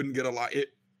us. We couldn't get a lot.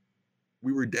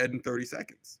 We were dead in 30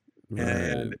 seconds. Right.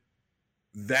 And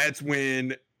that's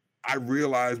when I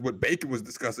realized what Bacon was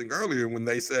discussing earlier when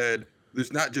they said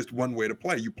there's not just one way to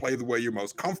play. You play the way you're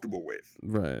most comfortable with.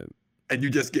 Right. And you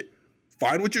just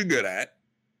find what you're good at.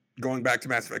 Going back to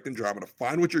Mass Effect Andromeda,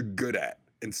 find what you're good at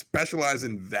and specialize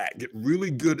in that. Get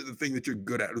really good at the thing that you're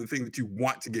good at or the thing that you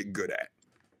want to get good at.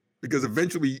 Because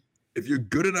eventually, if you're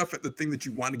good enough at the thing that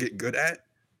you want to get good at,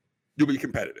 you'll be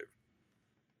competitive.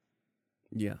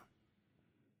 Yeah.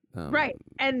 Right.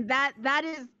 And that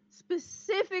is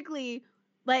specifically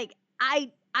like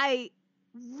I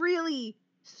really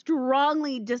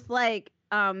strongly dislike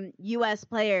US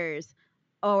players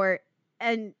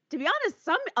and to be honest,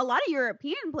 a lot of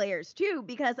European players too,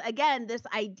 because again, this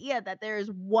idea that there's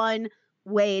one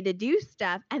way to do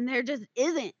stuff and there just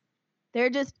isn't. There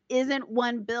just isn't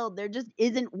one build. There just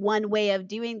isn't one way of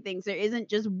doing things. There isn't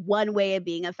just one way of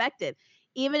being effective.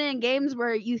 Even in games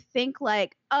where you think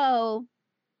like, oh,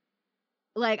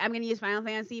 like I'm going to use Final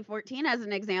Fantasy 14 as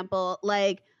an example.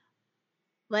 Like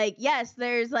yes,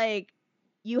 there's like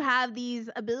you have these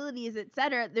abilities,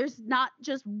 etc. There's not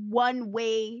just one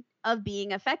way of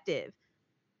being effective.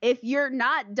 If you're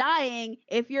not dying,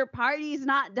 if your party's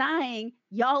not dying,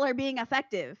 y'all are being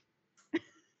effective.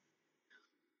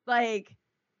 Like,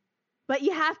 but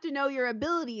you have to know your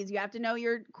abilities. You have to know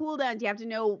your cooldowns. You have to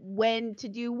know when to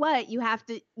do what. You have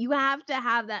to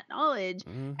have that knowledge,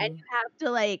 and you have to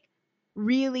like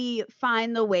really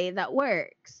find the way that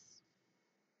works.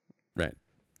 Right.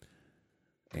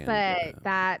 And, But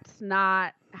that's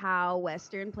not how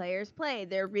Western players play.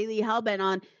 They're really hellbent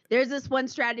on there's this one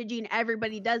strategy and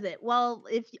everybody does it. Well,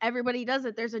 if everybody does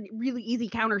it, there's a really easy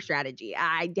counter strategy.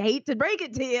 I hate to break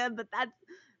it to you, but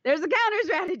there's a counter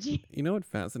strategy. You know what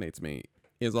fascinates me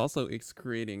is also it's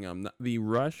creating the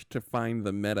rush to find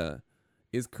the meta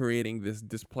is creating this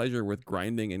displeasure with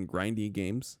grinding and grindy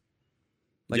games.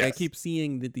 Like I keep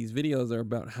seeing that these videos are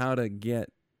about how to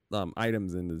get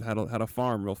items and how to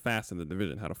farm real fast in the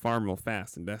Division, how to farm real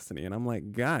fast in Destiny, and I'm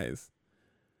like, guys,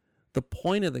 the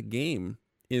point of the game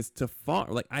is to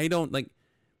farm. Like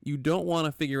you don't want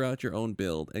to figure out your own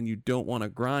build and you don't want to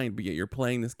grind, but yet you're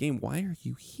playing this game. Why are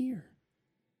you here?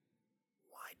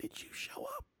 Did you show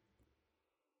up?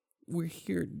 We're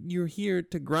here. You're here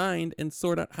to grind and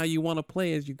sort out how you want to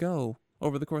play as you go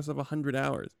over the course of 100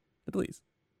 hours, at least.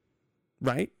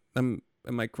 Right? Am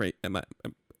I crazy? Am I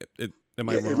wrong?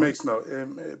 It makes no.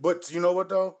 But you know what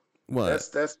though? What?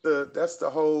 That's the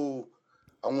whole.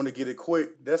 I want to get it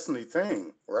quick Destiny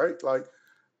thing, right? Like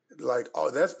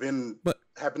that's been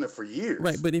happening for years.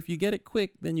 Right, but if you get it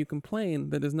quick, then you complain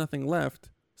that there's nothing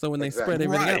left. So when they spread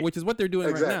everything out, which is what they're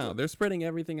doing right now, they're spreading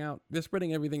everything out. They're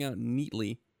spreading everything out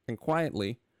neatly and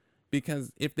quietly,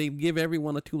 because if they give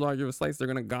everyone too large of a slice, they're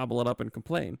gonna gobble it up and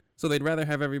complain. So they'd rather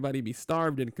have everybody be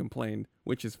starved and complain,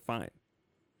 which is fine.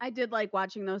 I did like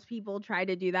watching those people try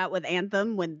to do that with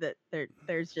Anthem when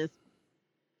there's just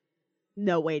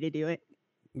no way to do it.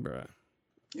 Bruh.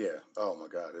 Yeah. Oh my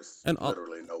God. It's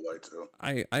literally no way to.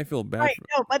 I feel bad. Right,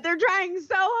 no, but they're trying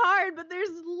so hard, but there's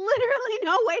literally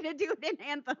no way to do it in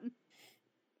Anthem.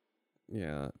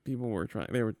 Yeah, people were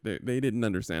trying. They didn't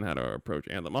understand how to approach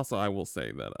Anthem. Also, I will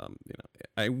say that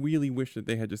I really wish that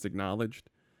they had just acknowledged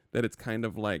that it's kind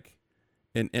of like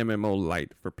an MMO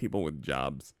light for people with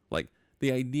jobs. Like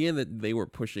the idea that they were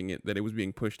pushing it, that it was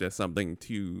being pushed as something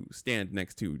to stand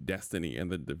next to Destiny and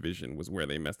The Division was where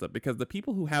they messed up. Because the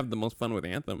people who have the most fun with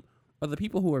Anthem are the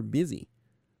people who are busy,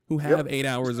 who have 8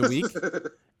 hours a week,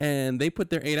 and they put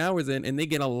their 8 hours in, and they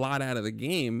get a lot out of the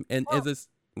game. And Well, as this,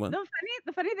 what?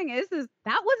 The funny thing is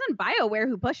that wasn't BioWare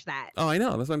who pushed that. Oh, I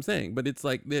know. That's what I'm saying. But it's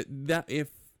like that if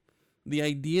the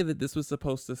idea that this was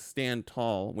supposed to stand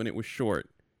tall when it was short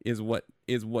is what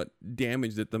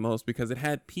damaged it the most, because it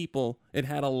had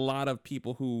a lot of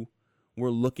people who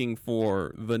were looking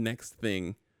for the next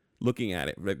thing, looking at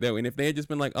it. And if they had just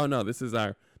been like, oh no, this is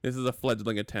a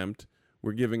fledgling attempt,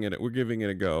 we're giving it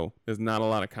a go. There's not a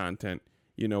lot of content.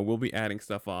 We'll be adding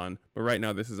stuff on, but right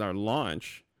now this is our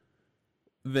launch.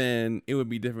 Then it would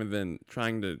be different than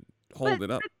trying to hold it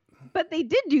up. But they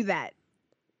did do that.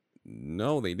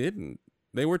 No, they didn't.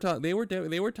 They were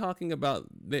talking about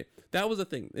that was the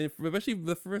thing. Especially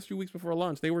the first few weeks before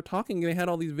launch, they had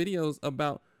all these videos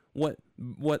about what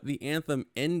the Anthem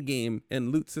end game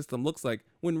and loot system looks like,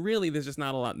 when really there's just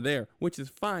not a lot there, which is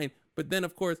fine. But then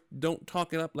of course, don't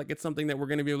talk it up like it's something that we're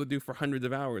going to be able to do for hundreds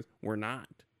of hours. We're not.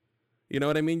 You know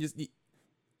what I mean? Just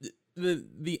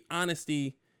the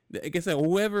honesty. Like I said,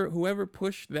 whoever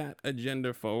pushed that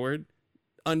agenda forward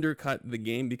undercut the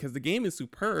game, because the game is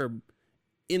superb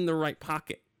in the right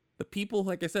pocket. The people,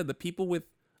 like I said, the people with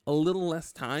a little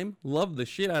less time love the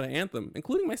shit out of Anthem,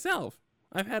 including myself.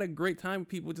 I've had a great time with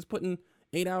people just putting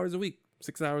 8 hours a week,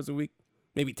 6 hours a week,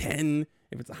 maybe 10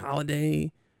 if it's a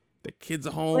holiday, the kids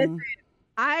are home. Listen,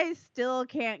 I still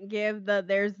can't give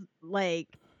there's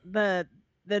like the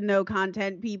no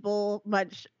content people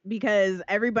much, because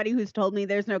everybody who's told me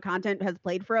there's no content has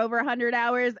played for over 100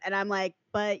 hours, and I'm like,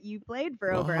 but you played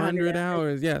for over 100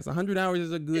 hours. Yes, 100 hours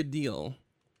is a good deal.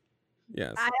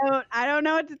 Yes. I don't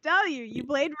know what to tell you. You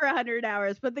played for 100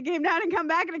 hours. Put the game down and come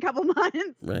back in a couple months.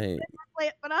 Right.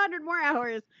 Play but 100 more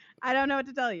hours. I don't know what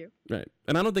to tell you. Right.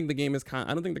 And I don't think the game is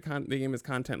the game is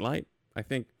content light. I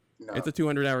think it's a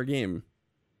 200-hour game.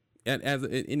 And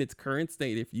in its current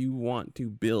state, if you want to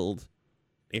build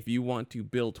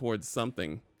towards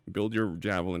something, build your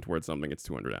Javelin towards something, it's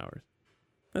 200 hours.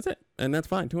 That's it. And that's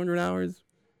fine. 200 hours.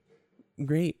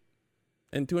 Great.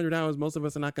 And 200 hours, most of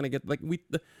us are not going to get, like,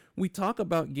 we talk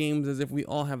about games as if we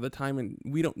all have the time, and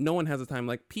no one has the time.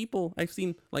 Like, I've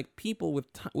seen like people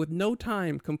with no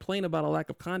time complain about a lack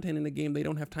of content in the game they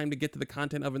don't have time to get to the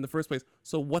content of in the first place.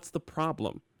 So what's the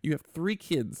problem? You have 3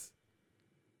 kids.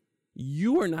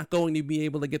 You are not going to be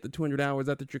able to get the 200 hours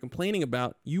that you're complaining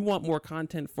about. You want more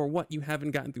content for what? You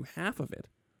haven't gotten through half of it.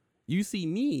 You see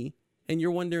me, and you're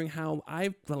wondering how I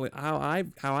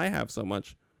have so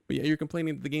much. But yeah, you're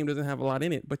complaining that the game doesn't have a lot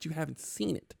in it, but you haven't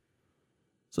seen it.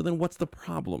 So then what's the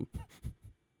problem?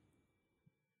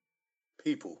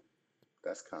 People.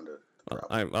 That's kind of the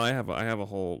problem. I have a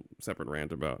whole separate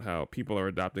rant about how people are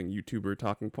adopting YouTuber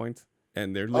talking points,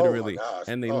 and they're literally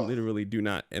literally do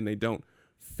not, and they don't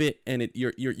fit, and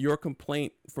your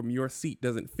complaint from your seat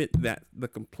doesn't fit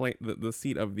the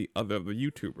seat of the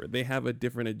YouTuber. They have a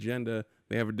different agenda,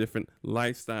 they have a different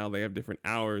lifestyle, they have different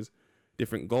hours,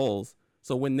 different goals.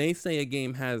 So when they say a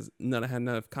game has not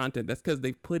enough content, that's because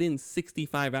they've put in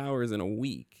 65 hours in a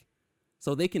week.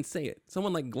 So they can say it.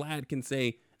 Someone like Glad can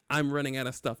say, I'm running out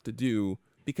of stuff to do,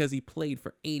 because he played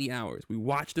for 80 hours. We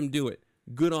watched him do it.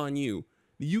 Good on you.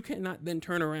 You cannot then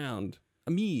turn around.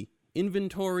 Me,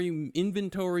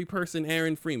 inventory person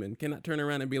Aaron Freeman, cannot turn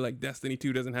around and be like, Destiny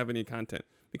 2 doesn't have any content.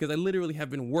 Because I literally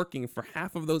have been working for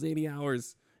half of those 80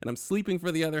 hours, and I'm sleeping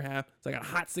for the other half. So I got a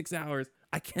hot 6 hours.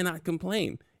 I cannot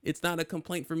complain. It's not a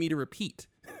complaint for me to repeat.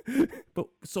 But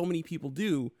so many people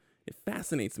do. It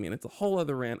fascinates me, and it's a whole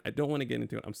other rant. I don't want to get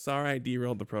into it. I'm sorry I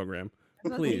derailed the program.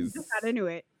 Please. Just got into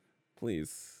it.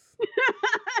 Please.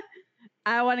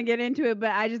 I want to get into it, but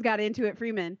I just got into it,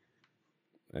 Freeman.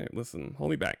 Hey, listen,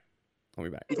 hold me back. Hold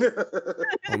me back.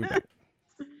 Hold me back.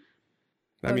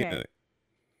 I mean, Okay.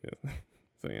 yeah.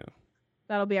 So yeah.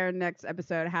 That'll be our next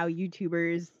episode, how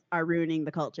YouTubers are ruining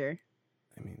the culture.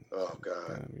 I mean, Oh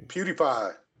God. I mean,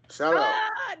 PewDiePie. Shout out,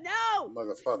 No!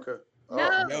 motherfucker. Oh,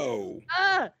 No. No.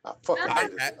 I fucking I-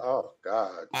 hate it. Oh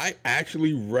God. I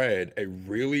actually read a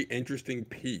really interesting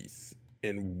piece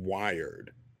in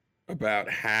Wired about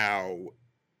how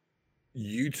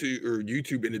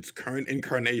YouTube in its current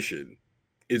incarnation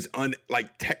is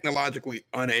technologically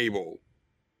unable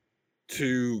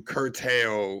to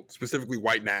curtail specifically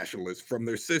white nationalists from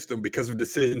their system because of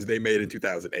decisions they made in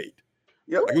 2008.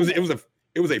 Yep. Like,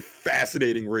 it was a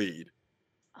fascinating read.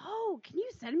 Oh, can you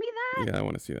send me that? yeah, I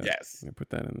want to see that. Yes. Yeah, put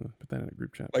that in a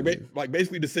group chat. Like please.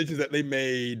 basically decisions that they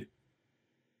made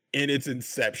in its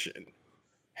inception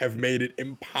have made it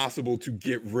impossible to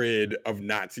get rid of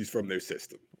Nazis from their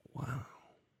system. Wow.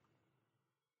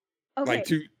 Okay. Like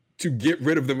to get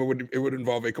rid of them, it would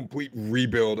involve a complete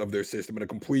rebuild of their system and a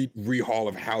complete rehaul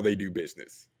of how they do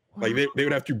business. Like they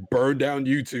would have to burn down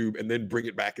YouTube and then bring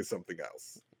it back as something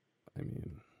else. I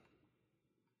mean,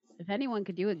 If anyone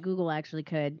could do it, Google actually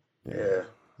could. Yeah,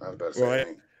 I was about to Well,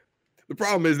 say. the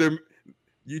problem is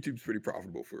YouTube's pretty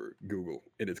profitable for Google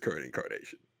in its current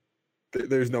incarnation.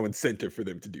 There's no incentive for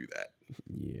them to do that.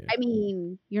 yeah. I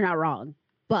mean, you're not wrong,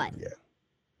 but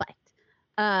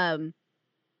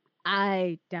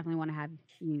I definitely want to have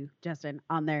you, Justin,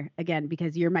 on there again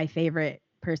because you're my favorite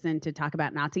person to talk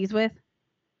about Nazis with.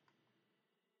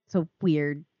 It's a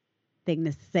weird thing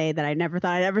to say that I never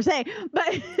thought I'd ever say,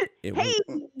 but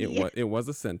It was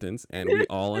a sentence, and we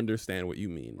all understand what you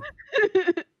mean.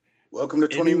 Welcome to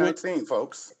 2019,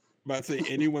 folks. I'm about to say,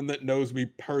 anyone that knows me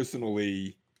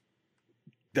personally,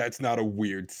 that's not a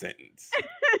weird sentence.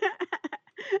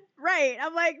 Right.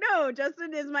 I'm like, no,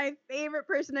 Justin is my favorite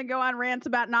person to go on rants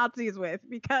about Nazis with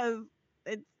because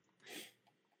it's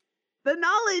the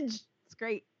knowledge. It's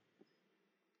great.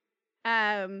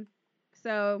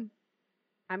 So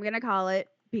I'm gonna call it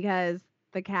because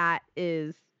the cat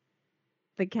is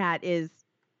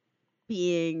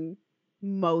being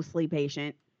mostly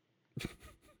patient.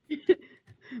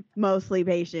 Mostly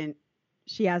patient.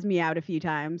 She has me out a few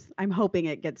times. I'm hoping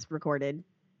it gets recorded.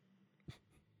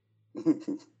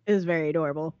 It was very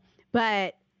adorable.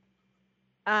 But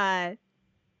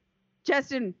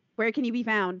Justin, where can you be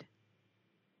found?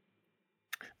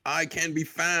 I can be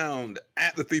found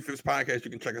at the 3/5 Podcast.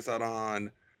 You can check us out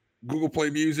on Google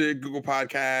Play Music, Google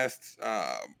Podcasts,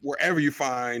 wherever you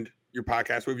find your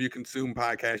podcast, wherever you consume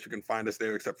podcasts, you can find us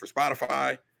there except for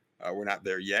Spotify. We're not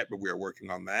there yet, but we are working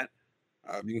on that.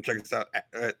 You can check us out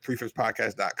at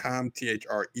 3fifthspodcast.com,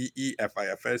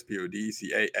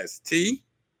 THREEFIFSPODCAST.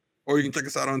 Or you can check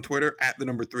us out on Twitter at the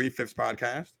number 3/5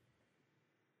 Podcast.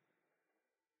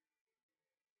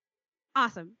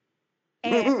 Awesome.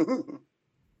 And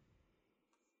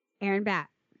Aaron Bat.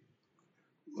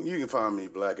 You can find me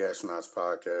Black Astronauts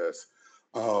Podcast.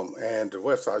 And the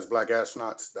website is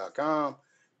blackastronauts.com.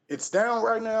 It's down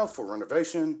right now for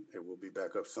renovation. It will be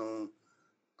back up soon.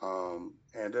 I'm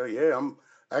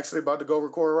actually about to go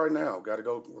record right now. Got to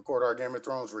go record our Game of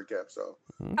Thrones recap. So,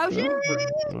 Oh shit!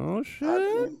 Oh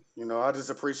shit! I just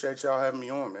appreciate y'all having me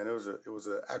on, man. It was an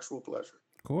actual pleasure.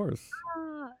 Of course.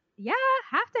 Yeah,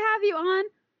 have to have you on.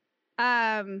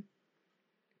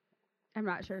 I'm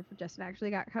not sure if Justin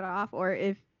actually got cut off or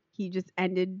if he just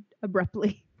ended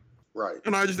abruptly. Right.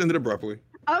 And I just ended abruptly. Okay,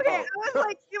 Oh. I was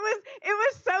like, it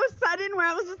was so sudden where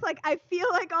I was just like, I feel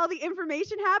like all the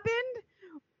information happened,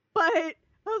 but I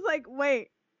was like,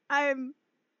 wait, I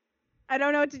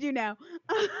don't know what to do now.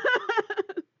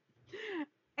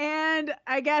 And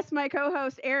I guess my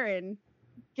co-host Aaron,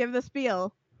 give the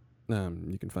spiel.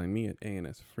 You can find me at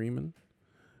ANS Freeman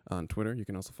on Twitter. You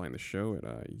can also find the show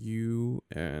at You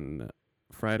and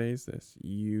Fridays. That's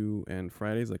You and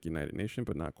Fridays, like United Nation,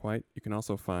 but not quite. You can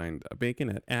also find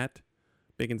Bacon at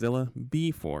Baconzilla,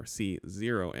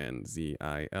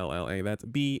 B4C0NZILLA. That's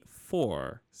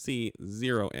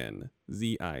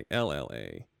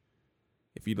B4C0NZILLA.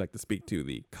 If you'd like to speak to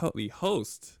the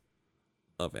host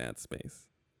of Ad Space,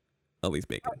 Elise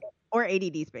Bacon. Or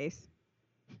ADD Space.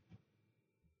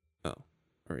 Oh,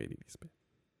 or ADD Space.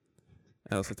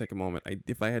 I also take a moment.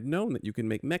 If I had known that you can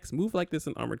make mechs move like this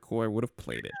in Armored Core, I would have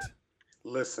played it.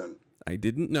 Listen. I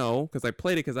didn't know because I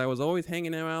played it because I was always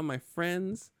hanging around my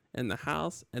friends in the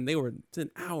house, and they were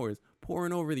 10 hours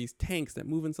pouring over these tanks that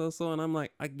move in so, and I'm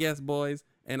like, I guess, boys,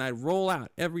 and I'd roll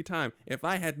out every time. If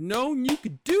I had known you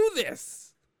could do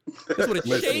this, this would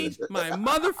have changed my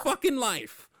motherfucking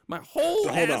life, my whole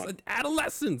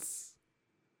adolescence.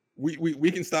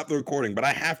 We can stop the recording, but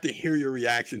I have to hear your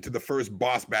reaction to the first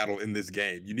boss battle in this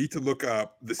game. You need to look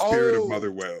up the Spirit of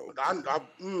Motherwell. I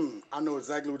know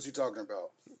exactly what you're talking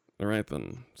about. All right,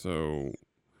 then. So,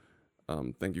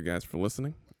 thank you guys for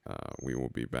listening. We will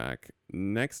be back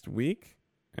next week.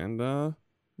 And,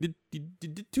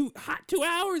 2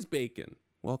 hours, Bacon.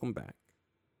 Welcome back.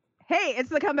 Hey, it's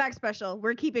the comeback special.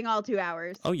 We're keeping all 2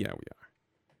 hours. Oh, yeah, we are.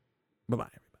 Bye-bye,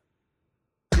 everybody.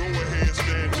 Go ahead,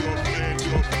 stand up, stand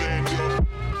up, stand up.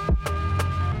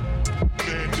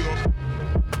 Stand up.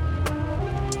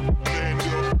 Stand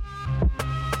up.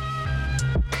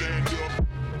 Stand up.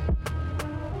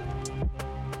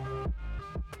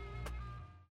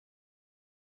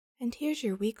 And here's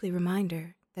your weekly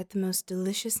reminder that the most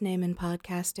delicious name in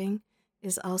podcasting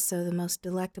is also the most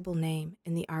delectable name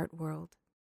in the art world.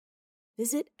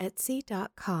 Visit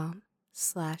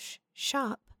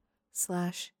Etsy.com/shop/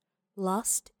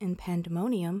 Lost in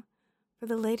Pandemonium for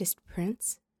the latest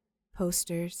prints,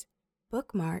 posters,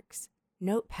 bookmarks,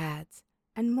 notepads,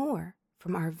 and more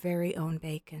from our very own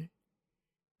bacon.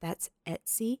 That's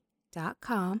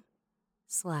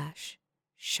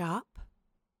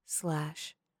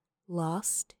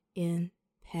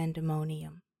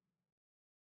etsy.com/shop/lost-in-pandemonium.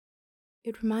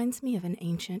 It reminds me of an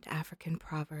ancient African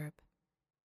proverb,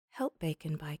 help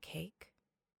bacon buy cake.